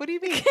I'm like, it. what do you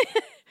mean?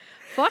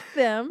 Fuck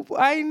them.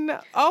 I know.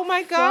 Oh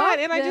my God. Fuck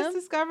And I them. just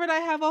discovered I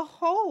have a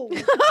hole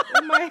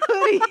in my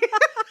hoodie.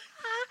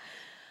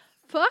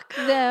 Fuck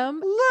them.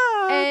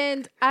 Look.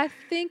 And I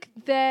think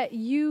that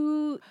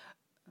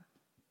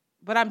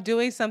But I'm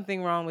doing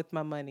something wrong with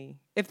my money.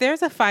 If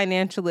there's a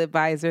financial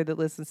advisor that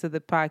listens to the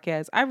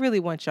podcast, I really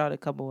want y'all to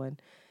come on.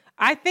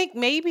 I think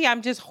maybe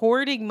I'm just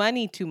hoarding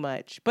money too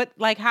much. But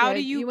like, how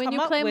do you when come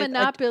you up play with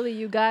Monopoly,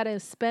 you gotta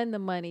spend the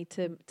money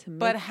to make.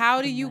 But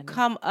how do the you money.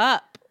 come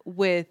up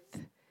with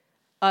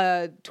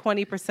a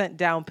 20%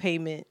 down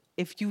payment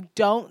if you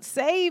don't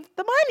save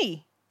the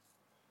money?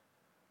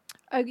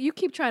 You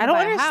keep trying to I don't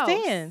buy a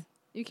understand. house.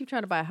 You keep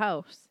trying to buy a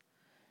house.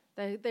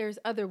 There's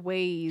other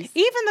ways.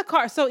 Even the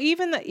car. So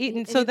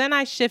then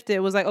I shifted. It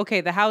was like, okay,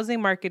 the housing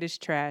market is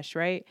trash,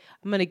 right?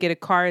 I'm going to get a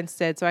car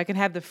instead so I can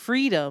have the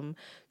freedom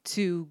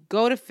to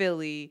go to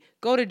Philly,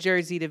 go to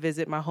Jersey to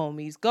visit my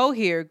homies, go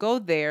here, go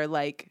there.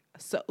 Like,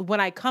 so when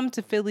I come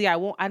to Philly,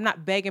 I'm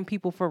not begging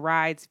people for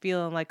rides,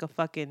 feeling like a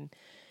fucking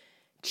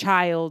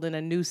child and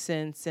a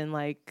nuisance and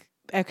like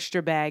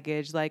extra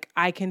baggage. Like,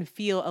 I can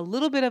feel a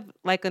little bit of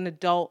like an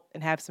adult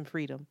and have some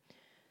freedom.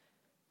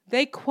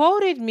 They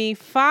quoted me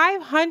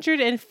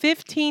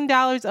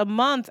 $515 a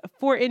month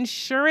for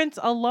insurance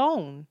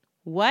alone.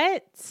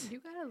 What? You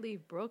gotta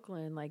leave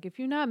Brooklyn. Like, if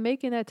you're not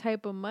making that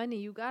type of money,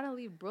 you gotta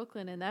leave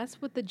Brooklyn, and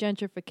that's what the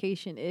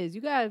gentrification is.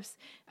 You gotta,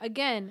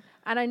 again,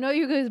 and I know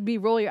you're gonna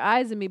roll your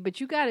eyes at me, but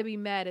you gotta be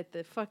mad at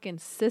the fucking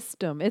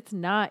system. It's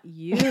not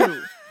you.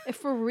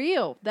 For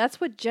real,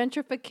 that's what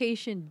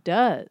gentrification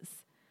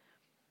does.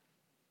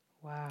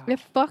 Wow. It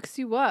fucks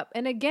you up.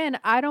 And again,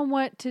 I don't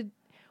want to.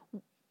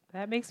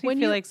 That makes me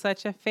feel like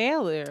such a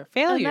failure.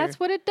 And that's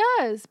what it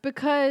does,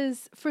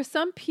 because for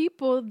some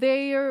people,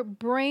 their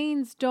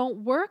brains don't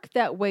work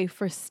that way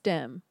for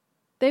STEM.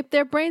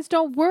 Their brains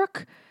don't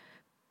work.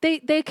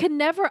 They can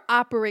never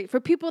operate.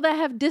 For people that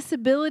have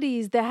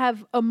disabilities, that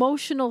have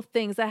emotional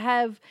things,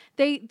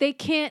 they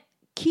can't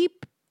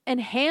keep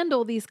and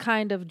handle these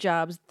kind of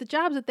jobs. The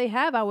jobs that they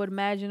have, I would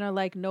imagine, are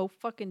like no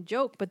fucking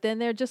joke. But then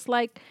they're just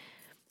like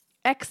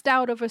X'd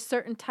out of a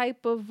certain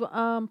type of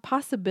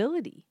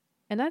possibility.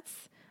 And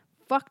that's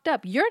fucked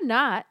up. You're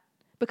not,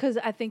 because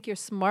I think you're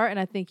smart and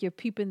I think you're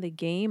peeping the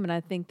game and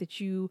I think that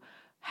you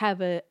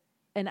have an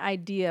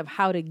idea of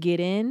how to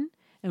get in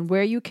and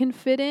where you can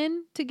fit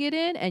in to get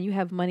in, and you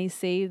have money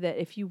saved that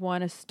if you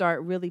want to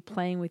start really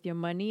playing with your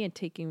money and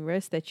taking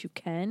risks that you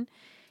can.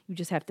 You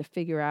just have to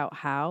figure out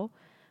how.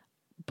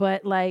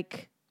 But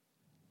like,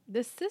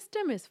 the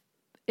system is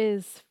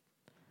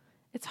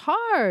it's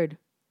hard.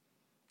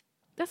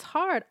 That's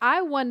hard.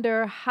 I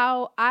wonder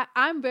how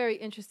I'm very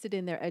interested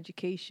in their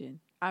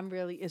education. I'm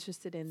really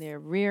interested in their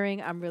rearing.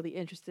 I'm really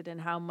interested in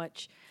how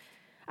much.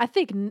 I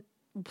think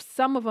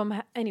some of them.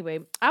 Anyway,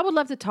 I would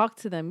love to talk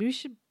to them. You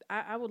should.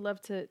 I would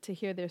love to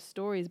hear their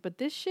stories. But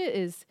this shit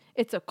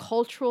it's a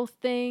cultural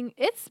thing.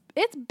 It's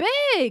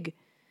big.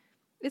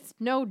 It's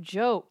no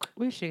joke.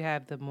 We should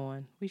have them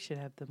on.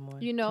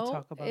 You know, to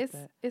talk about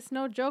that. It's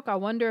no joke. I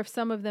wonder if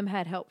some of them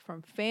had help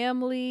from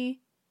family,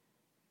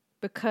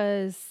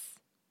 because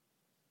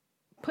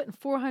putting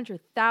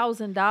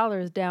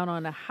 $400,000 down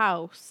on a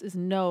house is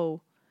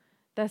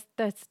that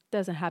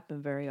doesn't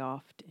happen very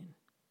often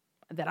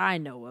that I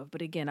know of.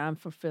 But again, I'm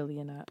from Philly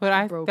and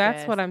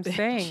that's what I'm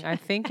saying. I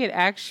think it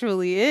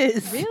actually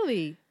is.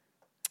 Really?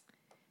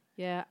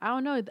 Yeah, I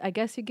don't know. I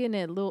guess you're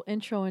getting a little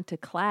intro into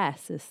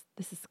class. This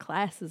is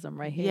classism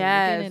right here.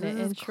 Yes, this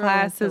is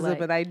classism,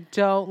 but I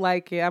don't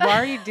like it. I'm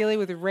already dealing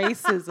with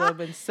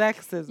racism and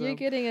sexism. You're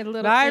getting a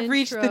little Now I've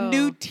reached the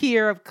new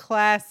tier of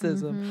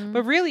classism. Mm-hmm.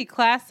 But really,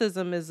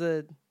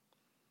 classism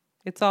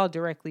it's all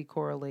directly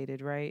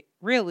correlated, right?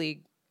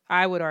 Really,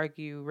 I would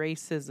argue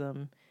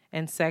racism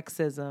and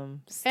sexism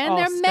and all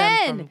they're stem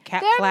men. From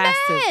They're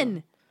classism.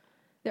 Men.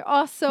 They're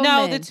also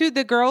no, men.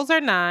 the girls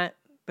are not.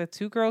 The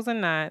two girls are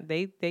not.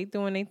 They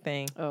doing their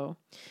thing. Oh.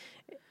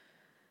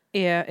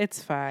 Yeah,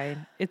 it's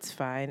fine. It's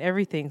fine.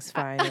 Everything's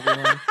fine,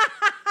 everyone.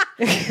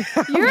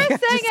 You're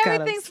saying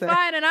everything's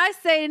fine, and I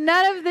say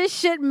none of this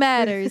shit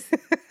matters.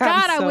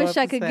 God, I wish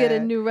I could get a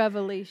new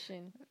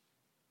revelation.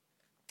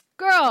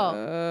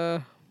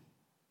 Girl,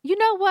 you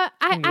know what?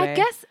 I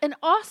guess it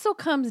also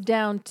comes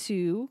down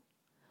to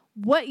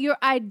what your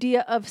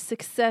idea of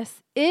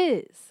success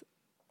is.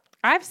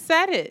 I've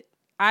said it.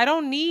 I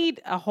don't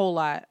need a whole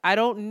lot.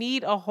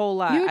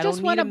 You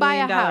just want to buy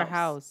a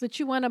house. But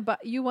you want to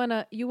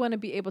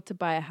be able to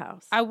buy a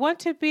house. I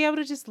want to be able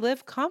to just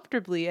live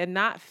comfortably and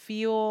not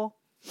feel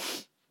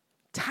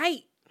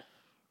tight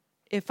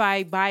if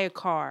I buy a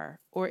car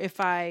or if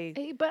I.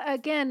 But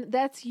again,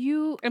 that's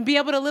you. And be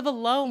able to live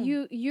alone.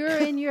 You're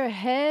in your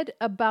head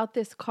about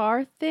this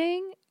car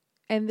thing,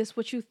 and this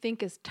what you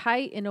think is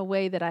tight in a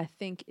way that I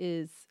think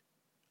is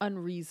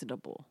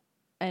unreasonable.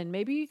 And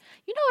maybe,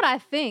 you know what I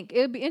think?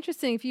 It would be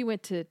interesting if you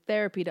went to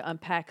therapy to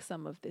unpack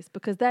some of this,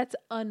 because that's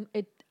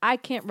I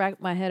can't wrap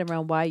my head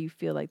around why you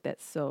feel like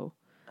that's so.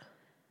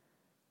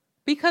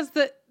 Because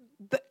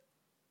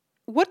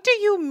what do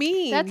you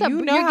mean? You're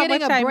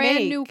getting a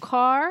brand new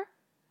car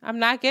I'm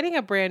not getting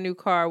a brand new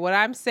car. What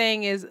I'm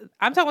saying is,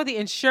 I'm talking about the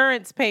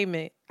insurance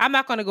payment. I'm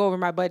not going to go over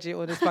my budget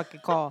on this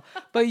fucking call.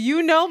 But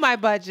you know my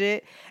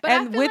budget. But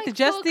and with like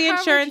just the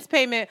insurance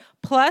payment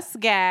plus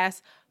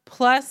gas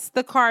plus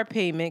the car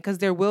payment, because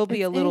there will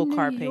be a little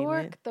car payment. In New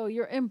York, though,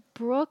 you're in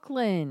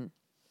Brooklyn.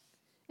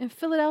 In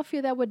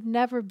Philadelphia, that would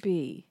never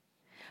be.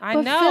 I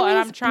know, and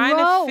I'm trying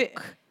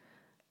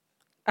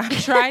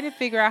to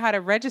figure out how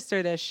to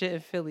register that shit in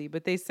Philly,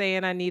 but they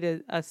saying I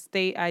need a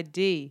state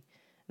ID,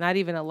 not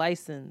even a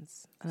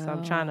license. So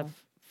I'm trying to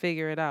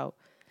figure it out.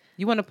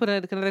 You want to put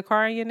another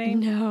car in your name?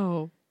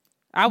 No.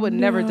 I would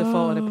never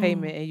default on a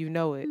payment, and you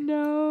know it.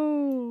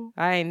 No.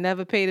 I ain't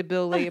never paid a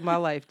bill late in my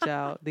life,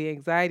 child. The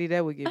anxiety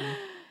that would give me.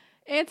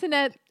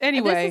 Antoinette,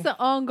 anyway, this is an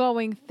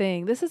ongoing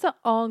thing.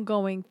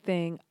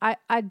 I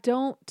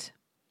don't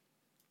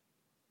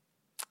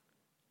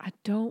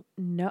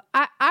know.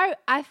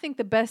 I think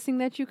the best thing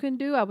that you can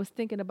do, I was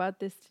thinking about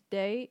this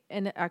today,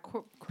 and I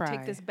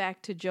take this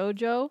back to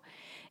JoJo,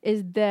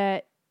 is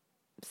that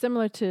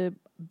similar to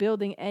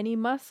building any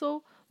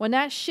muscle, when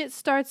that shit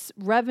starts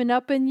revving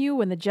up in you,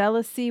 when the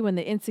jealousy, when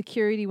the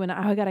insecurity, when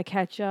I gotta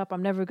catch up, I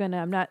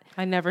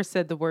never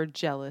said the word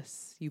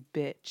jealous, you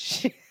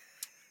bitch.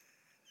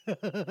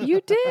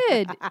 You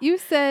did. You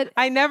said.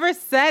 I never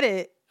said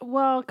it.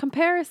 Well,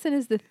 comparison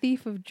is the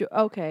thief of joy.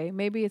 Okay,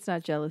 maybe it's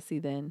not jealousy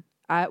then.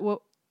 I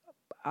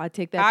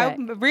take that back.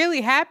 I'm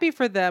really happy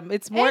for them.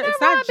 It's more. It's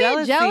not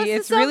jealousy.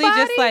 It's really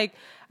just like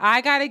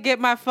I gotta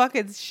get my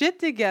fucking shit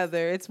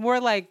together. It's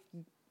more like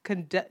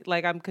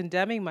I'm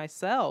condemning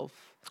myself.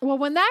 Well,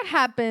 when that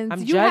happens,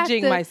 I'm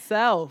judging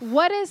myself.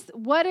 What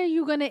are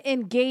you gonna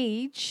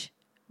engage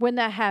when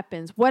that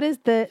happens? What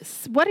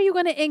are you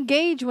gonna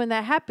engage when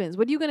that happens?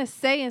 What are you gonna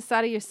say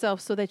inside of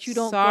yourself so that you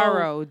don't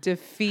sorrow,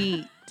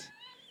 defeat.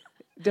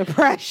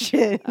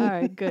 Depression. All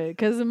right, good.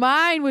 Because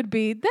mine would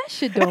be, that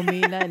shit don't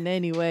mean nothing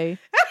anyway.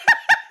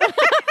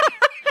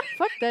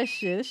 Fuck that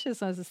shit. This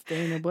shit's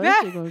unsustainable.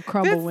 That shit gonna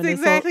crumble when it's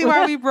over. That's exactly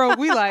why we broke.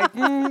 We like,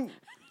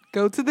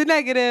 go to the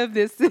negative.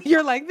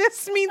 You're like,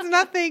 this means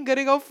nothing.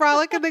 Gonna go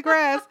frolic in the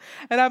grass.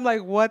 And I'm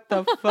like, what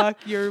the fuck?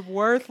 You're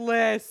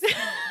worthless.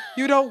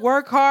 You don't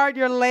work hard.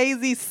 You're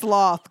lazy,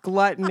 sloth,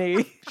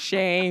 gluttony.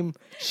 Shame,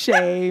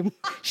 shame,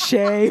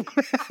 shame.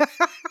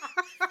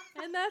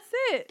 And that's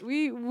it.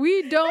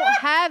 We don't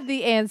have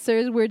the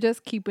answers. We're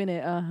just keeping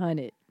it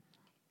 100.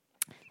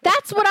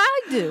 That's what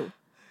I do.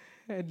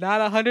 And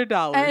not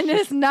 $100. And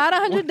it's not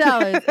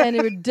 $100. And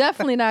we're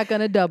definitely not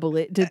going to double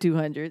it to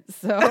 200.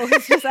 So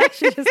it's just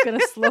actually just going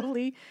to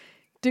slowly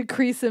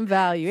decrease in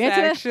value. It's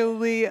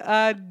actually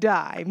a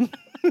dime.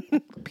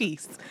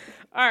 Peace.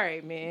 All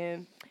right,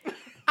 man.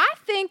 I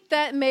think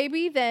that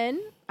maybe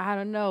then, I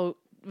don't know,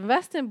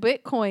 invest in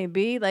Bitcoin,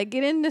 B. Like,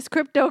 get in this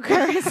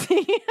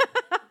cryptocurrency.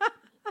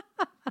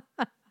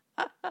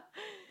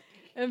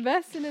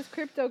 Invest in this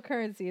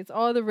cryptocurrency. It's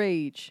all the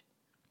rage.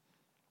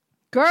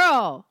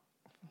 Girl.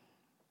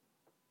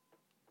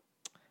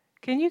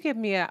 Can you give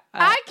me a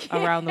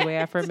around the way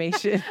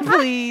affirmation,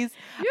 please?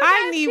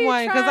 I need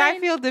one because I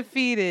feel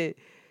defeated.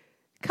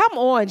 Come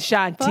on,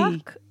 Shanti.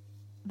 Fuck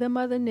them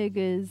other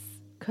niggas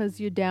because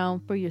you're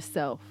down for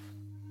yourself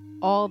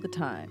all the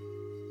time,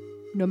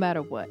 no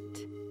matter what.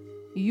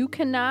 You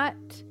cannot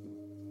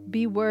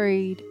be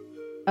worried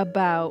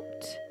about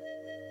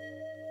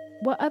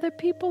what other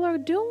people are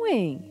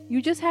doing.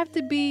 You just have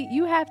to be,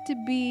 you have to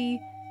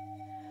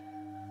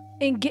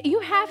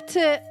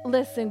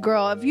listen,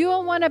 girl. If you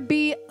don't want to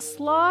be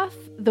sloth,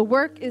 the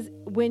work is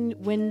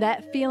when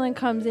that feeling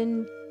comes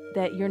in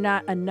that you're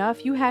not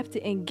enough, you have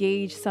to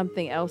engage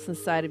something else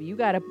inside of you. You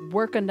got to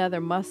work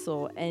another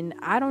muscle. And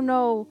I don't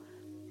know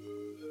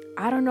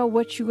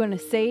what you're going to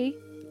say.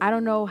 I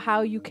don't know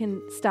how you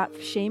can stop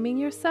shaming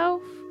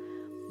yourself,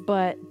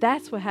 but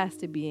that's what has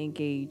to be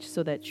engaged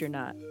so that you're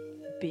not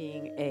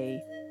being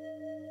a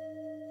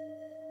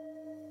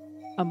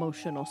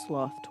emotional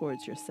sloth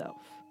towards yourself.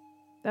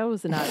 That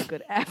was not a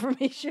good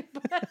affirmation,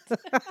 but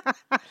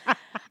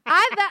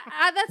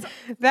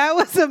that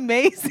was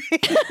amazing.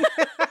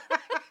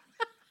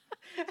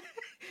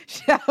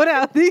 Shout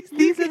out.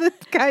 These are the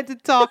kinds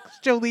of talks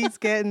Jolie's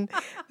getting.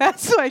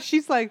 That's why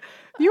she's like,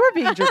 you were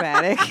being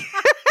dramatic.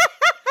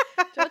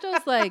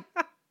 JoJo's like,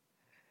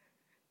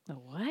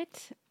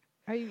 what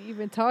are you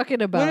even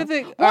talking about?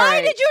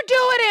 Why did you do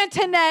it,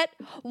 Antoinette?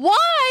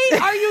 Why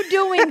are you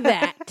doing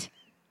that?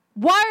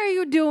 Why are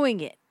you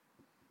doing it?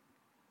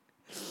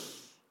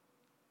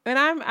 And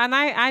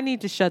I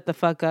need to shut the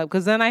fuck up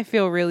because then I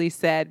feel really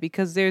sad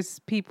because there's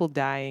people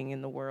dying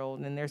in the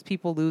world and there's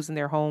people losing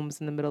their homes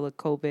in the middle of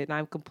COVID and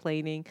I'm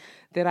complaining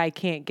that I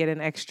can't get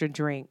an extra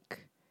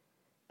drink.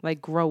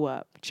 Like, grow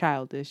up,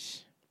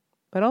 childish.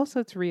 But also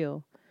it's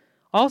real.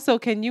 Also,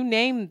 can you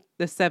name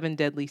the 7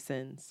 deadly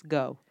sins?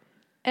 Go.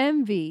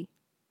 Envy,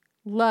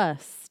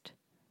 lust,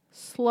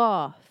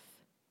 sloth,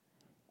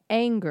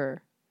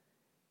 anger.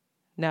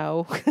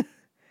 No.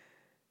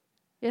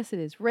 Yes, it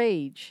is.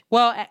 Rage.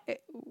 Well,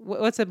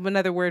 what's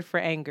another word for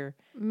anger?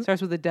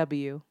 Starts with a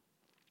W.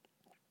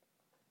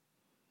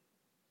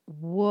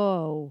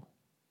 Whoa.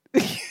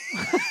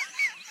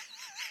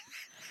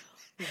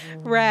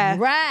 Wrath.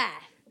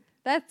 Wrath.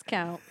 That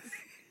counts.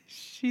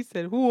 She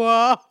said,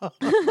 whoa.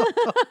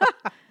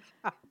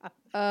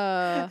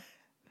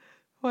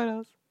 What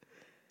else?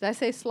 Did I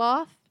say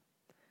sloth?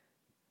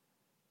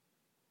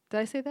 Did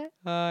I say that?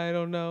 I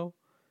don't know.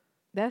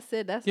 That's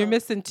it. That's You're all.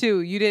 missing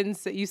 2. You didn't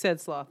say, you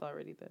said sloth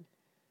already then.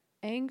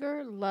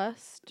 Anger,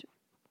 lust,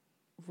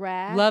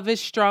 wrath. Love is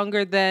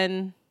stronger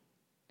than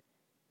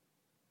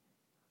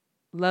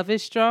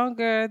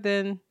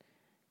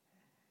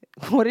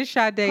what did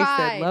Sade Pride.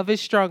 said? Love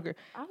is stronger.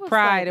 I was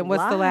Pride. like, And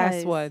what's the last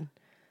lies. one?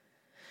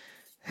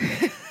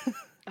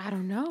 I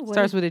don't know. What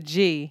Starts is- with a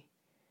G.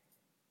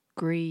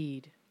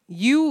 greed.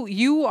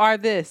 You are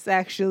this,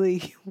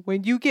 actually.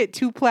 When you get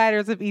 2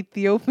 platters of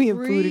Ethiopian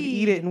food and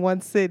eat it Greed. in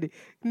one sitting.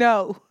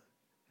 No.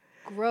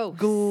 Gross.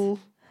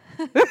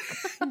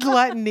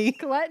 Gluttony.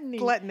 Gluttony.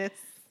 Gluttonous.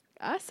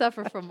 I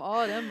suffer from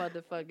all them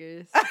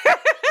motherfuckers.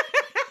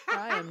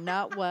 I am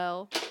not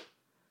well.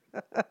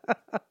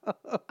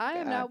 I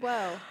am not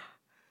well.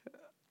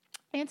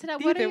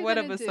 Antoinette, what are Neither you one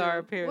going to of do? us are,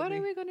 apparently. What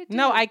are we going to do?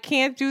 No, I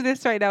can't do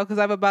this right now because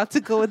I'm about to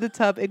go in the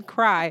tub and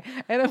cry.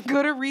 And I'm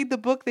going to read the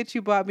book that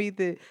you bought me,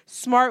 The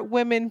Smart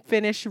Women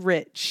Finish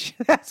Rich.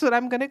 That's what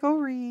I'm going to go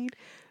read.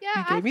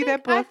 Yeah, You gave me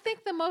that book. I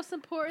think the most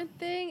important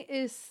thing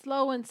is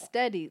slow and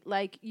steady.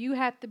 Like, you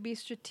have to be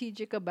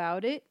strategic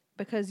about it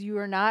because you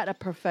are not a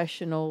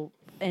professional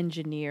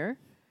engineer.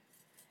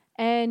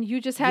 And you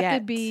just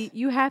have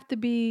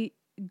to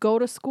go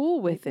to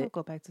school with Maybe I'll it.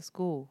 go back to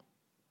school.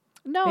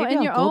 No, Maybe in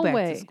I'll your go own back to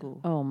way.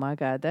 school. Oh my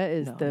God, that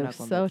is No, I'm not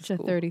going back such to a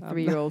school.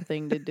 33-year-old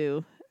thing to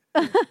do.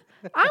 I'm gonna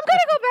go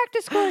back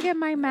to school and get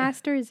my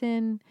master's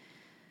in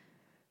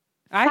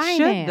I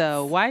should, finance.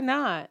 though. Why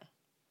not?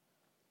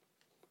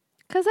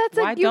 Because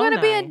Why you're gonna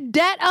don't be I? in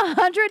debt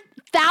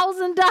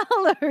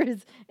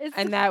 $100,000.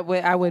 And that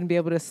way I wouldn't be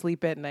able to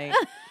sleep at night.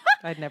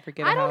 I'd never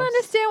get a I don't house.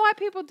 understand why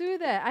people do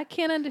that. I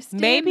can't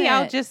understand. Maybe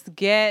that. I'll just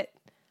get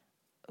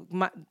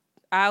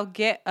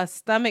a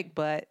stomach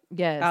butt.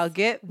 Yes. I'll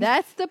get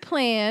That's the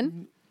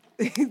plan.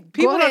 people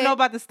don't ahead. know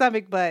about the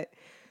stomach butt.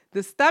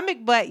 The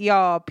stomach butt,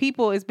 y'all,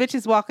 people is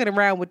bitches walking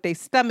around with their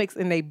stomachs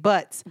and their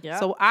butts. Yep.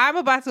 So I'm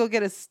about to go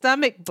get a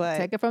stomach butt.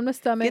 Take it from the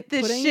stomach. Get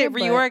this put it in your shit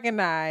butt.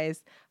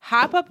 reorganized.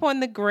 Hop up on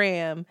the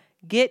gram.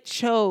 Get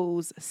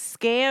chose.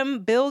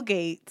 Scam Bill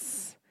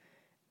Gates.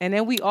 And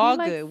then we all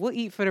good. We'll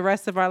eat for the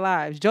rest of our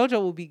lives.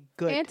 JoJo will be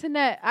good.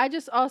 Antoinette, I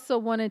just also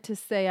wanted to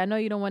say, I know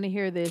you don't want to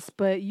hear this,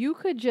 but you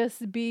could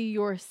just be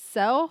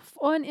yourself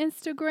on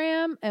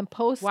Instagram and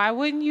post. Why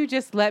wouldn't you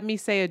just let me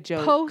say a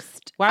joke?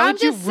 Why I'm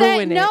would you just ruin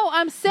saying, it? No,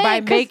 I'm saying by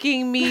 'cause-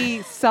 making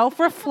me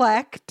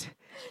self-reflect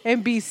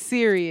and be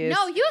serious.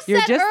 No, you You're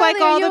said just earlier, like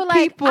all you the were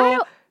like, people.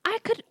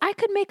 I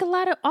could make a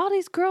lot of, all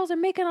these girls are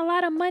making a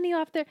lot of money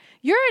off there.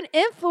 You're an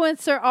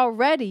influencer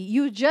already.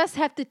 You just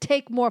have to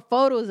take more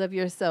photos of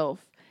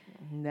yourself.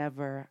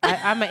 Never.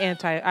 I'm an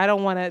I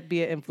don't want to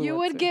be an influencer. You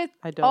would get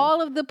I don't.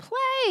 all of the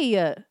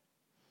play.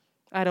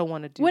 I don't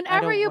want to do.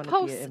 Whenever you I don't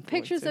wanna be post an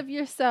pictures influencer. of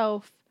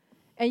yourself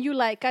and you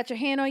like got your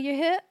hand on your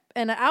hip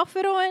and an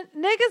outfit on,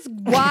 niggas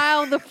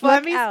wild the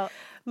fuck out.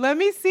 Let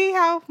me see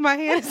how my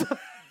hands are.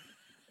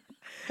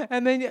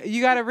 And then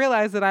you got to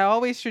realize that I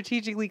always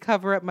strategically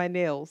cover up my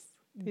nails.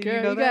 Did Girl,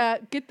 you know you that?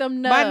 got get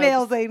them nubs. My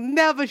nails ain't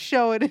never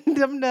showing in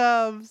them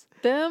nubs.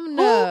 Them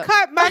nubs. Who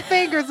cut my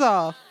fingers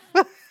off?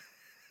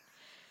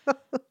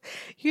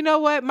 You know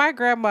what? My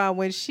grandma,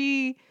 when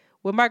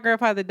my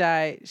grandfather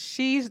died,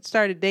 she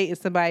started dating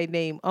somebody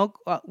named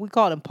Uncle. We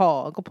called him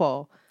Paul, Uncle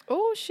Paul.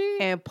 Oh, she.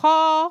 And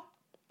Paul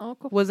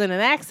Uncle was in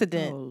an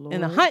accident,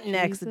 in a Lord hunting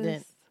Jesus.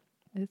 accident.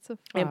 It's a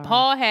And fire.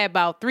 Paul had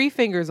about 3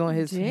 fingers on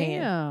his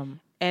hand. Damn.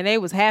 And they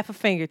was half a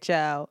finger,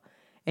 child.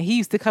 And he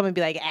used to come and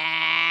be like,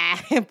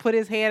 and put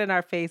his hand in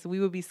our face. And we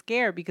would be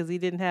scared because he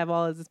didn't have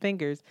all of his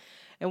fingers.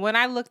 And when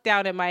I look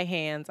down at my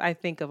hands, I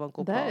think of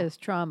Uncle Paul. That is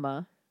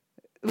trauma.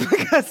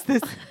 Because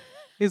this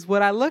is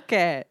what I look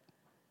at.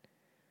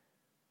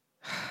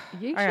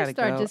 You I should gotta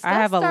start go. just I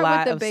have a start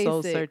lot with of the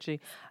soul basics. searching.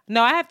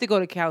 No, I have to go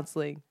to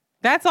counseling.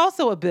 That's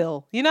also a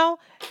bill. You know,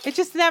 it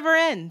just never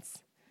ends.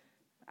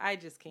 I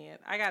just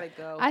can't. I gotta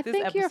go. I This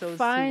think you're episode is too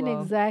fine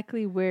long.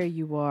 exactly where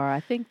you are. I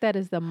think that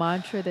is the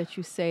mantra that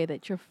you say,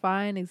 that you're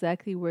fine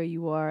exactly where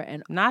you are.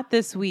 And Not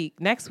this week.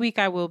 Next week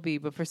I will be,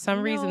 but for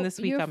some reason No, this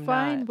week you're I'm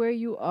fine not. where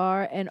you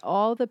are, and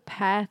all the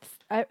paths,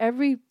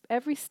 every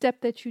step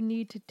that you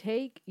need to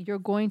take, you're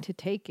going to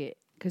take it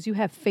because you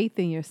have faith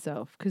in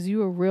yourself, because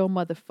you're a real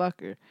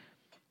motherfucker,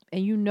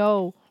 and you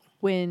know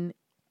when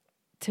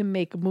to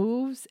make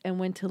moves and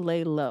when to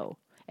lay low,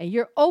 and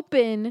you're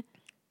open.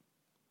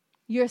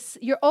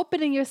 You're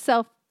opening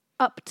yourself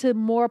up to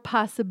more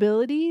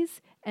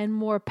possibilities and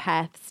more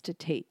paths to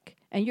take.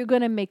 And you're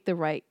going to make the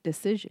right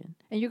decision.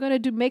 And you're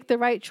going to make the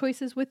right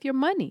choices with your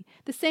money.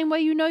 The same way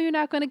you know you're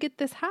not going to get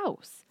this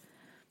house.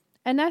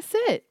 And that's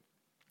it.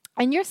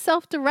 And you're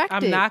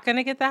self-directed. I'm not going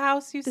to get the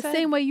house, you The said?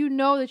 same way you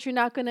know that you're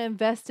not going to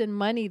invest in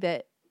money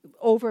that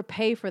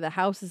overpay for the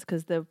houses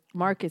because the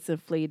market's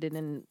inflated.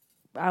 And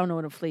I don't know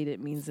what inflated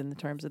means in the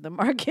terms of the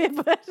market,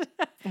 but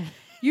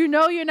You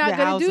know you're not The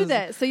going to do houses-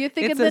 that. So you're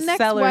thinking It's the a next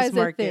seller's wiser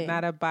market, thing.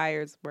 not a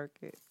buyer's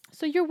market.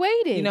 So you're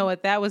waiting. You know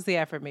what? That was the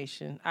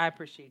affirmation. I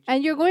appreciate you.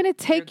 And you're going to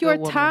take You're a your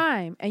good woman.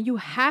 time. And you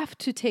have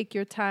to take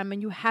your time.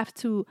 And you have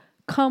to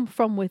come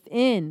from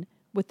within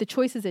with the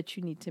choices that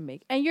you need to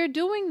make. And you're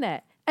doing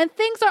that. And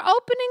things are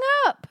opening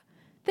up.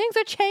 Things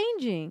are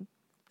changing.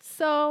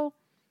 So,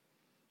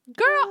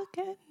 girl. Look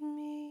at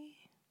me.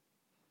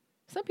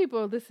 Some people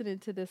are listening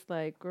to this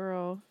like,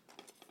 girl.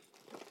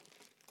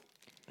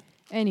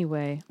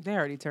 Anyway. They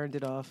already turned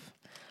it off.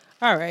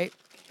 All right.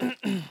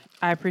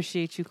 I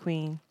appreciate you,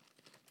 Queen.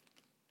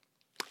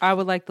 I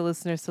would like the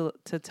listeners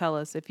to tell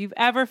us if you've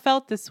ever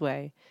felt this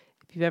way,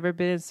 if you've ever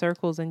been in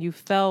circles and you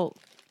felt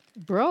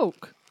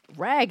broke,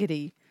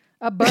 raggedy,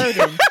 a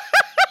burden,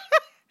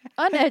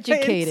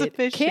 uneducated,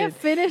 insufficient, can't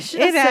finish a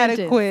sentence.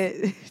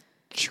 inadequate,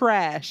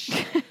 trash.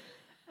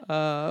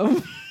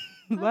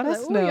 Let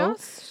us know. Y'all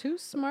too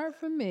smart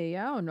for me.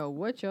 I don't know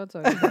what y'all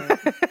talking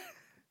about.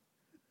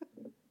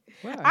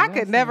 Wow, I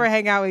could never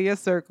hang out in your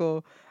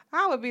circle.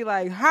 I would be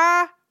like,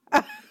 huh?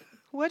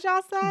 What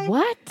y'all say?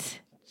 What?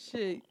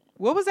 Shit.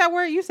 What was that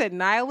word? You said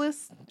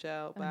nihilist?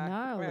 Joe, bye.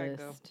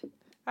 Nihilist.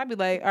 I'd be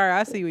like, all right,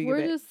 I see where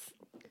you're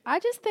I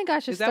just think I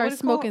should Is that what start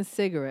it's smoking called?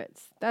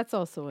 cigarettes. That's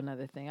also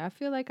another thing. I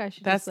feel like I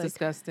should That's just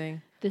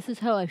disgusting. This is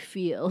how I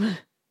feel.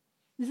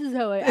 This is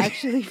how I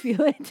actually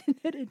feel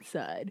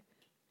inside.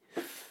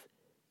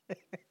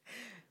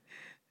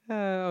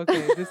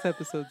 Okay, this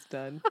episode's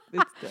done.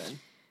 It's done.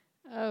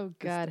 Oh,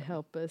 God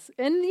help us.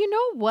 And you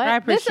know what? I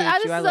appreciate you. This I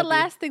is love the you.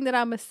 last thing that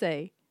I'm going to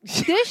say.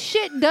 This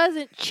shit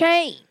doesn't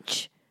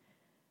change.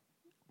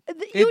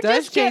 It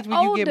does change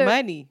when you get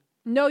money.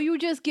 No, you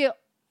just get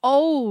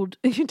old.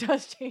 It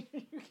does change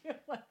when you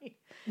get money.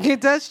 It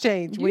does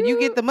change. When you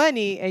get the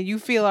money and you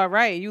feel all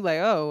right, you like,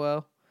 oh,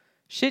 well,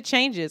 shit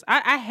changes.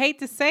 I hate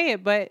to say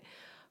it, but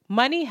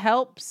money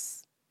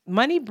helps.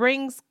 Money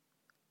brings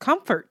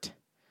comfort.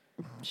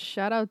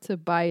 Shout out to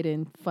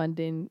Biden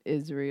funding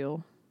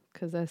Israel,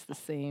 because that's the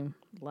same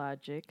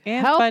logic.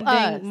 And Help funding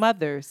us.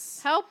 mothers.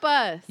 Help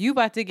us. You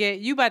about to get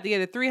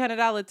a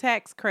 $300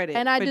 tax credit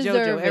And I for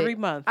deserve JoJo it. every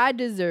month. I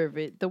deserve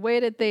it. The way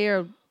that they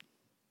are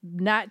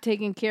not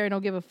taking care and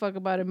don't give a fuck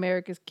about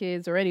America's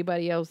kids or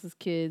anybody else's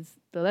kids,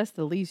 that's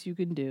the least you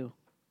can do.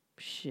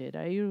 Shit,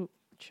 are you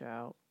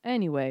child?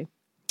 Anyway,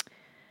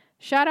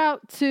 shout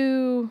out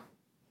to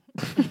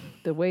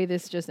the way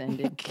this just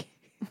ended.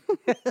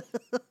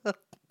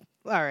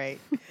 All right.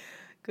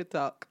 Good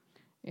talk.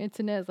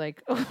 Internet's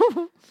like, give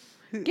me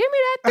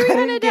that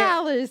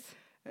 $300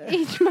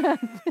 each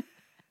month.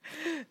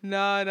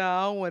 No, I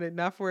don't want it.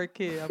 Not for a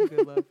kid. I'm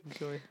good, love.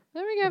 Enjoy.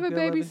 Let me have a Good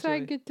baby love, so I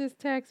can enjoy. get this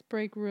tax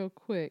break real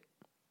quick.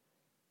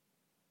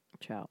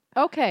 Ciao.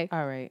 Okay.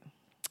 All right.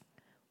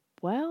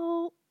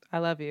 Well, I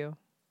love you.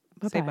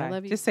 Bye-bye. Say I bye.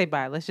 love you Just say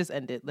bye. Let's just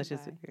end it. Let's Bye.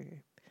 just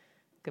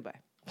goodbye.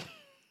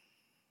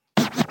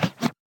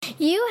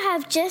 You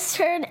have just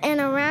heard an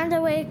Around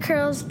the Way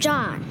Curls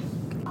John.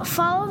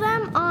 Follow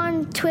them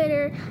on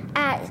Twitter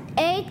at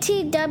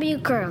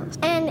ATW Curls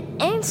and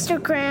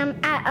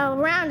Instagram at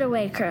Around the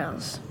Way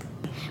Curls.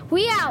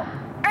 We out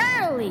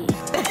early.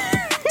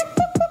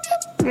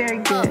 Very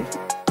good.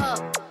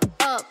 Look,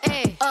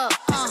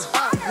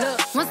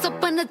 once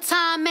upon a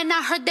time, and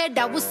I heard that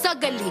I was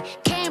ugly.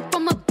 Came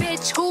from a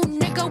bitch who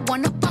nigga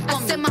wanna fuck on me.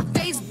 I said my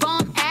face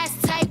bomb, ass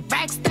tight,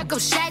 rack stuck up,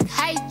 shack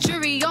height,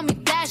 jury on me,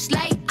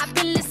 flashlight. I've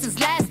been listening since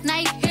last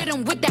night. Hit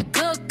him with that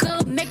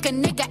good, make a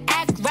nigga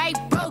act right.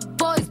 Broke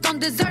boys don't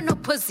deserve no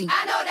pussy.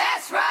 I know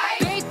that's right.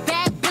 Big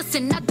bag,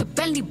 bustin' out the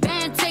Bentley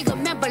band. Take a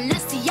man,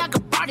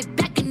 Balenciaga brought it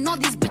back, and all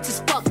these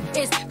bitches fuck.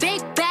 It's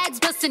big bags,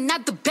 bustin'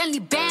 out the Bentley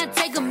band.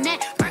 Take a man,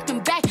 Birkin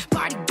back,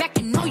 party back,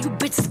 and all you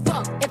bitches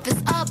fuck. If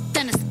it's up,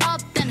 then it's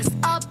up, then it's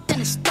up,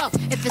 then it's stuck.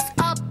 If it's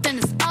up, then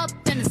it's up,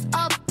 then it's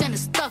up, then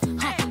it's stuck.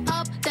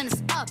 Up, then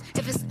it's up.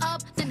 If it's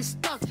up, then it's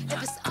stuck.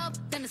 If it's up,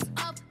 then it's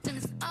up, then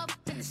it's up,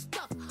 then it's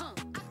stuck.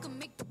 I can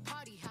make the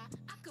party hot.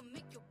 I can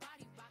make your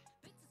body rock.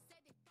 Bitches say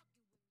they fuck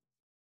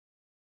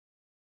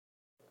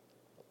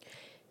you.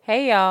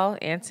 Hey y'all,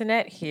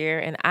 Antoinette here,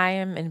 and I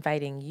am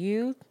inviting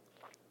you.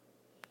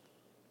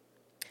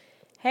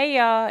 Hey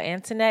y'all,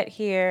 Antoinette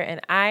here, and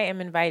I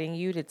am inviting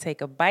you to take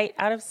a bite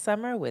out of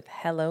summer with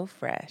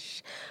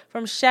HelloFresh.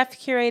 From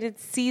chef-curated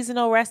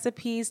seasonal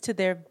recipes to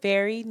their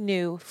very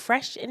new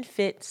fresh and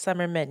fit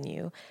summer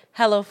menu,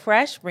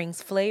 HelloFresh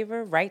brings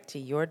flavor right to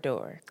your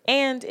door.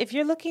 And if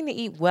you're looking to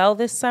eat well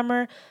this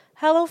summer,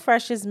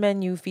 HelloFresh's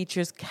menu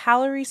features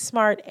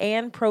calorie-smart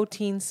and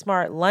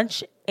protein-smart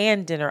lunch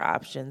and dinner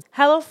options.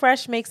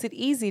 HelloFresh makes it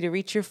easy to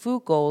reach your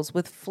food goals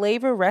with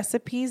flavor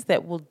recipes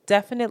that will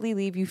definitely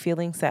leave you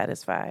feeling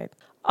satisfied.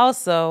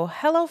 Also,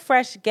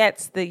 HelloFresh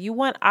gets that you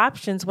want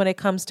options when it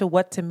comes to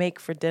what to make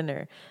for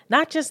dinner,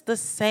 not just the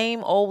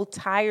same old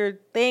tired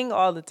thing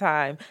all the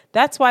time.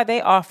 That's why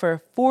they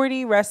offer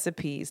 40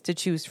 recipes to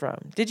choose from.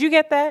 Did you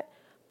get that?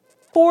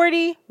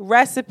 40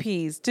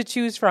 recipes to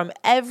choose from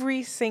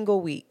every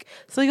single week.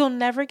 So you'll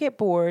never get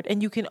bored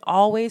and you can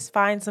always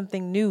find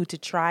something new to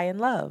try and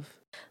love.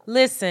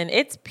 Listen,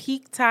 it's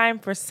peak time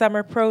for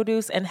summer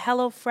produce, and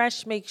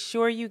HelloFresh makes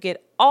sure you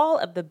get all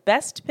of the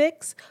best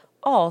picks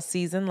all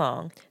season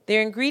long.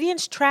 Their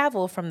ingredients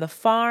travel from the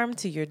farm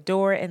to your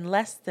door in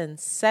less than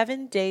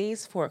 7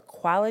 days for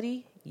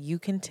quality you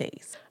can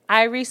taste.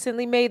 I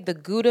recently made the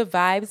Gouda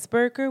Vibes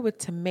burger with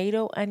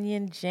tomato,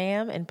 onion,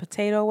 jam, and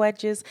potato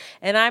wedges,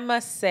 and I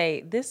must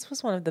say, this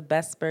was one of the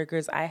best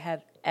burgers I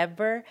have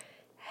ever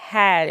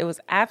had. It was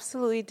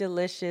absolutely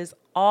delicious.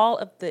 All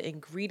of the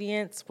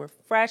ingredients were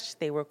fresh,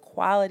 they were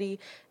quality,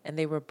 and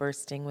they were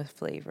bursting with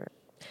flavor.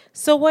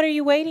 So what are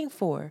you waiting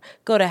for?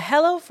 Go to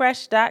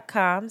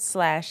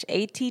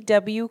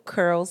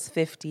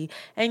HelloFresh.com/ATWCurls50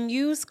 and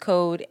use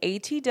code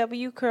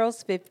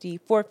ATWCurls50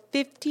 for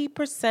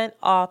 50%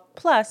 off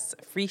plus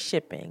free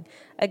shipping.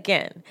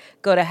 Again,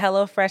 go to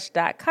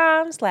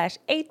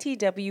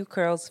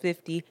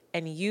HelloFresh.com/ATWCurls50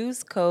 and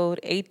use code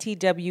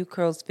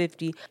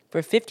ATWCurls50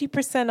 for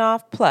 50%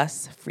 off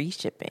plus free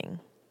shipping.